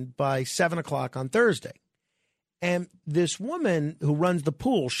in by 7 o'clock on Thursday. And this woman who runs the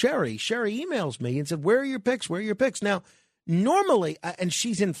pool, Sherry emails me and said, where are your picks? Where are your picks? Now, normally, and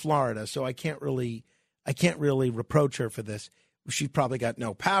she's in Florida, so I can't really reproach her for this. She's probably got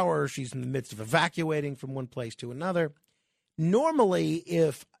no power. She's in the midst of evacuating from one place to another. Normally,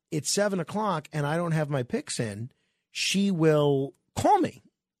 if it's 7 o'clock and I don't have my picks in, she will call me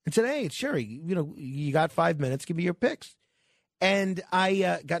and say, hey, it's Sherry, you got 5 minutes, give me your picks. And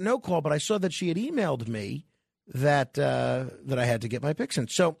I got no call, but I saw that she had emailed me that I had to get my picks in.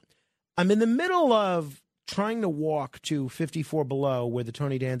 So I'm in the middle of trying to walk to 54 Below, where the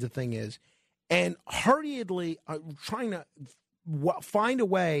Tony Danza thing is, and hurriedly trying to find a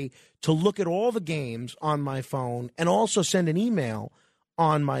way to look at all the games on my phone and also send an email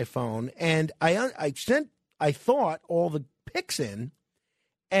on my phone. And I thought all the picks in,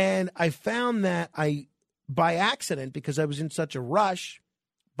 and I found that by accident, because I was in such a rush,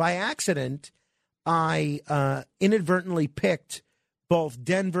 by accident, I inadvertently picked both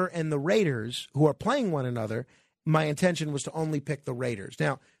Denver and the Raiders, who are playing one another. My intention was to only pick the Raiders.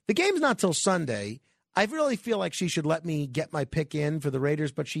 Now, the game's not till Sunday. I really feel like she should let me get my pick in for the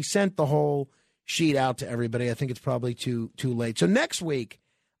Raiders, but she sent the whole sheet out to everybody. I think it's probably too late. So next week,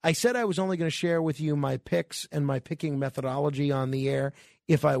 I said I was only going to share with you my picks and my picking methodology on the air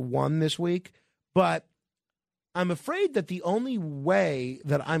if I won this week. But I'm afraid that the only way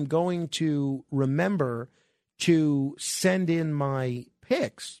that I'm going to remember to send in my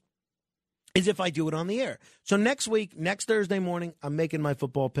picks is if I do it on the air. So next week, next Thursday morning, I'm making my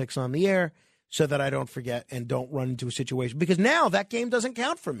football picks on the air so that I don't forget and don't run into a situation. Because now that game doesn't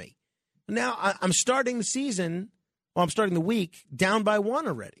count for me. Now I'm starting the season, I'm starting the week down by 1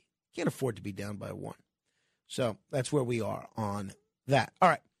 already. Can't afford to be down by 1. So that's where we are on that. All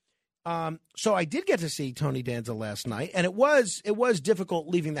right. So I did get to see Tony Danza last night, and it was difficult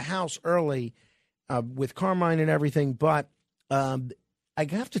leaving the house early with Carmine and everything, but I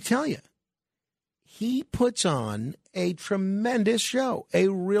have to tell you, he puts on a tremendous show, a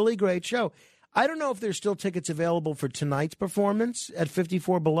really great show. I don't know if there's still tickets available for tonight's performance at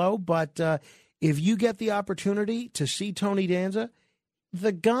 54 Below, but if you get the opportunity to see Tony Danza,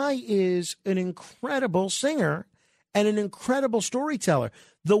 the guy is an incredible singer and an incredible storyteller.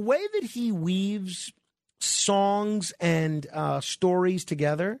 The way that he weaves songs and stories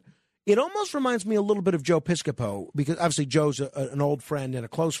together, it almost reminds me a little bit of Joe Piscopo, because obviously Joe's an old friend and a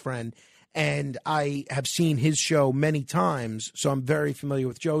close friend, and I have seen his show many times, so I'm very familiar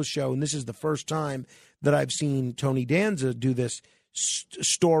with Joe's show, and this is the first time that I've seen Tony Danza do this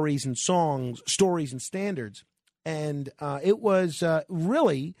stories and songs, stories and standards. And it was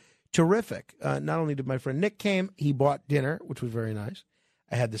really terrific. Not only did my friend Nick came, he bought dinner, which was very nice.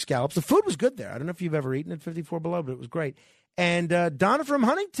 I had the scallops. The food was good there. I don't know if you've ever eaten at 54 Below, but it was great. And Donna from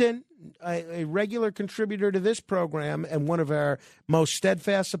Huntington, a regular contributor to this program and one of our most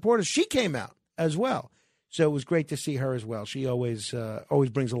steadfast supporters, she came out as well. So it was great to see her as well. She always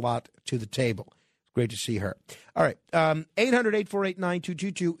brings a lot to the table. It's great to see her. All right,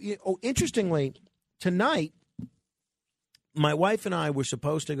 800-848-9222. Oh, interestingly, tonight, my wife and I were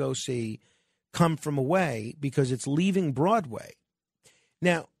supposed to go see Come From Away because it's leaving Broadway.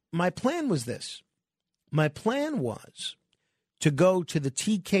 Now, my plan was this. My plan was to go to the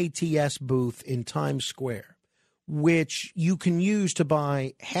TKTS booth in Times Square, which you can use to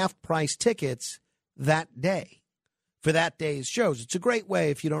buy half-price tickets that day for that day's shows. It's a great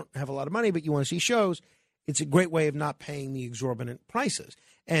way if you don't have a lot of money but you want to see shows. It's a great way of not paying the exorbitant prices.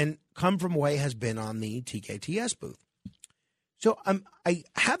 And Come From Away has been on the TKTS booth. So I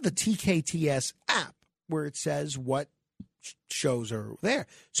have the TKTS app where it says what shows are there.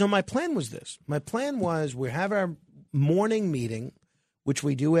 So my plan was this. My plan was we have our morning meeting, which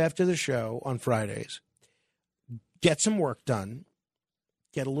we do after the show on Fridays, get some work done,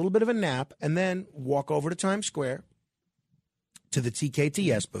 get a little bit of a nap, and then walk over to Times Square to the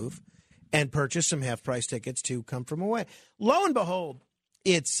TKTS booth and purchase some half-price tickets to Come From Away. Lo and behold,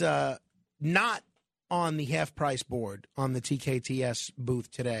 it's not on the half-price board on the TKTS booth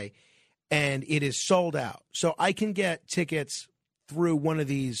today, and it is sold out. So I can get tickets through one of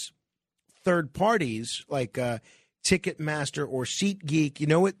these third parties like Ticketmaster or SeatGeek. You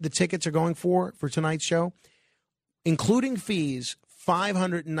know what the tickets are going for tonight's show? Including fees,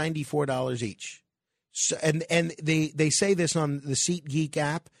 $594 each. So, and they say this on the SeatGeek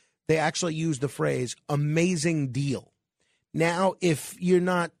app. They actually use the phrase "amazing deal." Now, if you're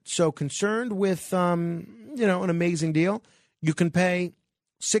not so concerned with an amazing deal, you can pay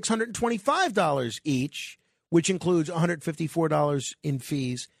 $625 each, which includes $154 in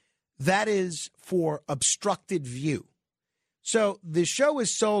fees. That is for obstructed view. So the show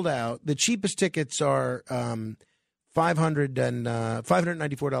is sold out. The cheapest tickets are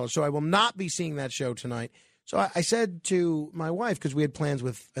 $594. So I will not be seeing that show tonight. So I said to my wife, because we had plans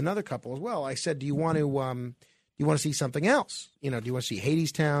with another couple as well, I said, do you want to see something else? Do you want to see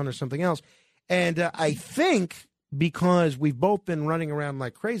Hadestown or something else? And I think because we've both been running around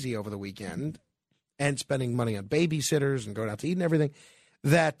like crazy over the weekend and spending money on babysitters and going out to eat and everything,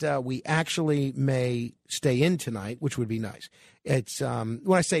 that we actually may stay in tonight, which would be nice. It's when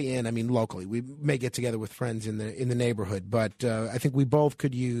I say in, I mean locally. We may get together with friends in the neighborhood, but I think we both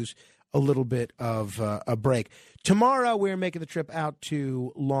could use a little bit of a break. Tomorrow, we're making the trip out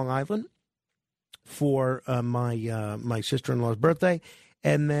to Long Island for my sister-in-law's birthday,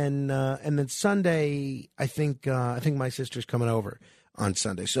 and then Sunday, I think my sister's coming over on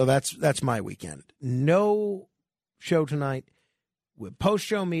Sunday, so that's my weekend. No show tonight. With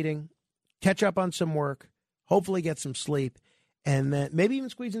post-show meeting, catch up on some work, hopefully get some sleep, and then maybe even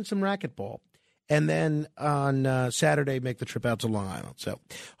squeeze in some racquetball. And then on Saturday, make the trip out to Long Island. So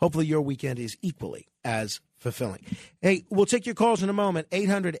hopefully your weekend is equally as fulfilling. Hey, we'll take your calls in a moment.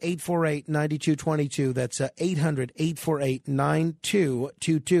 800-848-9222. That's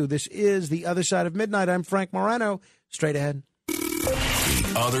 800-848-9222. This is The Other Side of Midnight. I'm Frank Morano. Straight ahead.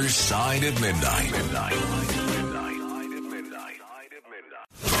 The Other Side of Midnight.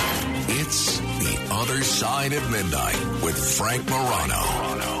 It's The Other Side of Midnight with Frank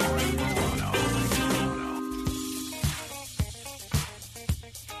Morano.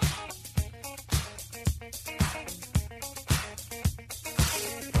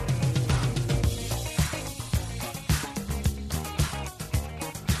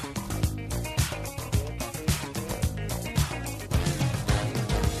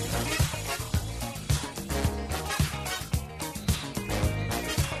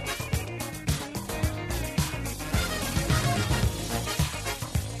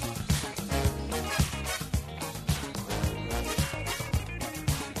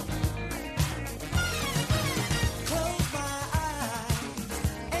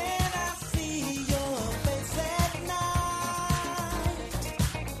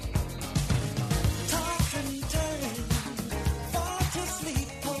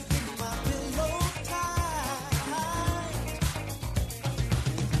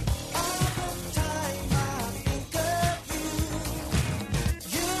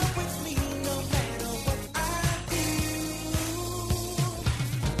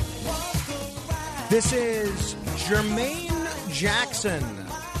 This is Jermaine Jackson.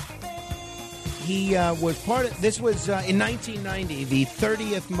 He was part of, this was in 1990, the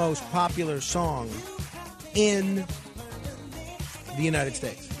 30th most popular song in the United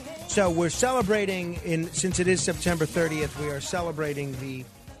States. So we're celebrating since it is September 30th. We are celebrating the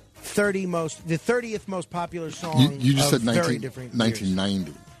 30th most popular song. You just of said very different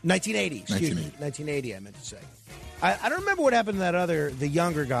 1990. 1980. Excuse me, 1980. I meant to say. I don't remember what happened to the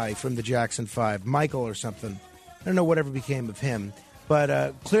younger guy from the Jackson 5, Michael or something. I don't know whatever became of him.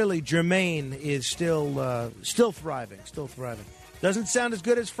 But clearly, Jermaine is still thriving. Still thriving. Doesn't sound as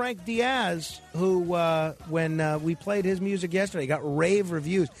good as Frank Diaz, who, when we played his music yesterday, got rave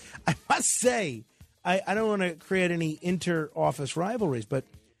reviews. I must say, I don't want to create any inter-office rivalries, but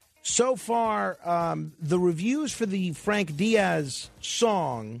so far, the reviews for the Frank Diaz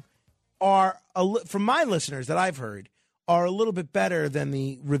song are, from my listeners that I've heard, are a little bit better than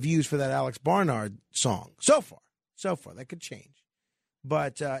the reviews for that Alex Barnard song. So far. That could change.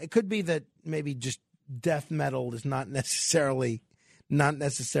 But it could be that maybe just death metal is not necessarily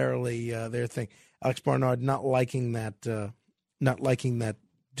their thing. Alex Barnard not liking that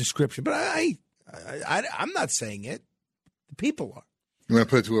description. But I'm not saying it. The people are. You want to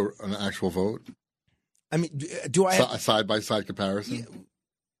put it to an actual vote? I mean, do I a side-by-side comparison?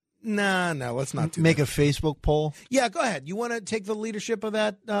 No, let's not do Make a Facebook poll? Yeah, go ahead. You want to take the leadership of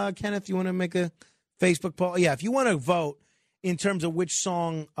that, Kenneth? You want to make a Facebook poll? Yeah, if you want to vote in terms of which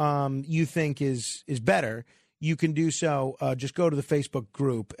song you think is better, you can do so. Just go to the Facebook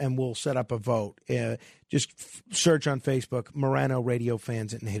group, and we'll set up a vote. Just search on Facebook, Morano Radio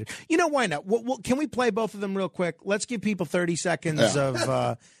Fans and Haters. You know, why not? Can we play both of them real quick? Let's give people 30 seconds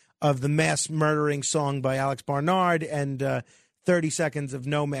of the mass murdering song by Alex Barnard and 30 seconds of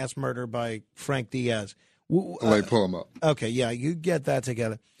No Mass Murder by Frank Diaz. Let me pull them up. Okay, yeah, you get that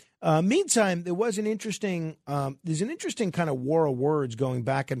together. Meantime, there's an interesting kind of war of words going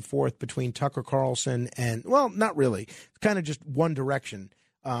back and forth between Tucker Carlson and, well, not really. It's kind of just one direction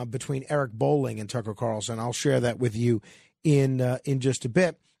between Eric Bolling and Tucker Carlson. I'll share that with you in just a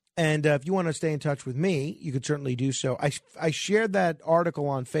bit. And if you want to stay in touch with me, you could certainly do so. I shared that article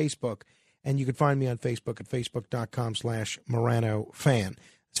on Facebook, and you can find me on Facebook at facebook.com/MoranoFan.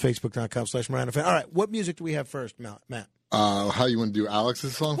 It's facebook.com/MoranoFan. All right, what music do we have first, Matt? How you want to do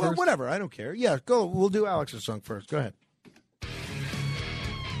Alex's song first? Whatever, I don't care. Yeah, go. We'll do Alex's song first. Go ahead.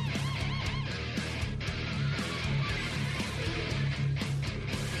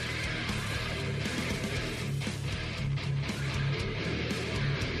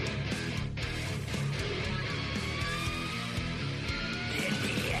 In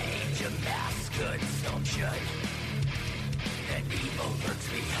the age of mass consumption, and evil lurks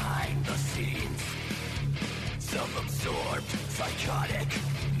behind the scenes. Self-absorbed, psychotic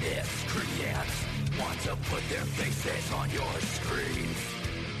miscreants want to put their faces on your screens.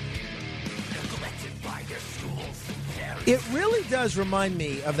 Neglected by their schools and parents. It really does remind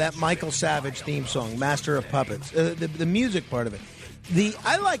me of that Michael Savage theme song, Master of Puppets. The music part of it.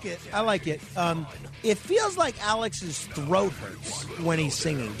 I like it. It feels like Alex's throat hurts when he's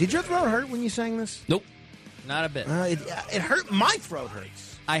singing. Did your throat hurt when you sang this? Nope, not a bit. It hurt. My throat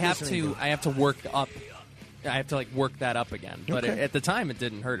hurts. I have to work up. I have to work that up again. But Okay. at the time, it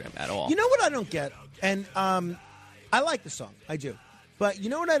didn't hurt him at all. You know what I don't get? And I like the song. I do. But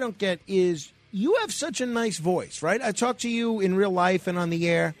you know what I don't get is you have such a nice voice, right? I talk to you in real life and on the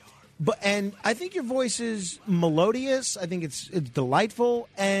air. And I think your voice is melodious. I think it's delightful.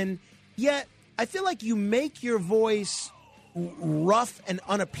 And yet I feel like you make your voice rough and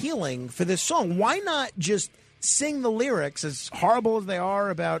unappealing for this song. Why not just sing the lyrics, as horrible as they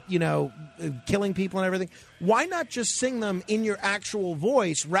are about, killing people and everything? Why not just sing them in your actual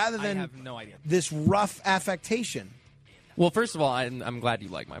voice rather than I have no idea. this rough affectation? Well, first of all, I'm glad you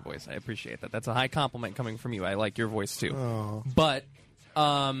like my voice. I appreciate that. That's a high compliment coming from you. I like your voice too. Oh. But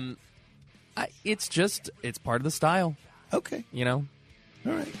it's part of the style. Okay.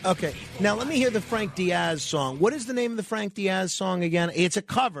 All right. Okay. Now let me hear the Frank Diaz song. What is the name of the Frank Diaz song again? It's a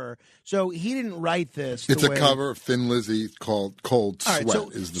cover, so he didn't write this. It's a cover of Thin Lizzy called Cold All Sweat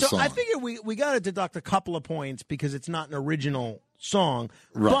right, is the so song. I figure we got to deduct a couple of points because it's not an original song.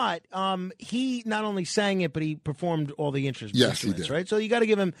 Right. But he not only sang it, but he performed all the instruments. Yes, he did. Right. So you got to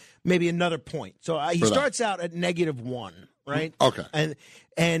give him maybe another point. So he For that. starts out at -1. Right. Okay.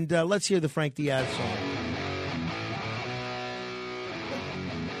 And let's hear the Frank Diaz song.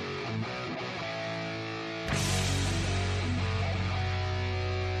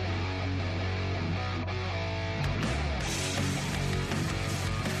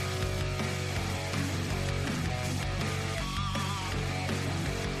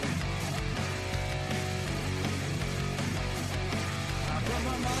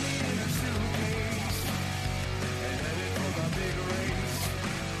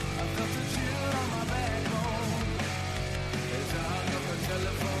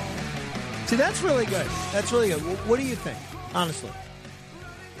 Telephone. See, that's really good. That's really good. What do you think, honestly?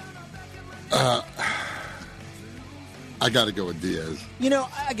 I got to go with Diaz. You know,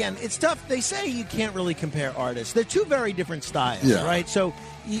 again, it's tough. They say you can't really compare artists. They're two very different styles, Yeah. right? So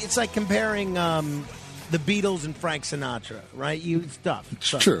it's like comparing the Beatles and Frank Sinatra, right? It's tough. It's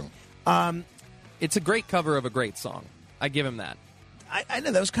true. It's a great cover of a great song. I give him that. I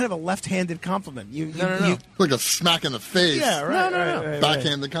know that was kind of a left-handed compliment. No. Like a smack in the face. Yeah, right. No.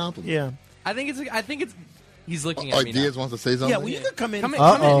 Backhanded compliment. Yeah. I think it's. He's looking at Oh, me Diaz now. wants to say something? Yeah, well, you could come in. Come in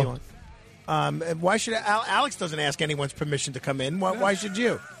Come in if if you you want. Why should Alex doesn't ask anyone's permission to come in? Why should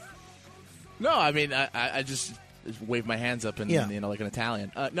you? No, I mean, I just wave my hands up and Yeah. like an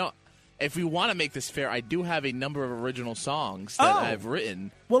Italian. No, if we want to make this fair, I do have a number of original songs that I've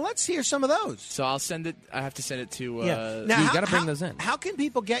written. Well, let's hear some of those. So I'll send it. I have to send it to. Now, you got to bring those in. How can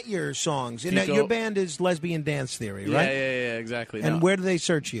people get your songs? If Now, you go- your band is Lesbian Dance Theory, Yeah, right? yeah, exactly. And No. where do they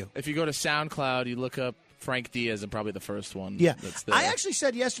search you? If you go to SoundCloud, you look up Frank Diaz and probably the first one. Yeah, that's there. I actually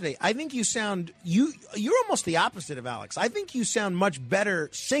said yesterday. I think you sound you're almost the opposite of Alex. I think you sound much better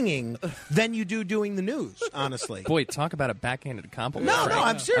singing than you do doing the news. Honestly, Boy, talk about a backhanded compliment. no, Frank.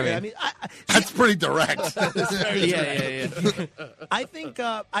 I'm serious. I mean, That's pretty direct. Yeah. I think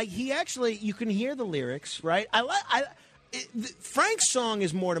he actually. You can hear the lyrics, right? Frank's song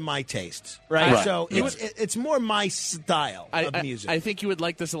is more to my taste, right? Right. So Yeah. it's more my style of music. I think you would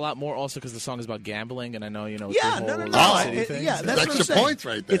like this a lot more also because the song is about gambling, and I know, it's Yeah, the no, whole no. City thing. Yeah, that's what I'm Extra saying. points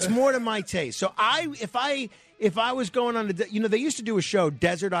right there. It's more to my taste. So if I was going on they used to do a show,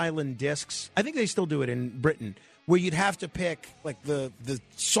 Desert Island Discs. I think they still do it in Britain, where you'd have to pick like the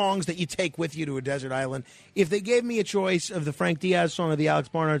songs that you take with you to a desert island. If they gave me a choice of the Frank Diaz song or the Alex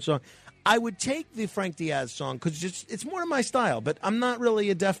Barnard song, I would take the Frank Diaz song because it's more to my style. But I'm not really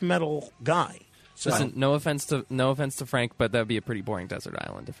a death metal guy. So. Listen, no offense to Frank, but that'd be a pretty boring desert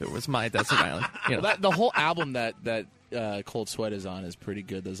island if it was my desert island. You know. Well, the whole album that Cold Sweat is on is pretty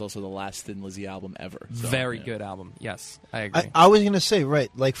good. There's also the last Thin Lizzy album ever. So, Very yeah. good album. Yes, I agree. I was going to say,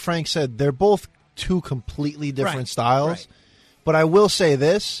 right, like Frank said, they're both two completely different Right, styles. right. But I will say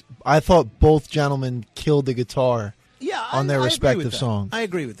this: I thought both gentlemen killed the guitar on their I agree with respective that. songs. I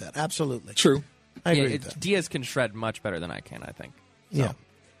agree with that. Absolutely. True. I agree with that. Diaz can shred much better than I can, I think. So, Yeah.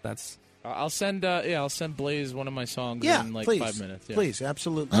 That's. I'll send Blaze one of my songs Yeah, in like please. 5 minutes. Yeah. Please,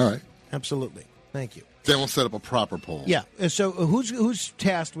 absolutely. All right. Absolutely. Thank you. Then we'll set up a proper poll. Yeah. So who's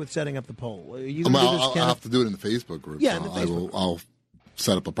tasked with setting up the poll? Are you I'll, going to do this, I'll Kenneth? have to do it in the Facebook group. Yeah, so in the Facebook group. I'll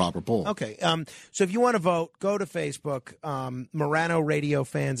set up a proper poll. Okay. So if you want to vote, go to Facebook, Morano Radio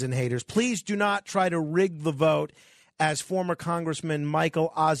fans and haters. Please do not try to rig the vote as former Congressman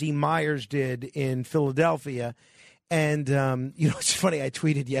Michael Ozzie Myers did in Philadelphia. And, it's funny, I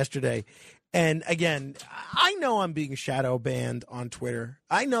tweeted yesterday. And again, I know I'm being shadow banned on Twitter.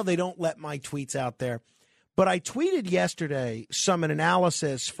 I know they don't let my tweets out there. But I tweeted yesterday an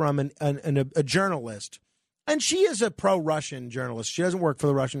analysis from a journalist. And she is a pro-Russian journalist. She doesn't work for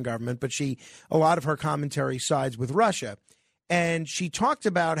the Russian government, but a lot of her commentary sides with Russia. And she talked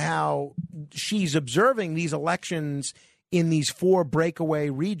about how she's observing these elections in these 4 breakaway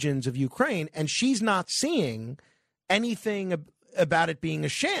regions of Ukraine, and she's not seeing anything about it being a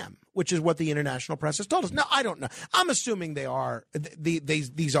sham, which is what the international press has told us. No, I don't know. I'm assuming they are.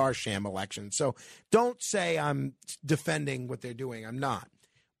 These are sham elections. So don't say I'm defending what they're doing. I'm not.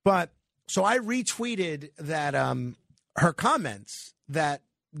 But so I retweeted that her comments that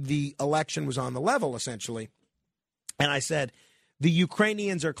the election was on the level, essentially. And I said, the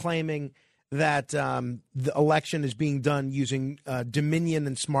Ukrainians are claiming that the election is being done using Dominion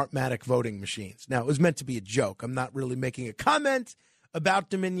and Smartmatic voting machines. Now, it was meant to be a joke. I'm not really making a comment about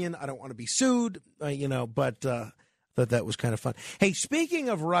Dominion. I don't want to be sued, but thought that was kind of fun. Hey, speaking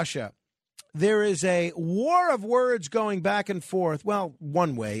of Russia, there is a war of words going back and forth, well,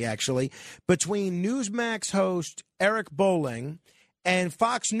 one way, actually, between Newsmax host Eric Bolling and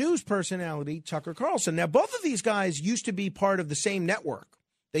Fox News personality Tucker Carlson. Now, both of these guys used to be part of the same network.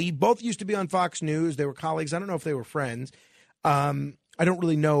 They both used to be on Fox News. They were colleagues. I don't know if they were friends. I don't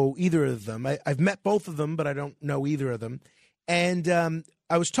really know either of them. I've met both of them, but I don't know either of them. And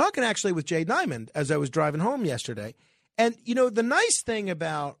I was talking actually with Jay Diamond as I was driving home yesterday. And, the nice thing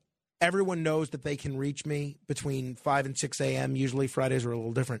about everyone knows that they can reach me between 5 and 6 a.m., usually Fridays are a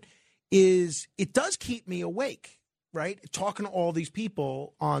little different, is it does keep me awake. Right, talking to all these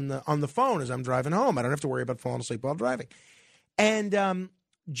people on the phone as I'm driving home. I don't have to worry about falling asleep while driving. And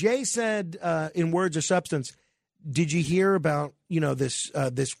Jay said, in words of substance, "Did you hear about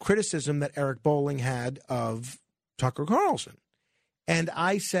this criticism that Eric Bolling had of Tucker Carlson?" And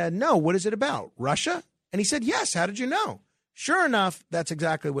I said, "No. What is it about? Russia?" And he said, "Yes. How did you know?" Sure enough, that's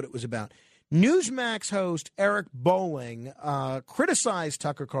exactly what it was about. Newsmax host Eric Bolling criticized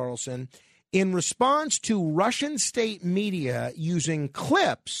Tucker Carlson in response to Russian state media using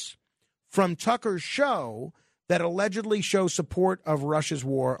clips from Tucker's show that allegedly show support of Russia's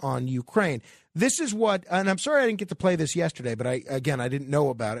war on Ukraine. This is what, and I'm sorry I didn't get to play this yesterday, but I didn't know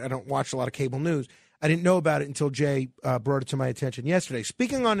about it. I don't watch a lot of cable news. I didn't know about it until Jay brought it to my attention yesterday.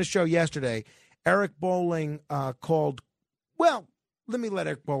 Speaking on the show yesterday, Eric Bolling called, well, let me let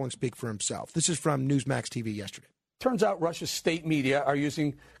Eric Bolling speak for himself. This is from Newsmax TV yesterday. Turns out Russia's state media are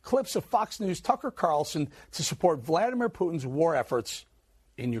using clips of Fox News' Tucker Carlson to support Vladimir Putin's war efforts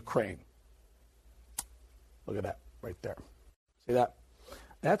in Ukraine. Look at that right there. See that?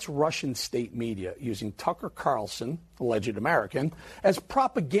 That's Russian state media using Tucker Carlson, alleged American, as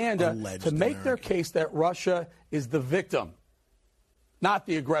propaganda to make their case that Russia is the victim, not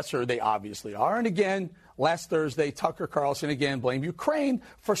the aggressor they obviously are. And again, last Thursday, Tucker Carlson again blamed Ukraine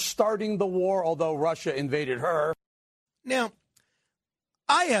for starting the war, although Russia invaded her. Now,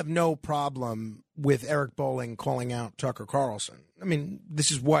 I have no problem with Eric Bolling calling out Tucker Carlson. I mean, this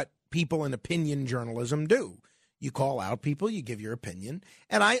is what people in opinion journalism do. You call out people, you give your opinion,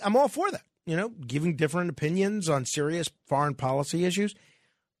 and I'm all for that, giving different opinions on serious foreign policy issues.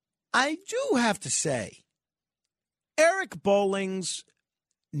 I do have to say, Eric Bolling's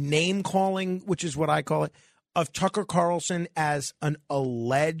name-calling, which is what I call it, of Tucker Carlson as an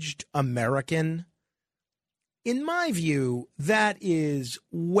alleged American, in my view, that is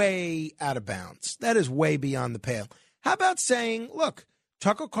way out of bounds. That is way beyond the pale. How about saying, look,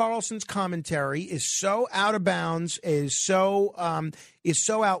 Tucker Carlson's commentary is so out of bounds, is so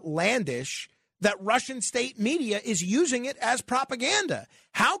outlandish that Russian state media is using it as propaganda.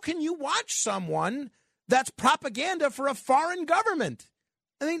 How can you watch someone that's propaganda for a foreign government?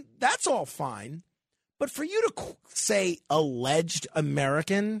 I mean, that's all fine. But for you to say alleged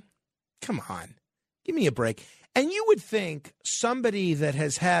American, come on, give me a break. And you would think somebody that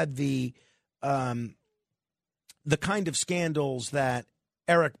has had the kind of scandals that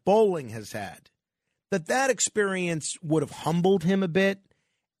Eric Bolling has had, that experience would have humbled him a bit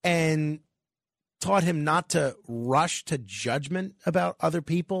and taught him not to rush to judgment about other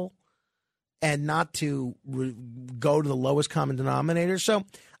people and not to go to the lowest common denominator. So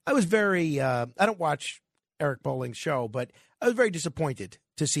I was very, I don't watch Eric Bolling's show, but I was very disappointed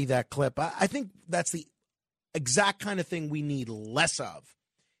to see that clip. I think that's the exact kind of thing we need less of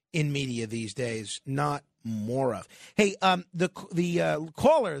in media these days, not more of. Hey, the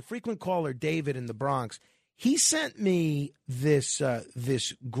caller, the frequent caller, David in the Bronx, he sent me this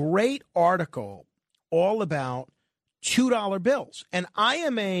great article all about $2 bills. And I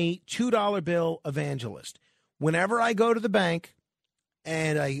am a $2 bill evangelist. Whenever I go to the bank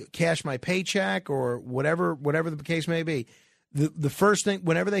and I cash my paycheck or whatever the case may be, the first thing,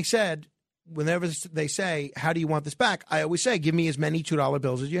 whenever they say, how do you want this back? I always say, give me as many $2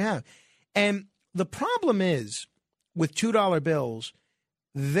 bills as you have. And the problem is with $2 bills,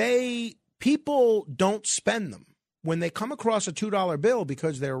 people don't spend them. When they come across a $2 bill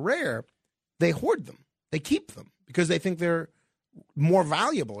because they're rare, they hoard them. They keep them because they think they're more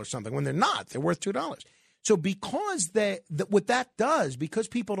valuable or something when they're not. They're worth $2. So because what that does, because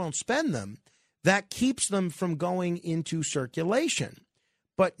people don't spend them, that keeps them from going into circulation.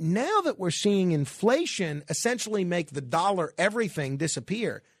 But now that we're seeing inflation essentially make the dollar everything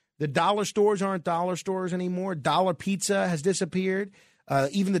disappear, the dollar stores aren't dollar stores anymore. Dollar pizza has disappeared.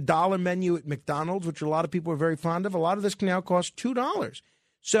 Even the dollar menu at McDonald's, which a lot of people are very fond of, a lot of this can now cost $2.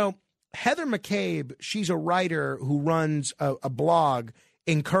 So Heather McCabe, she's a writer who runs a blog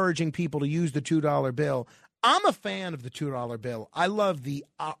encouraging people to use the $2 bill. I'm a fan of the $2 bill. I love the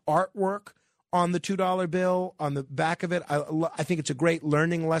artwork on the $2 bill, on the back of it. I think it's a great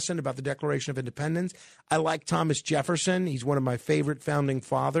learning lesson about the Declaration of Independence. I like Thomas Jefferson. He's one of my favorite founding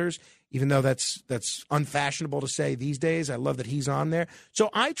fathers, even though that's unfashionable to say these days. I love that he's on there. So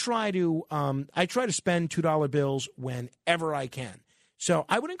I try to spend $2 bills whenever I can. So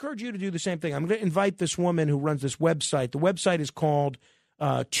I would encourage you to do the same thing. I'm going to invite this woman who runs this website. The website is called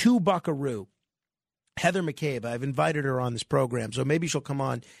Two Buckaroo. Heather McCabe. I've invited her on this program, so maybe she'll come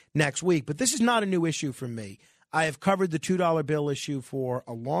on next week. But this is not a new issue for me. I have covered the $2 bill issue for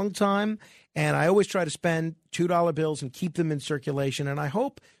a long time, and I always try to spend $2 bills and keep them in circulation, and I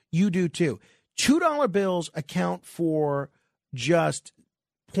hope you do too. $2 bills account for just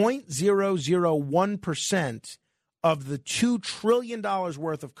 0.001% of the $2 trillion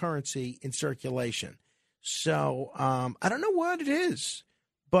worth of currency in circulation. So I don't know what it is.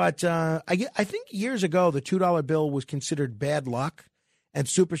 But I think years ago, the $2 bill was considered bad luck, and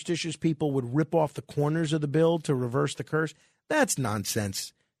superstitious people would rip off the corners of the bill to reverse the curse. That's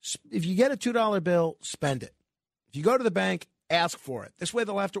nonsense. If you get a $2 bill, spend it. If you go to the bank, ask for it. This way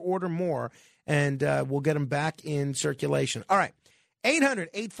they'll have to order more, and we'll get them back in circulation. All right.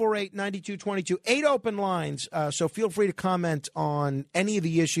 800-848-9222. 8 open lines, so feel free to comment on any of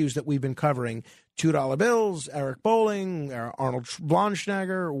the issues that we've been covering. $2 bills, Eric Bolling, Arnold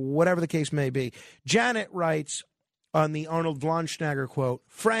Blonschnagger, whatever the case may be. Janet writes on the Arnold Blonschnagger quote,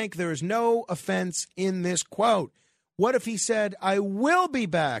 Frank, there is no offense in this quote. What if he said, I will be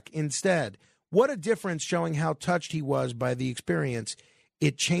back instead? What a difference, showing how touched he was by the experience.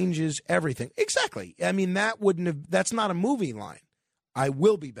 It changes everything. Exactly. I mean, that's not a movie line. I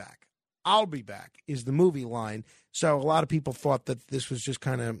will be back. I'll be back is the movie line. So a lot of people thought that this was just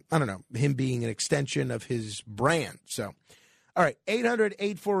kind of, I don't know, him being an extension of his brand. So, all right,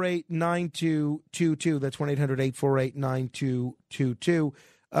 800-848-9222. That's 1-800-848-9222.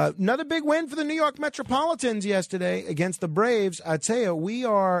 Another big win for the New York Metropolitans yesterday against the Braves. I tell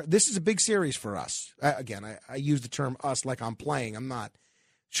you, this is a big series for us. Again, I use the term us like I'm playing. I'm not,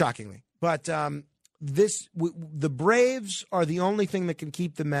 shockingly. But the Braves are the only thing that can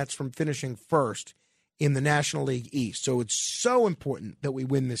keep the Mets from finishing first in the National League East. So it's so important that we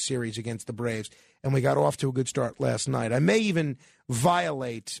win this series against the Braves, and we got off to a good start last night. I may even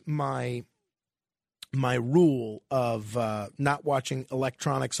violate my rule of not watching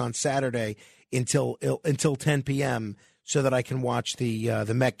electronics on Saturday until 10 p.m. so that I can watch the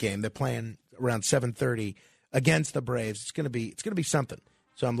Met game. They're playing around 7:30 against the Braves. It's gonna be something.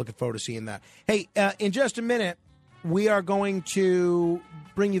 So I'm looking forward to seeing that. Hey, in just a minute, we are going to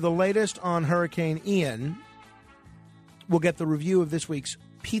bring you the latest on Hurricane Ian. We'll get the review of this week's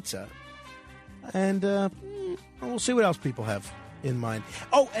pizza. And we'll see what else people have in mind.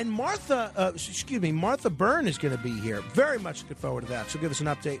 Oh, and Martha Byrne is going to be here. Very much looking forward to that. She'll give us an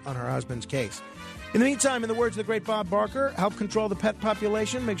update on her husband's case. In the meantime, in the words of the great Bob Barker, help control the pet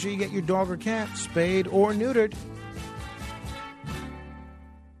population. Make sure you get your dog or cat spayed or neutered.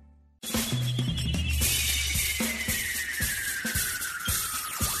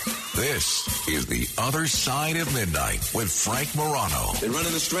 This is The Other Side of Midnight with Frank Morano. They're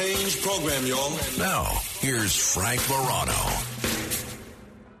running a strange program, y'all. Now, here's Frank Morano.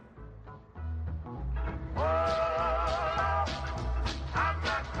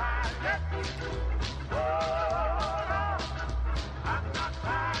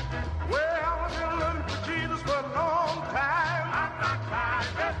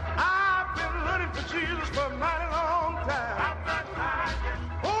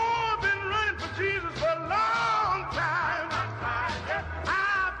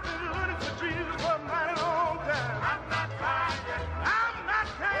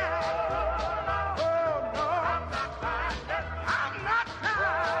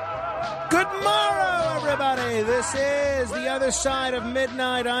 This is The Other Side of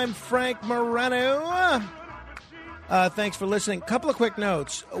Midnight. I'm Frank Morano. Thanks for listening. A couple of quick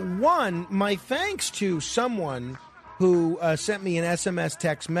notes. One, my thanks to someone who sent me an SMS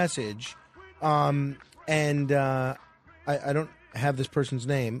text message, and I don't have this person's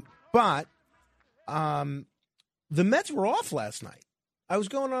name, but the Mets were off last night. I was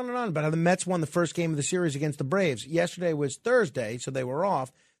going on and on about how the Mets won the first game of the series against the Braves. Yesterday was Thursday, so they were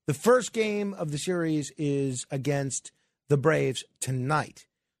off. The first game of the series is against the Braves tonight.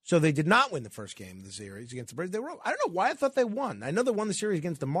 So they did not win the first game of the series against the Braves. They were off. I don't know why I thought they won. I know they won the series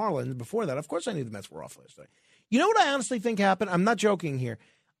against the Marlins before that. Of course I knew the Mets were off last night. You know what I honestly think happened? I'm not joking here.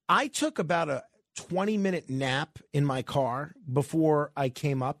 I took about a 20-minute nap in my car before I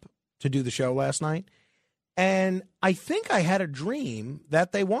came up to do the show last night. And I think I had a dream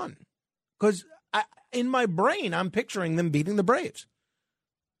that they won. Because in my brain, I'm picturing them beating the Braves.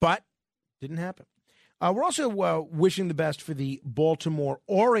 But didn't happen. We're also wishing the best for the Baltimore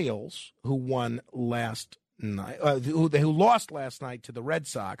Orioles, who won last night, who lost last night to the Red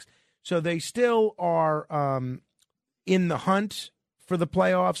Sox. So they still are in the hunt for the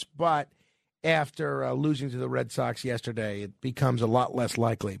playoffs, but after losing to the Red Sox yesterday, it becomes a lot less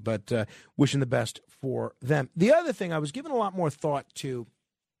likely. But wishing the best for them. The other thing, I was giving a lot more thought to,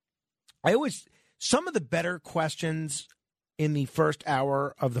 some of the better questions in the first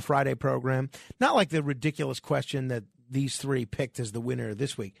hour of the Friday program, not like the ridiculous question that these three picked as the winner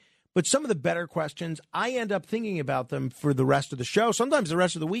this week, but some of the better questions, I end up thinking about them for the rest of the show, sometimes the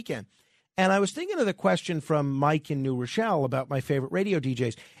rest of the weekend. And I was thinking of the question from Mike in New Rochelle about my favorite radio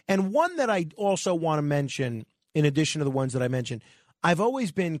DJs. And one that I also want to mention, in addition to the ones that I mentioned, I've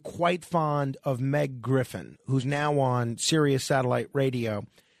always been quite fond of Meg Griffin, who's now on Sirius Satellite Radio.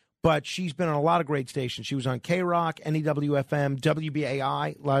 But she's been on a lot of great stations. She was on K-Rock, NEWFM,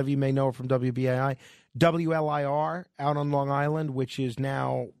 WBAI. A lot of you may know her from WBAI. WLIR out on Long Island, which is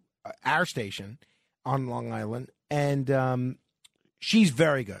now our station on Long Island. And she's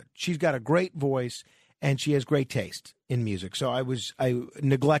very good. She's got a great voice, and she has great taste in music. So I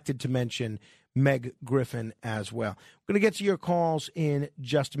neglected to mention Meg Griffin as well. We're going to get to your calls in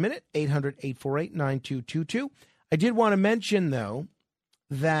just a minute, 800-848-9222. I did want to mention, though,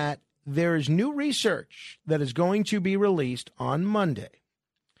 that there is new research that is going to be released on Monday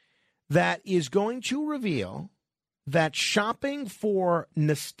that is going to reveal that shopping for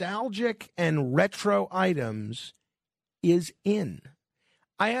nostalgic and retro items is in.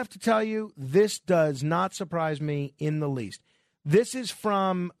 I have to tell you, this does not surprise me in the least. This is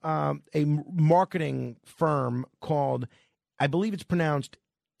from a marketing firm called, I believe it's pronounced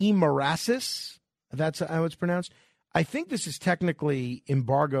Emirasis. That's how it's pronounced. I think this is technically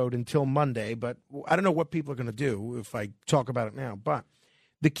embargoed until Monday, but I don't know what people are going to do if I talk about it now. But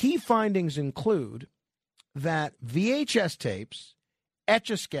the key findings include that VHS tapes,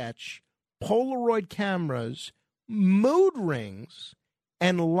 Etch-a-Sketch, Polaroid cameras, mood rings,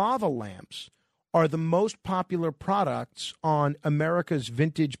 and lava lamps are the most popular products on America's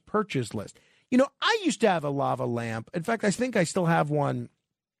vintage purchase list. You know, I used to have a lava lamp. In fact, I think I still have one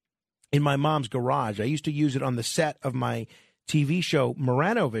in my mom's garage. I used to use it on the set of my TV show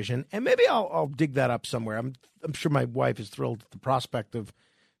Morano Vision, and maybe I'll dig that up somewhere. I'm sure my wife is thrilled at the prospect of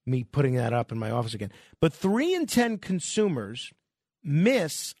me putting that up in my office again. But 3 in 10 consumers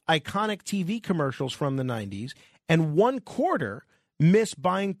miss iconic TV commercials from the 90s, and 1/4 miss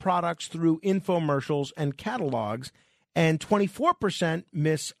buying products through infomercials and catalogs, and 24%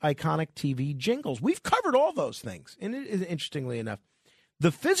 miss iconic TV jingles. We've covered all those things, and interestingly enough,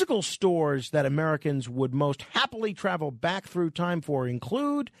 the physical stores that Americans would most happily travel back through time for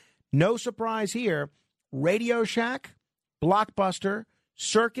include, no surprise here, Radio Shack, Blockbuster,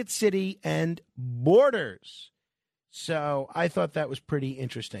 Circuit City, and Borders. So I thought that was pretty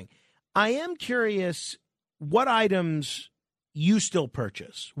interesting. I am curious what items you still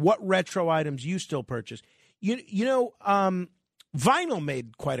purchase, what retro items you still purchase. You know, vinyl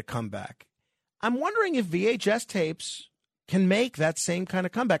made quite a comeback. I'm wondering if VHS tapes can make that same kind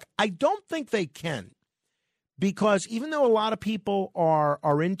of comeback. I don't think they can, because even though a lot of people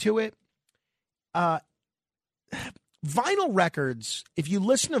are into it, vinyl records, if you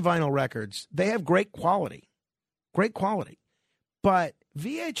listen to vinyl records, they have great quality. But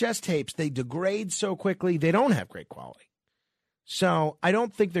VHS tapes, they degrade so quickly, they don't have great quality. So I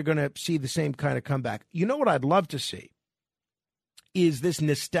don't think they're going to see the same kind of comeback. You know what I'd love to see is this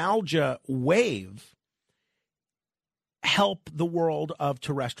nostalgia wave help the world of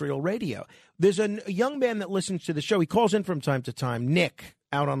terrestrial radio. There's a young man that listens to the show. He calls in from time to time, Nick,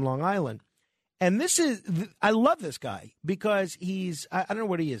 out on Long Island. And I love this guy because I don't know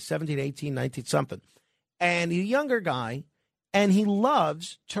what he is, 17, 18, 19, something. And he's a younger guy, and he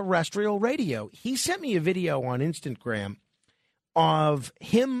loves terrestrial radio. He sent me a video on Instagram of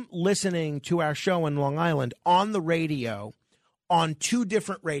him listening to our show in Long Island on the radio on 2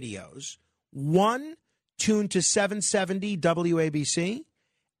 different radios, one tuned to 770 WABC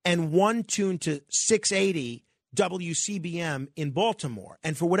and one tuned to 680 WCBM in Baltimore.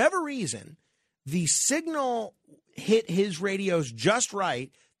 And for whatever reason, the signal hit his radios just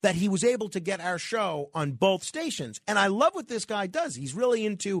right that he was able to get our show on both stations. And I love what this guy does. He's really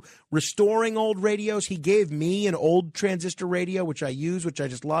into restoring old radios. He gave me an old transistor radio, which I use, which I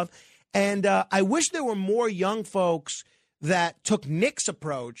just love. And I wish there were more young folks that took Nick's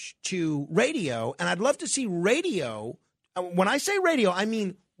approach to radio. And I'd love to see radio. When I say radio, I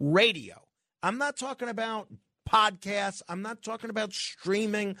mean radio. I'm not talking about podcasts. I'm not talking about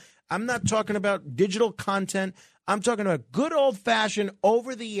streaming. I'm not talking about digital content. I'm talking about good old-fashioned,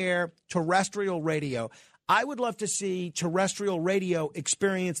 over-the-air terrestrial radio. I would love to see terrestrial radio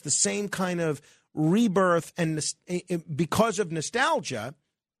experience the same kind of rebirth and because of nostalgia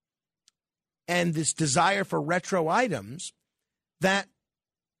and this desire for retro items that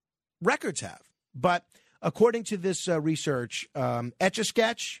records have. But according to this research,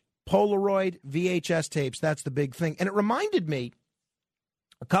 Etch-a-Sketch, Polaroid, VHS tapes, that's the big thing. And it reminded me,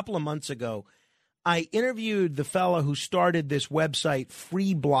 a couple of months ago, I interviewed the fellow who started this website,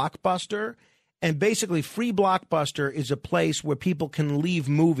 Free Blockbuster. And basically, Free Blockbuster is a place where people can leave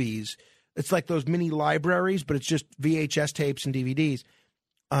movies. It's like those mini libraries, but it's just VHS tapes and DVDs.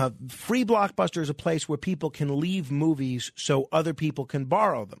 Free Blockbuster is a place where people can leave movies so other people can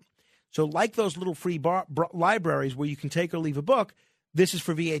borrow them. So like those little free libraries where you can take or leave a book, this is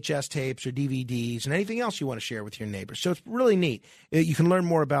for VHS tapes or DVDs and anything else you want to share with your neighbors. So it's really neat. You can learn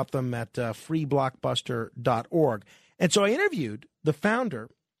more about them at freeblockbuster.org. And so I interviewed the founder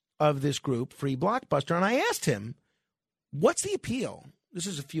of this group, Free Blockbuster, and I asked him, what's the appeal? This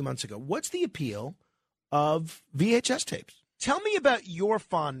is a few months ago. What's the appeal of VHS tapes? Tell me about your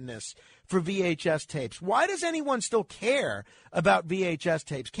fondness for VHS tapes. Why does anyone still care about VHS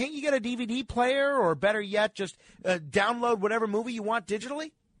tapes? Can't you get a DVD player, or better yet, just download whatever movie you want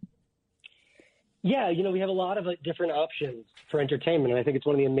digitally? Yeah, we have a lot of different options for entertainment, and I think it's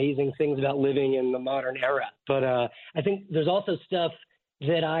one of the amazing things about living in the modern era. But I think there's also stuff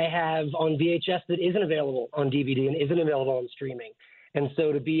that I have on VHS that isn't available on DVD and isn't available on streaming. And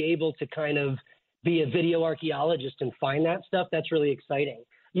so to be able to kind of be a video archaeologist and find that stuff, that's really exciting.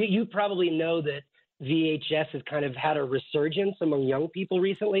 You probably know that VHS has kind of had a resurgence among young people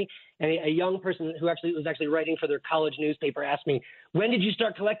recently. And a young person who was actually writing for their college newspaper asked me, when did you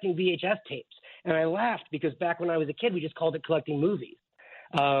start collecting VHS tapes? And I laughed because back when I was a kid, we just called it collecting movies.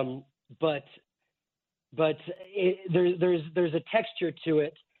 But there's a texture to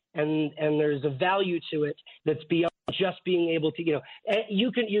it, and there's a value to it that's beyond just being able to,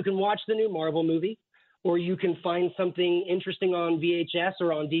 you can watch the new Marvel movie, or you can find something interesting on VHS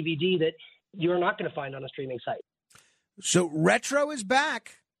or on DVD that you're not going to find on a streaming site. So retro is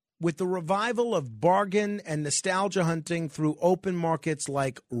back with the revival of bargain and nostalgia hunting through open markets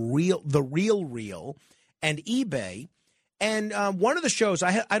like The Real Reel and eBay. And one of the shows,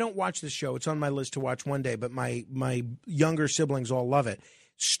 I don't watch this show. It's on my list to watch one day, but my younger siblings all love it.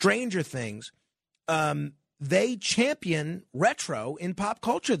 Stranger Things, they champion retro in pop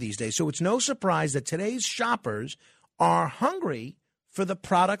culture these days. So it's no surprise that today's shoppers are hungry for the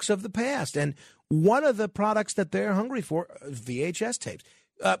products of the past. And one of the products that they're hungry for is VHS tapes.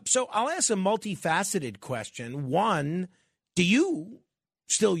 So I'll ask a multifaceted question. One, do you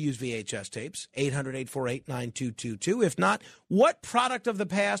still use VHS tapes? 800-848-9222. If not, what product of the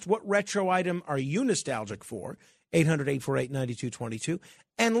past, what retro item are you nostalgic for? 800-848-9222.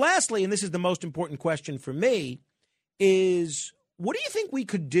 And lastly, and this is the most important question for me, is what do you think we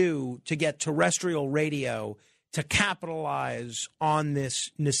could do to get terrestrial radio to capitalize on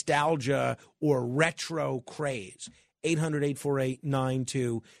this nostalgia or retro craze?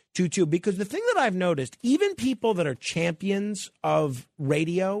 800-848-9222. Because the thing that I've noticed, even people that are champions of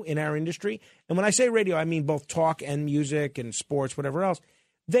radio in our industry, and when I say radio, I mean both talk and music and sports, whatever else,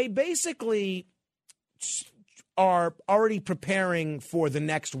 they basically are already preparing for the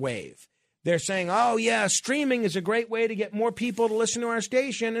next wave. They're saying, oh, yeah, streaming is a great way to get more people to listen to our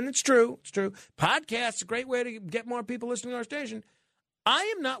station. And it's true. It's true. Podcasts is a great way to get more people listening to our station.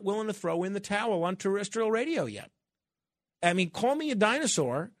 I am not willing to throw in the towel on terrestrial radio yet. I mean, call me a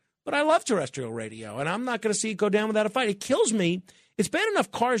dinosaur, but I love terrestrial radio, and I'm not going to see it go down without a fight. It kills me. It's bad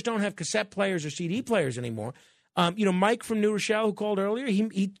enough cars don't have cassette players or CD players anymore. Mike from New Rochelle, who called earlier,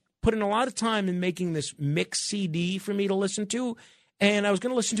 he put in a lot of time in making this mix CD for me to listen to, and I was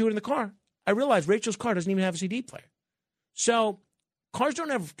going to listen to it in the car. I realized Rachel's car doesn't even have a CD player. So cars don't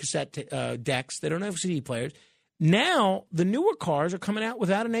have cassette decks. They don't have CD players. Now the newer cars are coming out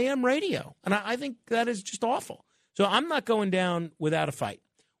without an AM radio, and I think that is just awful. So I'm not going down without a fight.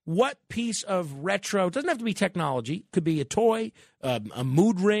 What piece of retro, it doesn't have to be technology, could be a toy, a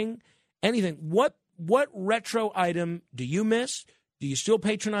mood ring, anything. What retro item do you miss? Do you still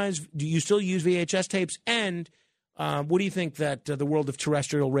patronize? Do you still use VHS tapes? And what do you think that the world of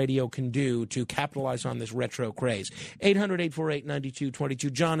terrestrial radio can do to capitalize on this retro craze?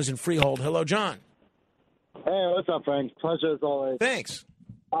 800-848-9222. John is in Freehold. Hello, John. Hey, what's up, Frank? Pleasure as always. Thanks.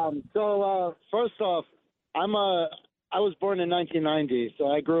 So first off, I was born in 1990, so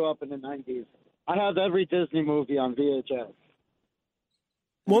I grew up in the 90s. I have every Disney movie on VHS.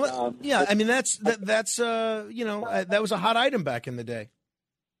 Well, yeah, I mean that's that was a hot item back in the day.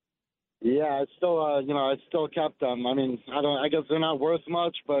 Yeah, it's still I still kept them. I mean, I guess they're not worth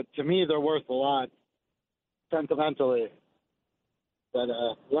much, but to me they're worth a lot sentimentally. But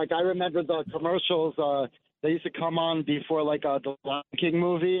I remember the commercials. They used to come on before the Lion King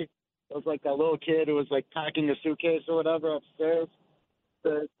movie. It was like that little kid who was packing a suitcase or whatever upstairs.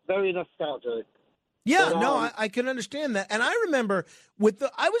 It's very nostalgic. Yeah, but, I can understand that. And I remember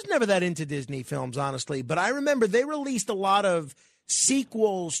I was never that into Disney films, honestly, but I remember they released a lot of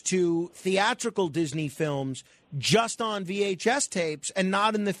sequels to theatrical Disney films just on VHS tapes and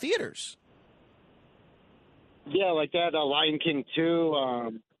not in the theaters. Yeah, like that, Lion King 2,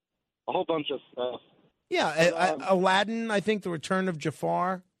 a whole bunch of stuff. Yeah, Aladdin, I think, The Return of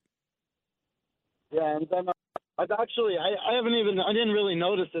Jafar. Yeah, and then I didn't really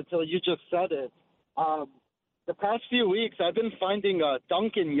notice it till you just said it. The past few weeks, I've been finding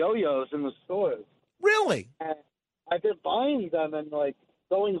Dunkin' yo-yos in the stores. Really? And I've been buying them and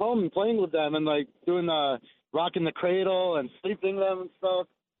going home and playing with them and doing rocking the cradle and sleeping them and stuff.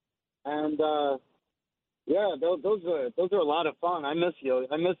 And yeah, those are a lot of fun. I miss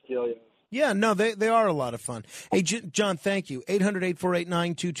yo-yos. Yeah, no, they are a lot of fun. Hey, John, thank you.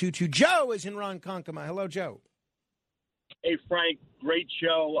 800-848-9222. Joe is in Ronkonkoma. Hello, Joe. Hey, Frank, great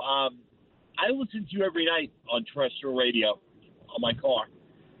show. I listen to you every night on terrestrial radio on my car.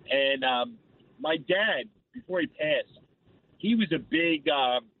 And my dad, before he passed, he was a big,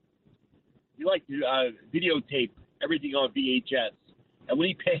 he liked to videotape everything on VHS. And when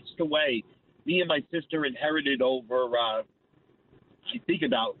he passed away, me and my sister inherited over, I think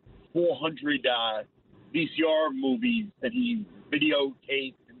about 400 VCR movies that he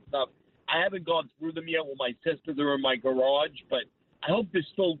videotaped and stuff. I haven't gone through them yet with my sister. They're in my garage, but I hope they're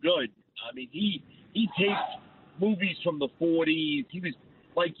still good. I mean, he taped movies from the 40s. He was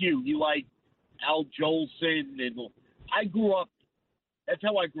like you. He liked Al Jolson. And I grew up, that's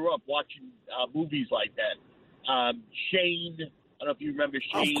how I grew up, watching movies like that. Shane, I don't know if you remember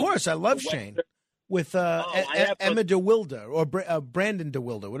Shane. Of course, I love Shane. With Emma DeWilde, or Brandon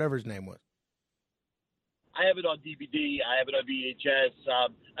DeWilde, whatever his name was. I have it on DVD. I have it on VHS. I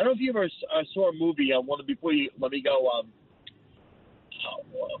don't know if you ever saw a movie. Before you let me go.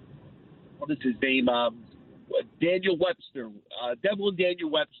 What is his name? Daniel Webster. Devil and Daniel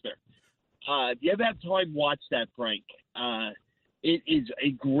Webster. If you ever have time, watch that, Frank. It is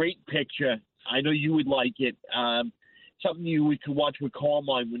a great picture. I know you would like it. Something you could watch with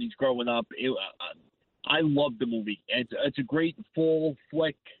Carmine when he's growing up. I love the movie. It's a great fall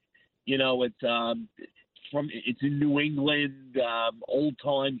flick. You know, it's in New England, old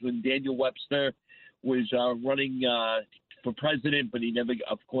times when Daniel Webster was running for president, but he never,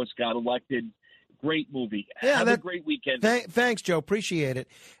 of course, got elected. Great movie. Yeah, Have a great weekend. Thanks, Joe. Appreciate it.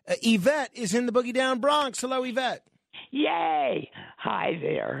 Yvette is in the Boogie Down Bronx. Hello, Yvette. Yay! Hi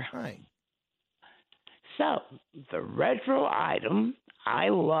there. Hi. So, the retro item I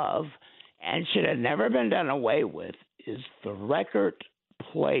love and should have never been done away with is the record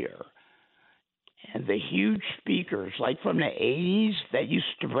player. And the huge speakers, like from the 80s, that used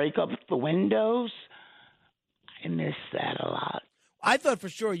to break up the windows. I miss that a lot. I thought for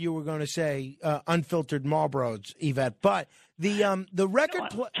sure you were going to say unfiltered Marlboros, Yvette, but the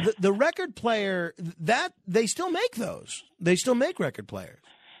record player, that they still make those. They still make record players.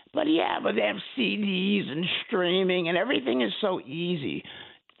 But yeah, but they have CDs and streaming, and everything is so easy.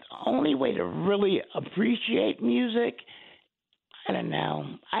 The only way to really appreciate music, I don't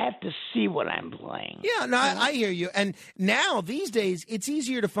know. I have to see what I'm playing. Yeah, no, I hear you. And now, these days, it's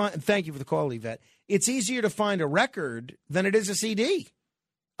easier to find. Thank you for the call, Yvette. It's easier to find a record than it is a CD,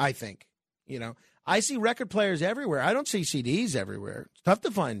 I think. You know, I see record players everywhere. I don't see CDs everywhere. It's tough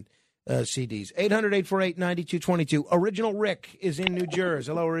to find CDs. 800-848-9222. Original Rick is in New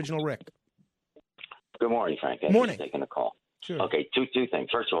Jersey. Hello, Original Rick. Good morning, Frank. Thank Morning. you for taking the call. Sure. Okay, two things.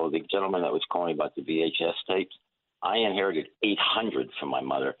 First of all, the gentleman that was calling about the VHS tapes, I inherited 800 from my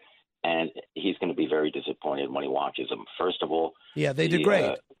mother, and he's going to be very disappointed when he watches them. First of all, yeah, they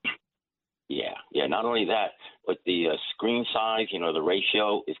degrade. Yeah. Not only that, but the screen size, the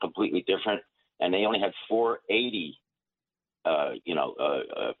ratio is completely different, and they only had 480,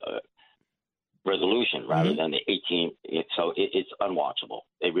 resolution rather than the 18. So it's unwatchable.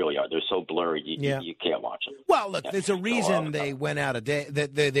 They really are. They're so blurry, you can't watch them. Well, look, there's a reason they went out of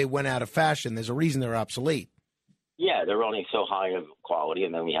they went out of fashion. There's a reason they're obsolete. Yeah, they're only so high of quality,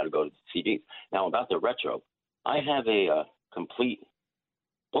 and then we had to go to the CDs. Now, about the retro, I have a complete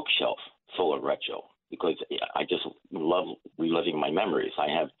bookshelf full of retro because I just love reliving my memories. I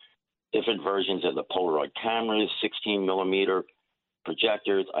have different versions of the Polaroid cameras, 16-millimeter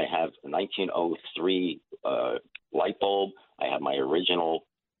projectors. I have a 1903 light bulb. I have my original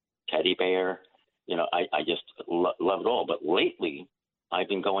teddy bear. I just love it all. But lately, I've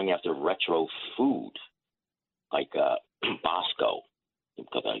been going after retro food, like Bosco,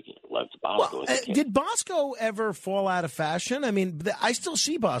 because I loved Bosco. Well, did Bosco ever fall out of fashion? I mean, I still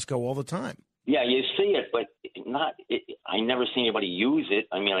see Bosco all the time. Yeah, you see it, but I never see anybody use it.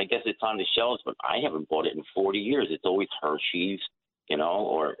 I mean, I guess it's on the shelves, but I haven't bought it in 40 years. It's always Hershey's,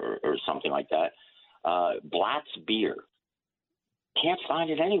 or something like that. Blatt's beer. Can't find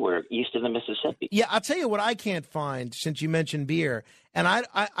it anywhere east of the Mississippi. Yeah, I'll tell you what I can't find, since you mentioned beer, and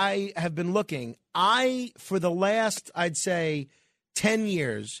I have been looking. For the last, I'd say, 10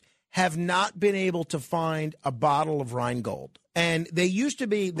 years, have not been able to find a bottle of Rheingold. And they used to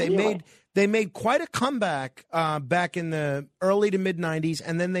be, they made quite a comeback back in the early to mid-'90s,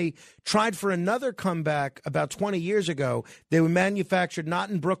 and then they tried for another comeback about 20 years ago. They were manufactured not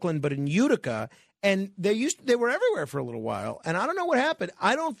in Brooklyn, but in Utica, and they were everywhere for a little while. And I don't know what happened.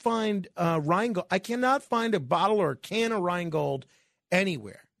 I don't find Rheingold. I cannot find a bottle or a can of Rheingold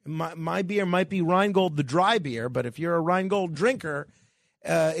anywhere. My beer might be Rheingold, the dry beer, but if you're a Rheingold drinker,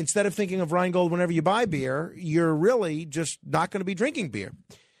 instead of thinking of Rheingold whenever you buy beer, you're really just not going to be drinking beer.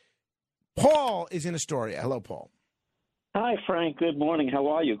 Paul is in Astoria. Hello, Paul. Hi, Frank. Good morning. How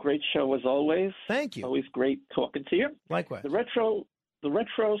are you? Great show as always. Thank you. Always great talking to you. Likewise. The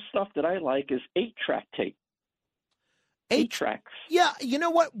retro stuff that I like is 8-track tape. 8 tracks. Yeah, you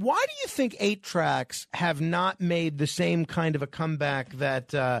know what? Why do you think 8 tracks have not made the same kind of a comeback that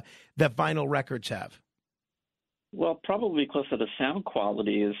that vinyl records have? Well, probably because of the sound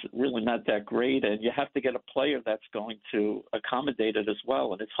quality is really not that great, and you have to get a player that's going to accommodate it as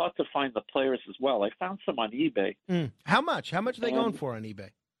well. And it's hard to find the players as well. I found some on eBay. How much? How much are they going for on eBay?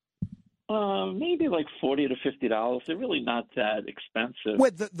 Maybe like $40 to $50. They're really not that expensive.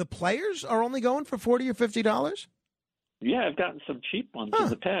 Wait, the players are only going for $40 or $50? Yeah, I've gotten some cheap ones in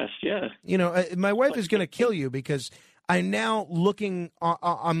the past. Yeah. You know, my wife is going to kill you because I'm now looking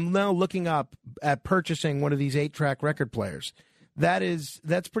up at purchasing one of these 8-track record players.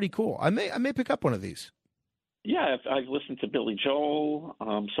 That's pretty cool. I may pick up one of these. Yeah, I've listened to Billy Joel,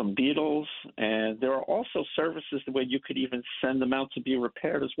 some Beatles, and there are also services where you could even send them out to be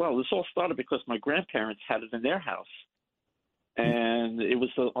repaired as well. This all started because my grandparents had it in their house, and it was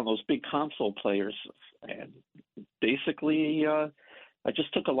on those big console players. And basically, I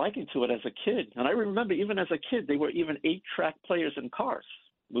just took a liking to it as a kid. And I remember even as a kid, they were even 8-track players in cars.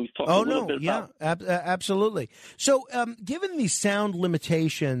 We talked a little bit about. Absolutely. So, given the sound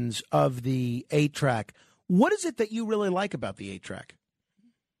limitations of the 8-track, what is it that you really like about the 8-track?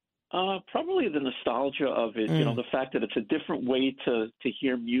 Probably the nostalgia of it. You know, the fact that it's a different way to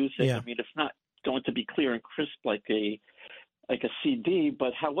hear music. Yeah. I mean, it's not going to be clear and crisp like a CD,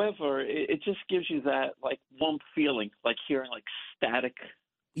 but however, it just gives you that like warm feeling, like hearing like static.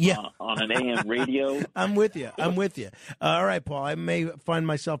 On an AM radio. I'm with you. All right, Paul. I may find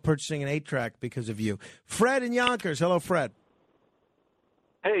myself purchasing an 8-track because of you. Fred in Yonkers. Hello, Fred.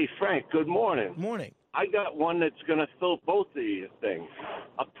 Hey, Frank. Good morning. Morning. I got one that's going to fill both of these things.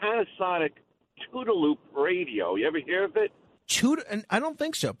 A Panasonic Tudaloop radio. You ever hear of it? And I don't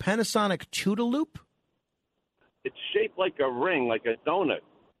think so. Panasonic Tudaloop? It's shaped like a ring, like a donut.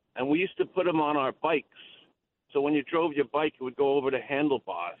 And we used to put them on our bikes. So when you drove your bike, it would go over the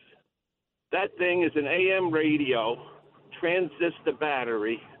handlebars. That thing is an AM radio, transistor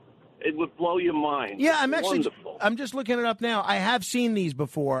battery. It would blow your mind. Yeah, Wonderful. I'm just looking it up now. I have seen these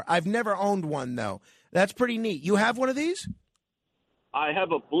before. I've never owned one, though. That's pretty neat. You have one of these? I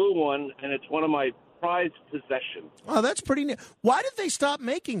have a blue one, and it's one of my prized possessions. Oh, that's pretty neat. Why did they stop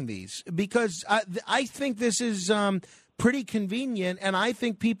making these? Because I think this is pretty convenient, and I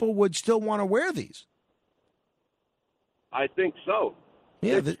think people would still want to wear these. I think so.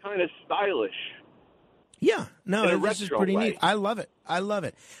 Yeah, it's kind of stylish. Yeah, no, In a this is retro pretty way. neat. I love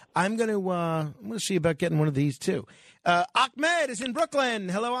it. I'm going to see about getting one of these too. Ahmed is in Brooklyn.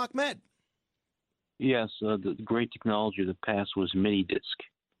 Hello, Ahmed. Yes, the great technology of the past was mini disc,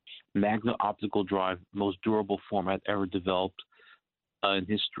 magnet optical drive, most durable format ever developed in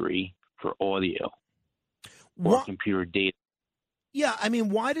history for audio or computer data. Yeah, I mean,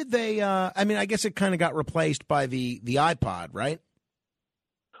 why did they? I guess it kind of got replaced by the iPod, right?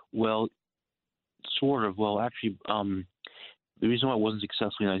 Well, sort of. Well, actually, the reason why it wasn't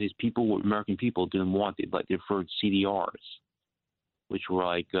successful in the United States, American people didn't want it. Like they preferred CDRs, which were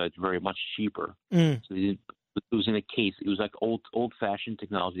like very much cheaper. So they didn't. It was in a case. It was like old-fashioned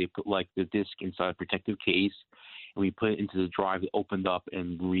technology. They put like the disc inside a protective case, and we put it into the drive. It opened up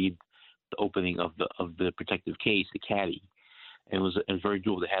and read the opening of the protective case, the caddy. And it was very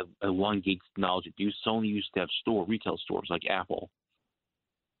durable. They had a 1 gig technology. Sony used to have retail stores like Apple.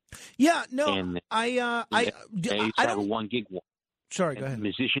 Yeah, no, and they used to have a 1 gig one. Sorry, go ahead.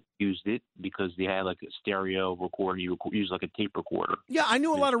 Musicians used it because they had like a stereo recorder. You use like a tape recorder. Yeah, I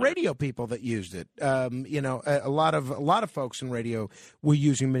knew a lot of radio people that used it. A lot of folks in radio were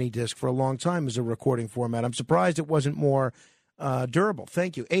using mini disc for a long time as a recording format. I'm surprised it wasn't more durable.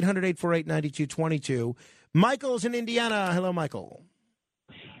 Thank you. 800-848-9222. Michael's in Indiana. Hello, Michael.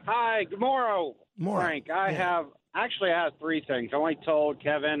 Hi, good morning, Frank. I have 3 things. I only told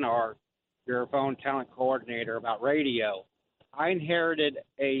Kevin, or your phone talent coordinator, about radio. I inherited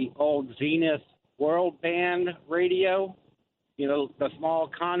a old Zenith World Band radio, the small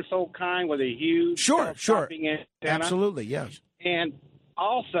console kind with a huge Sure. antenna. Absolutely, yes. And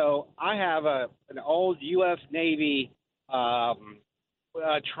also, I have an old U.S. Navy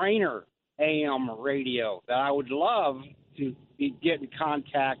trainer AM radio that I would love to get in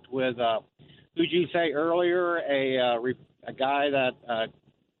contact with. Who'd you say earlier? A guy that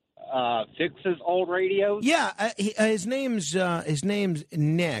fixes old radios? Yeah, his name's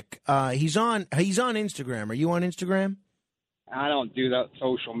Nick. He's on Instagram. Are you on Instagram? I don't do that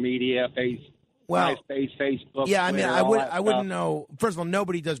social media, MySpace, Facebook. Yeah, I mean, Twitter, I wouldn't know. First of all,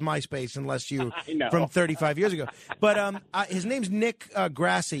 nobody does MySpace unless you I know. from 35 years ago. But his name's Nick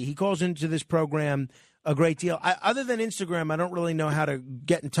Grassi. He calls into this program a great deal. Other than Instagram, I don't really know how to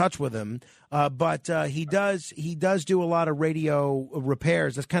get in touch with him. But he does do a lot of radio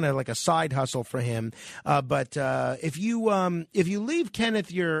repairs. That's kind of like a side hustle for him. But if you leave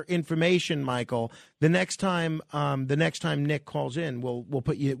Kenneth your information, Michael, the next time Nick calls in,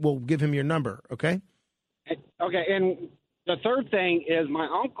 we'll give him your number. Okay. Okay, and the third thing is my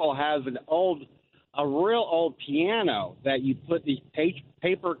uncle has a real old piano that you put these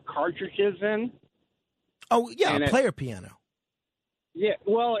paper cartridges in. Oh yeah, a player piano. Yeah,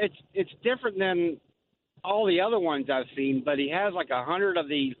 well, it's different than all the other ones I've seen, but he has like 100 of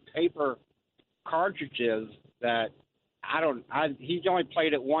these paper cartridges that he's only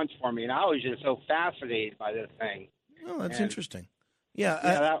played it once for me, and I was just so fascinated by this thing. Oh, that's And, interesting.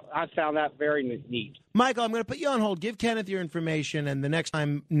 Yeah, I found that very neat. Michael, I'm going to put you on hold. Give Kenneth your information, and the next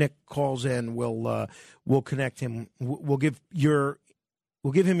time Nick calls in, we'll connect him. We'll give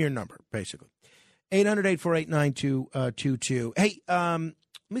him your number, basically. 800-848-9222. Hey, let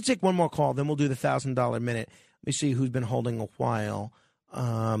me take one more call, then we'll do the $1,000 minute. Let me see who's been holding a while.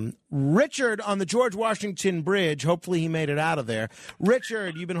 Richard on the George Washington Bridge. Hopefully he made it out of there.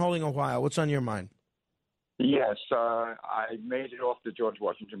 Richard, you've been holding a while. What's on your mind? Yes, I made it off the George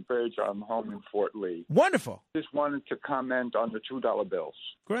Washington Bridge. I'm home in Fort Lee. Wonderful. Just wanted to comment on the $2 bills.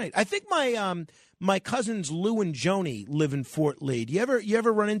 Great. I think my cousins Lou and Joni live in Fort Lee. Do you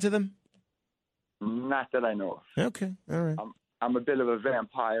ever run into them? Not that I know of. Okay, all right. I'm a bit of a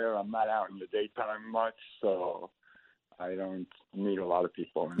vampire. I'm not out in the daytime much, so I don't meet a lot of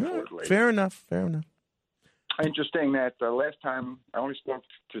people in Fort Lee. Fair enough. Interesting that the last time I only spoke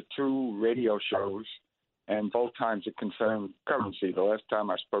to 2 radio shows, and both times it concerned currency. The last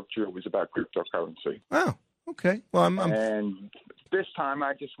time I spoke to you, it was about cryptocurrency. Oh, okay. Well, And this time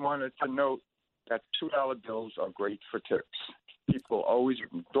I just wanted to note that $2 bills are great for tips. People always,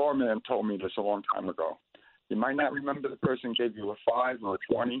 doorman told me this a long time ago. You might not remember the person who gave you a 5 or a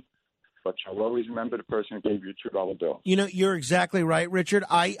 20, but you'll always remember the person who gave you a $2 bill. You know, you're exactly right, Richard.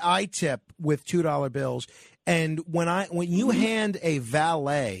 I tip with $2 bills, and when you hand a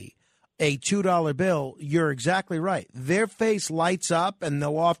valet a $2 bill, you're exactly right. Their face lights up, and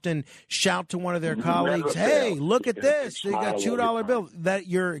they'll often shout to one of their colleagues, "Hey, look at this! They got $2 bill." That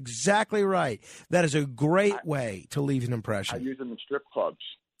you're exactly right. That is a great way to leave an impression. I use them in strip clubs.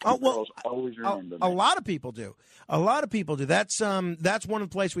 Oh, well, Girls always remember a me. lot of people do. That's one of the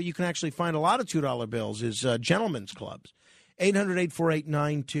places where you can actually find a lot of $2 bills is gentlemen's clubs.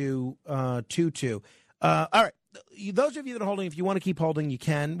 800-848-9222. All right. Those of you that are holding, if you want to keep holding, you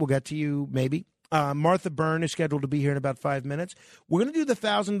can. We'll get to you maybe. Martha Byrne is scheduled to be here in about 5 minutes. We're going to do the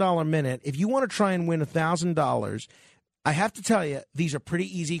 $1,000 minute. If you want to try and win $1,000, I have to tell you, these are pretty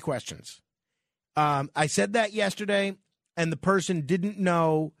easy questions. I said that yesterday, and the person didn't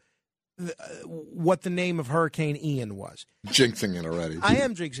know what the name of Hurricane Ian was. Jinxing it already. I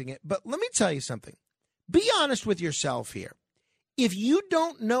am jinxing it. But let me tell you something. Be honest with yourself here. If you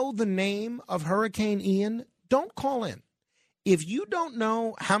don't know the name of Hurricane Ian, don't call in. If you don't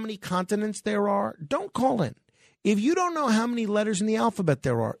know how many continents there are, don't call in. If you don't know how many letters in the alphabet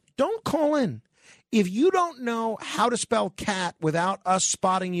there are, don't call in. If you don't know how to spell cat without us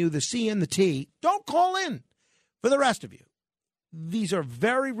spotting you the C and the T, don't call in. For the rest of you, these are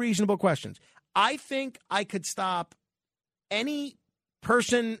very reasonable questions. I think I could stop any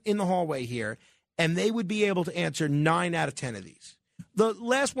person in the hallway here, and they would be able to answer 9 out of 10 of these. The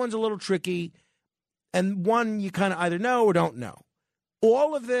last one's a little tricky, and one you kind of either know or don't know.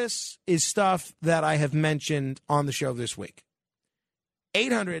 All of this is stuff that I have mentioned on the show this week.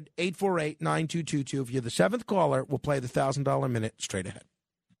 800-848-9222. If you're the 7th caller, we'll play the $1,000 minute straight ahead.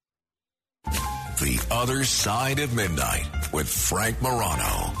 The Other Side of Midnight with Frank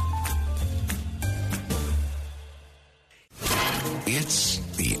Morano. It's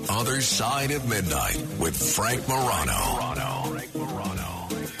The Other Side of Midnight with Frank Morano.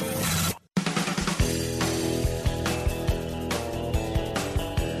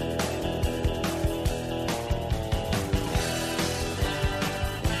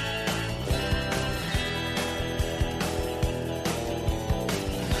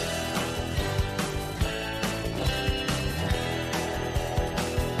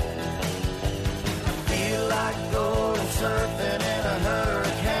 Feel like going surfing in a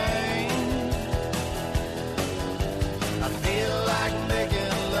hurricane. I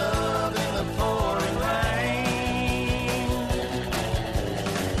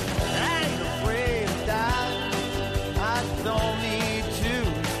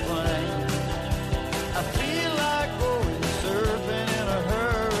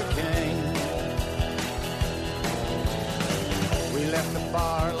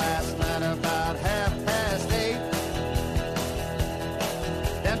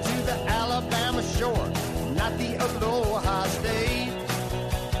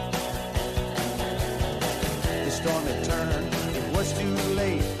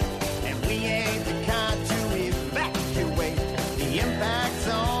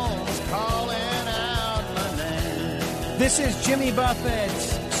This is Jimmy Buffett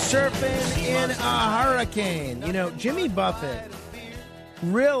surfing in a hurricane. You know, Jimmy Buffett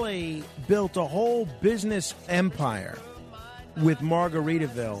really built a whole business empire with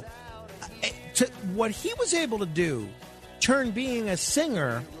Margaritaville. What he was able to do, turn being a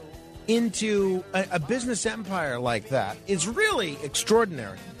singer into a business empire like that, is really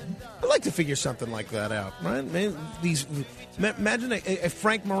extraordinary. I'd like to figure something like that out, right? Imagine a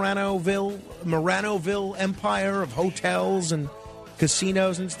Frank Moranoville empire of hotels and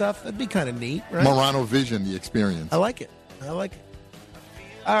casinos and stuff. That'd be kind of neat, right? Morano Vision, the experience. I like it. All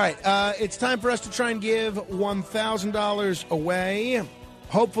right, it's time for us to try and give $1,000 away.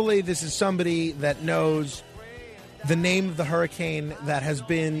 Hopefully this is somebody that knows the name of the hurricane that has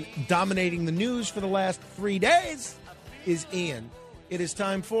been dominating the news for the last 3 days is Ian. It is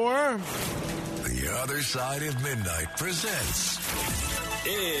time for... The Other Side of Midnight presents...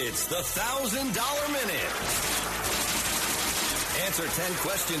 It's the $1,000 Minute. Answer 10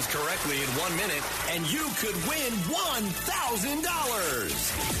 questions correctly in 1 minute, and you could win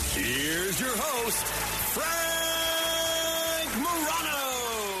 $1,000. Here's your host, Frank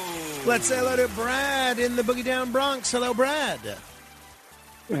Morano. Let's say hello to Brad in the Boogie Down Bronx. Hello, Brad.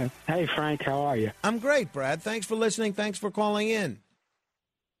 Hey, Frank. How are you? I'm great, Brad. Thanks for listening. Thanks for calling in.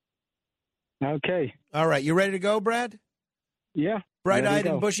 Okay. All right. You ready to go, Brad? Yeah. Bright-eyed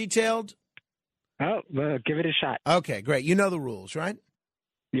and bushy-tailed? Oh, well, give it a shot. Okay, great. You know the rules, right?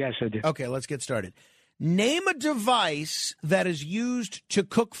 Yes, I do. Okay, let's get started. Name a device that is used to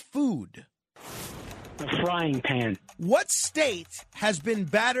cook food. A frying pan. What state has been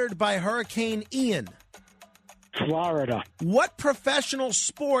battered by Hurricane Ian? Florida. What professional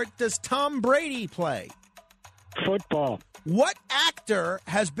sport does Tom Brady play? Football. What actor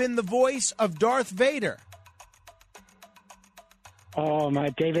has been the voice of Darth Vader? Oh, my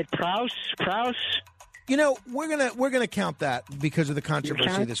David Prowse. You know, we're gonna count that because of the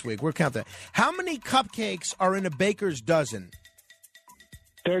controversy this week. We'll count that. How many cupcakes are in a baker's dozen?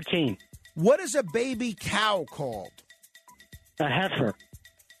 13. What is a baby cow called? A heifer.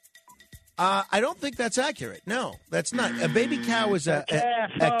 I don't think that's accurate. No, that's not. A baby cow is a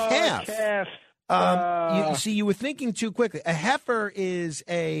calf. Calf. You see, you were thinking too quickly. A heifer is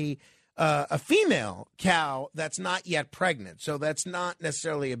a female cow that's not yet pregnant, so that's not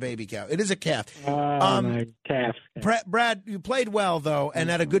necessarily a baby cow. It is a calf. My calf. Brad, you played well though, and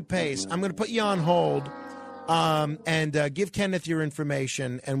at a good pace. I'm going to put you on hold, and give Kenneth your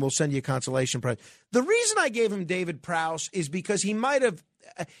information, and we'll send you a consolation prize. The reason I gave him David Prowse is because he might have.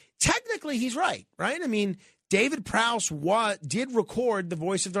 Technically, he's right. I mean, David Prowse did record the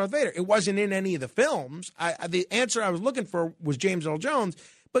voice of Darth Vader. It wasn't in any of the films. The answer I was looking for was James Earl Jones.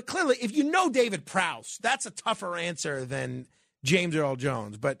 But clearly, if you know David Prowse, that's a tougher answer than James Earl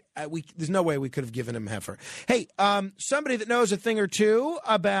Jones. But there's no way we could have given him heifer. Hey, somebody that knows a thing or two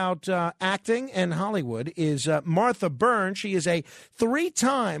about acting and Hollywood is Martha Byrne. She is a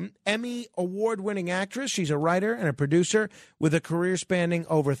 3-time Emmy award-winning actress. She's a writer and a producer with a career spanning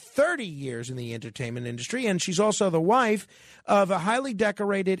over 30 years in the entertainment industry. And she's also the wife of a highly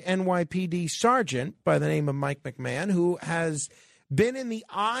decorated NYPD sergeant by the name of Mike McMahon, who has been in the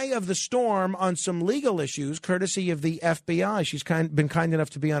eye of the storm on some legal issues, courtesy of the FBI. She's been kind enough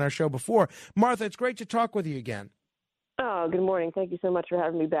to be on our show before. Martha, it's great to talk with you again. Oh, good morning. Thank you so much for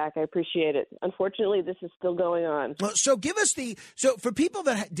having me back. I appreciate it. Unfortunately, this is still going on. So give us so for people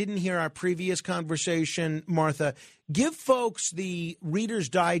that didn't hear our previous conversation, Martha, give folks the Reader's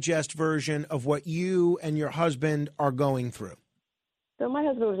Digest version of what you and your husband are going through. So my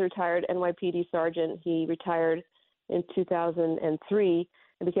husband was a retired NYPD sergeant. He retired in 2003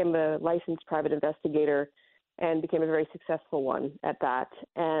 and became a licensed private investigator and became a very successful one at that,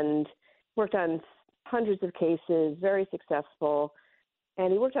 and worked on hundreds of cases, very successful.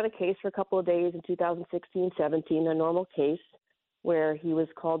 And he worked on a case for a couple of days in 2016-17, a normal case where he was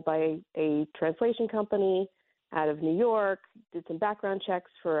called by a translation company out of New York, did some background checks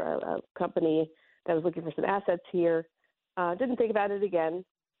for a company that was looking for some assets here, didn't think about it again.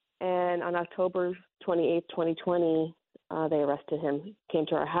 And on October 28, 2020, they arrested him, came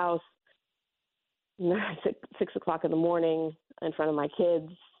to our house, 6 o'clock in the morning in front of my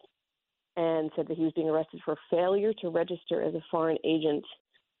kids, and said that he was being arrested for failure to register as a foreign agent,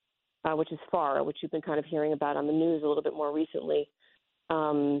 which is FARA, which you've been kind of hearing about on the news a little bit more recently.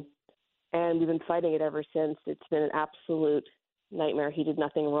 And we've been fighting it ever since. It's been an absolute nightmare. He did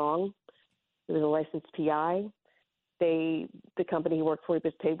nothing wrong. He was a licensed PI. The company he worked for, he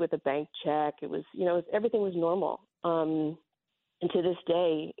was paid with a bank check. It was, everything was normal. And to this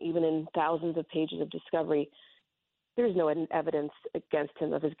day, even in thousands of pages of discovery, there's no evidence against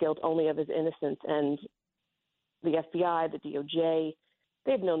him of his guilt, only of his innocence. And the FBI, the DOJ,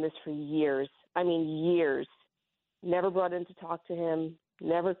 they've known this for years. I mean, years. Never brought in to talk to him.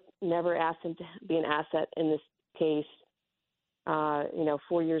 Never asked him to be an asset in this case. 4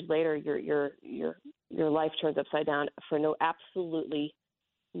 years later, your life turns upside down for absolutely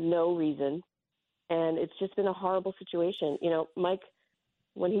no reason, and it's just been a horrible situation. Mike,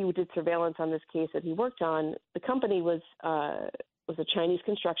 when he did surveillance on this case that he worked on, the company was a Chinese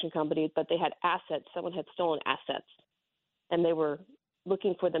construction company, but they had assets. Someone had stolen assets, and they were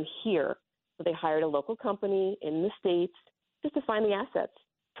looking for them here. So they hired a local company in the States just to find the assets,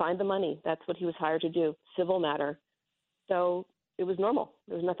 find the money. That's what he was hired to do, civil matter. So it was normal.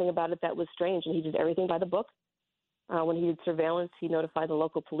 There was nothing about it that was strange, and he did everything by the book. When he did surveillance, he notified the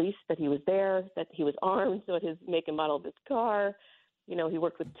local police that he was there, that he was armed, so his make and model of his car. He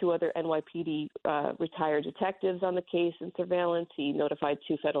worked with 2 other NYPD retired detectives on the case in surveillance. He notified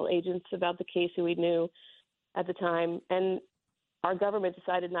 2 federal agents about the case who he knew at the time. And our government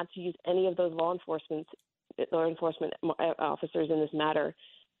decided not to use any of those law enforcement officers in this matter,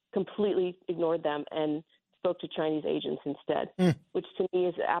 completely ignored them and spoke to Chinese agents instead, which to me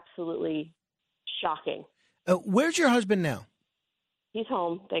is absolutely shocking. Where's your husband now? He's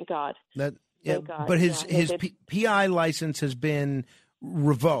home, thank God. Thank God. But his Yeah, PI license has been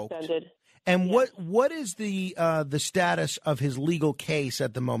revoked. Suspended. And what is the status of his legal case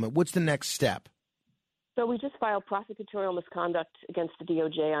at the moment? What's the next step? So we just filed prosecutorial misconduct against the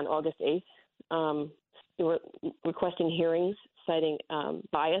DOJ on August 8th. We were requesting hearings citing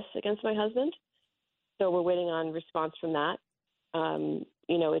bias against my husband. So we're waiting on response from that.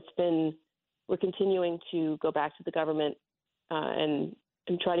 We're continuing to go back to the government and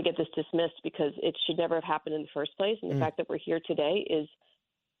try to get this dismissed because it should never have happened in the first place. And the fact that we're here today is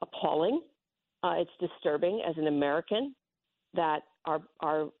appalling. It's disturbing as an American that our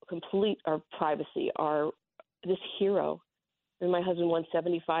privacy, this hero. And my husband won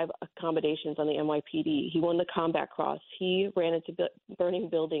 75 accommodations on the NYPD. He won the Combat Cross. He ran into burning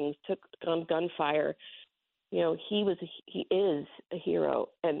buildings, took on gunfire. He is a hero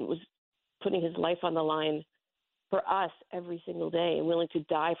and was putting his life on the line for us every single day and willing to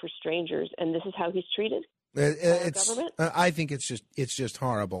die for strangers. And this is how he's treated. I think it's just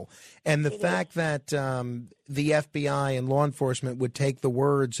horrible, and the fact that the FBI and law enforcement would take the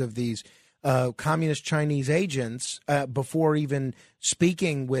words of these communist Chinese agents before even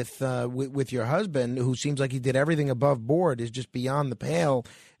speaking with your husband, who seems like he did everything above board, is just beyond the pale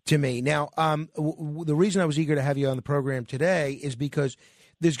to me. Now, the reason I was eager to have you on the program today is because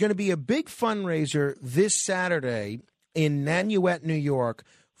there's going to be a big fundraiser this Saturday in Nanuet, New York,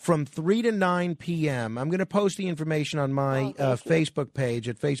 from 3 to 9 p.m. I'm going to post the information on my Facebook page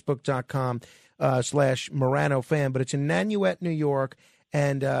at facebook.com/Morano fan, but it's in Nanuet, New York,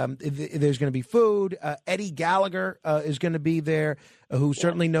 and there's going to be food. Eddie Gallagher is going to be there, who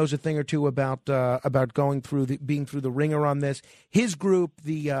certainly knows a thing or two about going through being through the ringer on this. His group,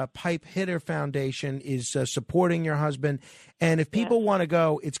 the Pipe Hitter Foundation, is supporting your husband, and if people want to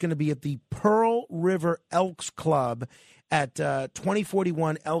go, it's going to be at the Pearl River Elks Club at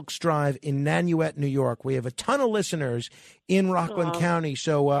 2041 Elks Drive in Nanuet, New York. We have a ton of listeners in Rockland County,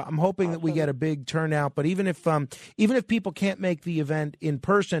 so I'm hoping that we get a big turnout. But even if people can't make the event in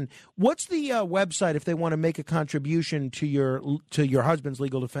person, what's the website if they want to make a contribution to your husband's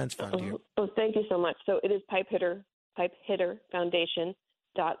legal defense fund here? Oh, thank you so much. So it is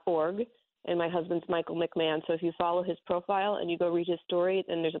pipehitterfoundation.org, and my husband's Michael McMahon. So if you follow his profile and you go read his story,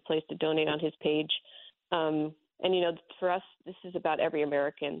 then there's a place to donate on his page. And, for us, this is about every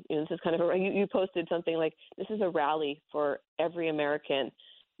American. This is kind of you posted something like, this is a rally for every American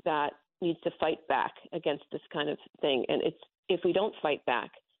that needs to fight back against this kind of thing. And if we don't fight back,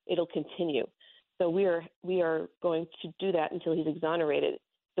 it'll continue. So we are going to do that until he's exonerated,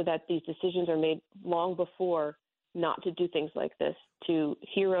 so that these decisions are made long before not to do things like this to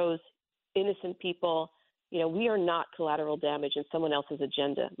heroes, innocent people. We are not collateral damage in someone else's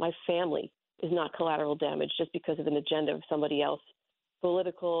agenda. My family is not collateral damage just because of an agenda of somebody else,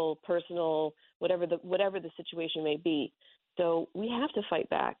 political, personal, whatever the situation may be. So we have to fight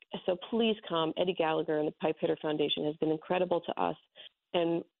back. So please come. Eddie Gallagher and the Pipe Hitter Foundation has been incredible to us.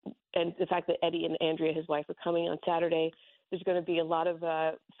 And the fact that Eddie and Andrea, his wife, are coming on Saturday, there's going to be a lot of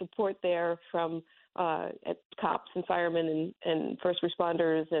support there from cops and firemen and first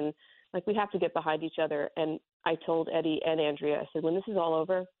responders. And we have to get behind each other. And I told Eddie and Andrea, I said, when this is all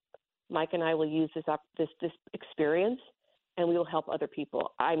over, Mike and I will use this experience, and we will help other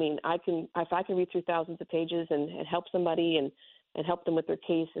people. I mean, if I can read through thousands of pages and help somebody and help them with their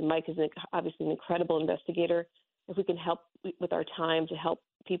case, and Mike is obviously an incredible investigator. If we can help with our time to help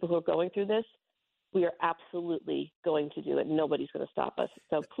people who are going through this, we are absolutely going to do it. Nobody's going to stop us.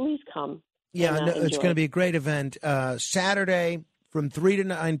 So please come. Yeah, and, no, it's enjoy. going to be a great event. Saturday from 3 to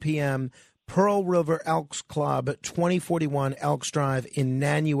 9 p.m., Pearl River Elks Club, 2041 Elks Drive in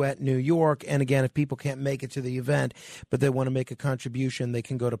Nanuet, New York. And again, if people can't make it to the event, but they want to make a contribution, they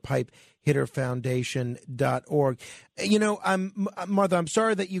can go to pipehitterfoundation.org. You know, Martha, I'm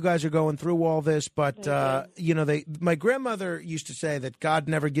sorry that you guys are going through all this, but, you know, my grandmother used to say that God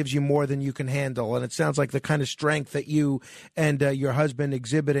never gives you more than you can handle. And it sounds like the kind of strength that you and your husband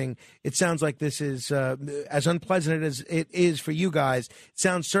exhibiting, it sounds like this is as unpleasant as it is for you guys. It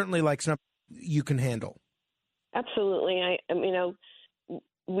sounds certainly like something you can handle. Absolutely. You know,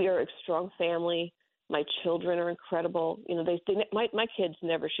 we are a strong family. My children are incredible. You know, my kids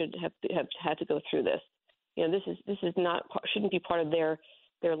never should have had to go through this. You know, this is not, shouldn't be part of their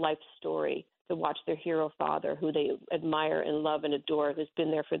life story, to watch their hero father, who they admire and love and adore, who's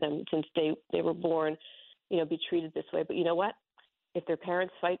been there for them since they were born, you know, be treated this way. But you know what? If their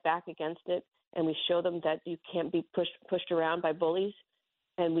parents fight back against it, and we show them that you can't be pushed around by bullies,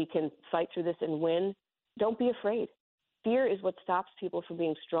 and we can fight through this and win, don't be afraid. Fear is what stops people from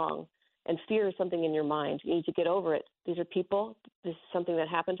being strong, and fear is something in your mind. You need to get over it. These are people. This is something that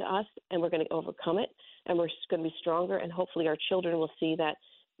happened to us, and we're going to overcome it, and we're going to be stronger, and hopefully our children will see that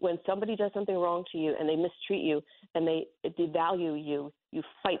when somebody does something wrong to you and they mistreat you and they devalue you, you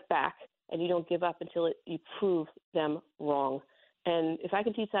fight back, and you don't give up until you prove them wrong. And if I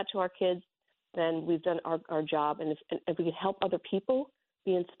can teach that to our kids, then we've done our job. And if we can help other people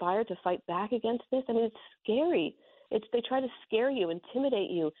be inspired to fight back against this, I mean, it's scary. They try to scare you,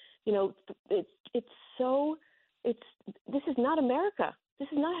 intimidate you. You know, this is not America. This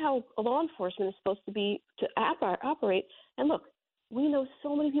is not how law enforcement is supposed to be to operate. And look, we know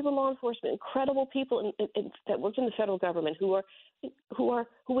so many people in law enforcement, incredible people that work in the federal government who would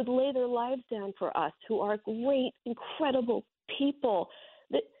lay their lives down for us, who are great, incredible people.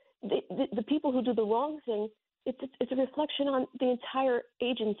 The people who do the wrong thing, it's a reflection on the entire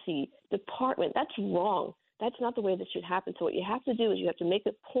agency, department. That's wrong. That's not the way this should happen. So what you have to do is you have to make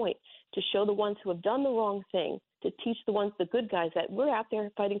a point to show the ones who have done the wrong thing, to teach the good guys that we're out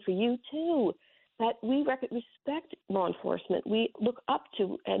there fighting for you too, that we respect law enforcement. We look up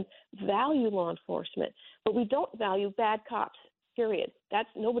to and value law enforcement, but we don't value bad cops, period.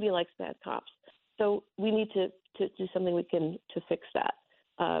 Nobody likes bad cops. So we need to do something to fix that.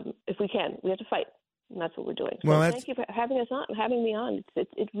 If we can, we have to fight. And that's what we're doing. So thank you for having me on.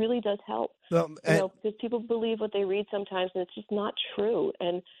 It really does help. Well, because people believe what they read sometimes, and it's just not true.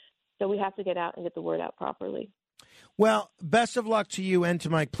 And so we have to get out and get the word out properly. Well, best of luck to you and to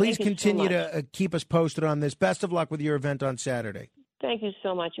Mike. Please continue to keep us posted on this. Best of luck with your event on Saturday. Thank you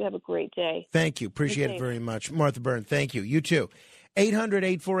so much. You have a great day. Thank you. Appreciate it very much. Martha Byrne, thank you. You too.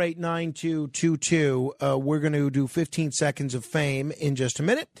 800-848-9222. We're going to do 15 seconds of fame in just a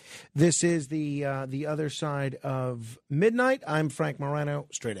minute. This is the other side of midnight. I'm Frank Morano.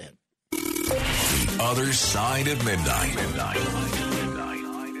 Straight ahead. The other side of midnight.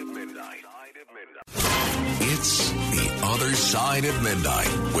 It's the other side of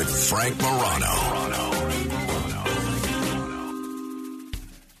midnight with Frank Morano.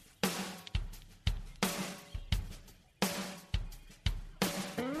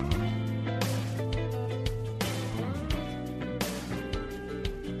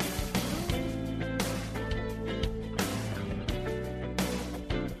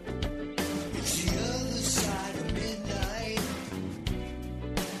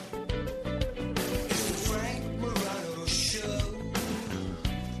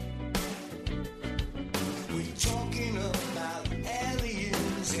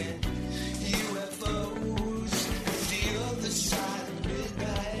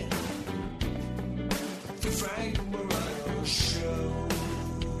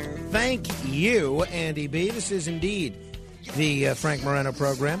 Thank you, Andy B. This is indeed the Frank Morano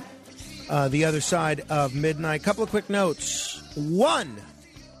program, the other side of midnight. Couple of quick notes. One,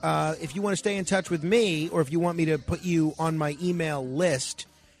 if you want to stay in touch with me, or if you want me to put you on my email list,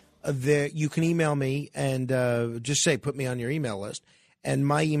 you can email me and just say, put me on your email list. And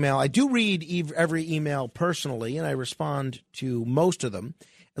my email, I do read every email personally, and I respond to most of them,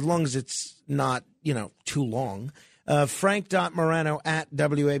 as long as it's not, too long.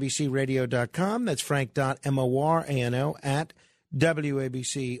 Frank.Morano@WABCRadio.com. That's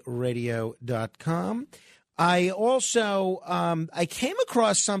Frank.Morano@WABCRadio.com. I also, I came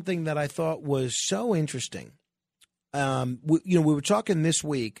across something that I thought was so interesting. We were talking this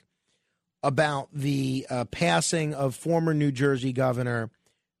week about the passing of former New Jersey Governor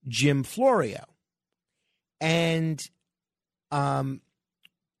Jim Florio. And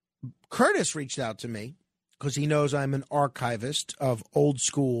Curtis reached out to me because he knows I'm an archivist of old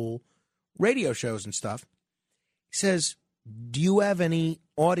school radio shows and stuff. He says, do you have any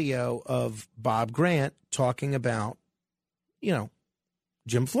audio of Bob Grant talking about,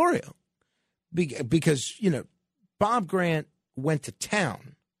 Jim Florio? Because, Bob Grant went to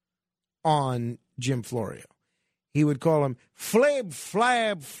town on Jim Florio. He would call him Flib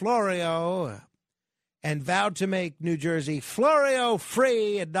Flab Florio and vowed to make New Jersey Florio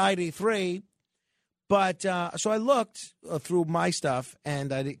free in 93. But so I looked through my stuff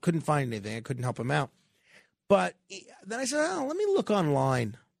and I couldn't find anything. I couldn't help him out. But then I said, let me look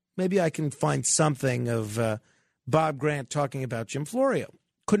online. Maybe I can find something of Bob Grant talking about Jim Florio.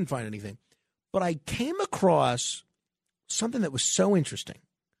 Couldn't find anything. But I came across something that was so interesting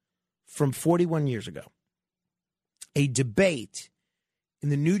from 41 years ago. A debate in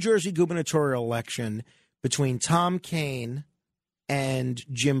the New Jersey gubernatorial election between Tom Kean and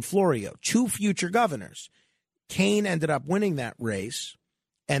Jim Florio, two future governors. Kean ended up winning that race,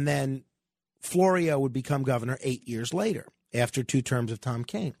 and then Florio would become governor 8 years later after 2 terms of Tom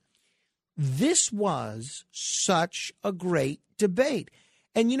Kean. This was such a great debate.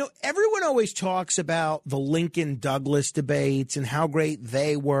 And, everyone always talks about the Lincoln-Douglas debates and how great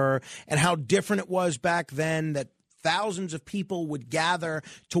they were and how different it was back then, that thousands of people would gather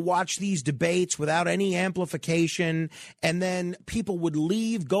to watch these debates without any amplification. And then people would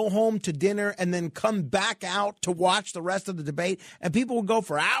leave, go home to dinner, and then come back out to watch the rest of the debate. And people would go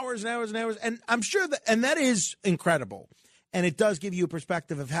for hours and hours and hours. And I'm sure that is incredible. And it does give you a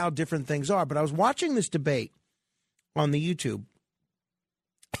perspective of how different things are. But I was watching this debate on the YouTube.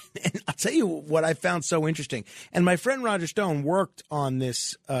 And I'll tell you what I found so interesting. And my friend Roger Stone worked on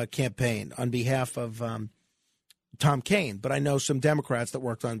this campaign on behalf of Tom Kean, but I know some Democrats that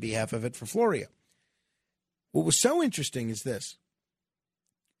worked on behalf of it for Florio. What was so interesting is this.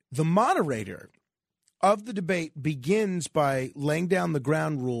 The moderator of the debate begins by laying down the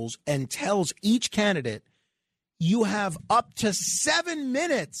ground rules and tells each candidate, you have up to 7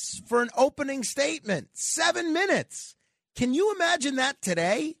 minutes for an opening statement. 7 minutes. Can you imagine that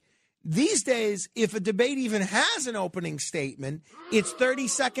today? These days, if a debate even has an opening statement, it's 30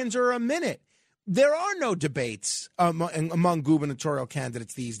 seconds or a minute. There are no debates among gubernatorial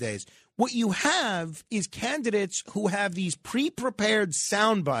candidates these days. What you have is candidates who have these pre-prepared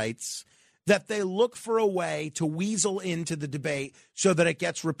sound bites that they look for a way to weasel into the debate so that it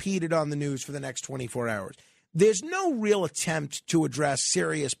gets repeated on the news for the next 24 hours. There's no real attempt to address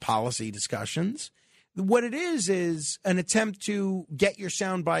serious policy discussions. What it is an attempt to get your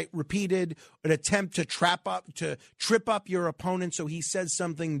soundbite repeated, an attempt to trip up your opponent so he says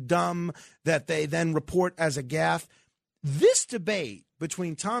something dumb that they then report as a gaffe. This debate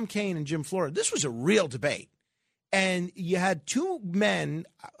between Tom Kean and Jim Florio, this was a real debate. And you had 2 men,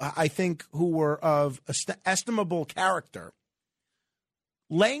 I think, who were of estimable character,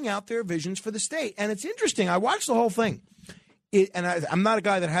 laying out their visions for the state. And it's interesting. I watched the whole thing. I'm not a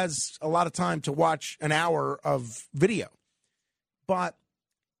guy that has a lot of time to watch an hour of video. But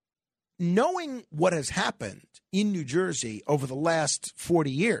knowing what has happened in New Jersey over the last 40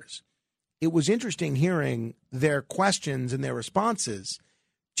 years, it was interesting hearing their questions and their responses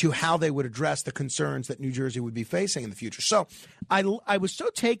to how they would address the concerns that New Jersey would be facing in the future. So I was so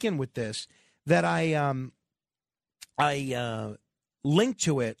taken with this that I link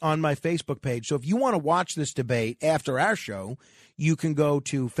to it on my Facebook page. So if you want to watch this debate after our show, you can go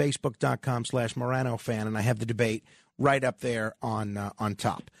to facebook.com/Morano fan, and I have the debate right up there on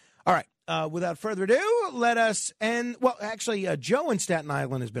top. All right. Without further ado, let us end. Well, actually, Joe in Staten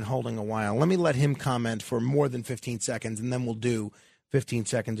Island has been holding a while. Let me let him comment for more than 15 seconds, and then we'll do 15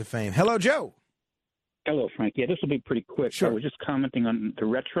 seconds of fame. Hello, Joe. Hello, Frank. Yeah, this will be pretty quick. Sure. I was just commenting on the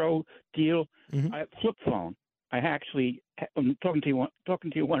retro deal. I flip phone. I'm talking to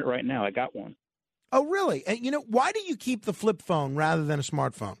you one right now. I got one. Oh, really? And why do you keep the flip phone rather than a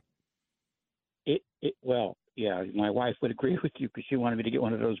smartphone? Well, yeah, my wife would agree with you because she wanted me to get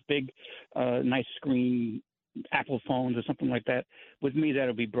one of those big, nice screen Apple phones or something like that. With me,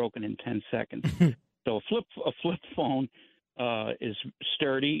 that'll be broken in 10 seconds. So a flip phone is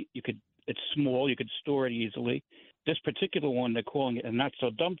sturdy. It's small. You could store it easily. This particular one, they're calling it a not so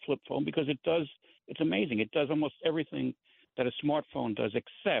dumb flip phone because it's amazing. It does almost everything that a smartphone does,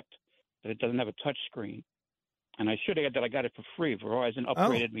 except that it doesn't have a touch screen. And I should add that I got it for free. Verizon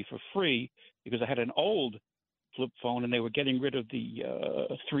upgraded me for free because I had an old flip phone and they were getting rid of the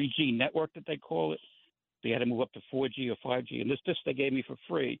 3G network that they call it. They had to move up to 4G or 5G. And this they gave me for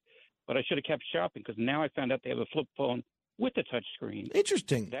free. But I should have kept shopping because now I found out they have a flip phone with a touch screen.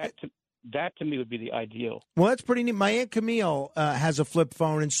 Interesting. that to me would be the ideal. Well, that's pretty neat. My Aunt Camille has a flip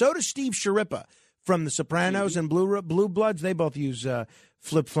phone, and so does Steve Sharippa from The Sopranos and Blue Bloods. They both use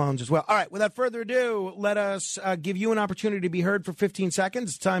flip phones as well. All right, without further ado, let us give you an opportunity to be heard for 15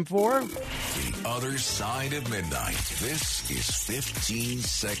 seconds. It's time for The Other Side of Midnight. This is 15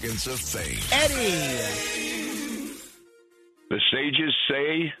 Seconds of Fame. Eddie. The sages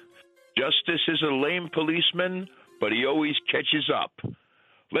say justice is a lame policeman, but he always catches up.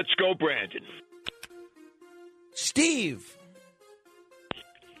 Let's go, Brandon. Steve.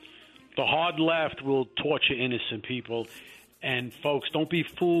 The hard left will torture innocent people. And, folks, don't be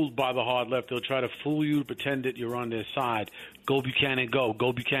fooled by the hard left. They'll try to fool you to pretend that you're on their side. Go Buchanan, go.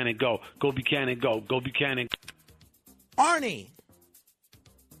 Go Buchanan, go. Go Buchanan, go. Go Buchanan. Arnie.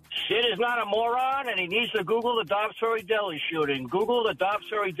 Sid is not a moron, and he needs to Google the Dobbs Ferry Deli shooting. Google the Dobbs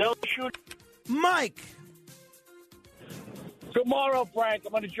Ferry Deli shooting. Mike. Tomorrow, Frank,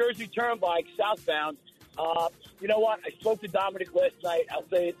 I'm on the Jersey Turnpike, southbound. You know what? I spoke to Dominic last night. I'll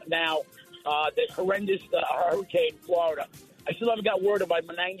say it now. This horrendous hurricane in Florida. I still haven't got word of my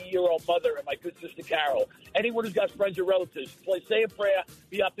 90-year-old mother and my good sister Carol. Anyone who's got friends or relatives, please say a prayer,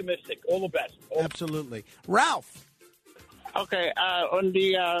 be optimistic. All the best. Absolutely. Ralph. Okay, on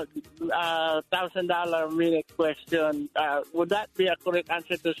the $1,000 minute question, would that be a correct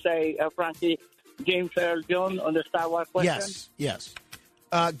answer to say, Frankie, James Earl Jones on the Star Wars question? Yes.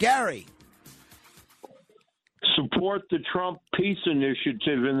 Gary. Support the Trump peace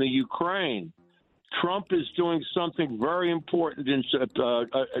initiative in the Ukraine. Trump is doing something very important in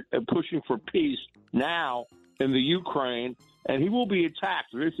pushing for peace now in the Ukraine, and he will be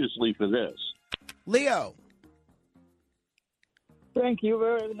attacked viciously for this. Leo. Frank, you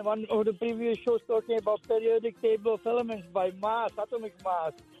were in one of the previous shows talking about periodic table of elements by mass, atomic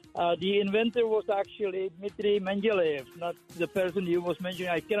mass. The inventor was actually Dmitry Mendeleev, not the person you was mentioning.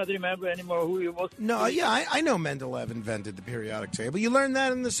 I cannot remember anymore who he was. No, yeah, I know Mendeleev invented the periodic table. You learned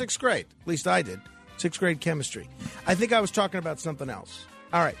that in the 6th grade. At least I did. 6th grade chemistry. I think I was talking about something else.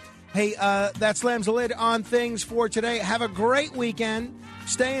 All right. Hey, that slams the lid on things for today. Have a great weekend.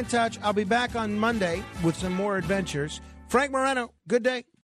 Stay in touch. I'll be back on Monday with some more adventures. Frank Moreno, good day.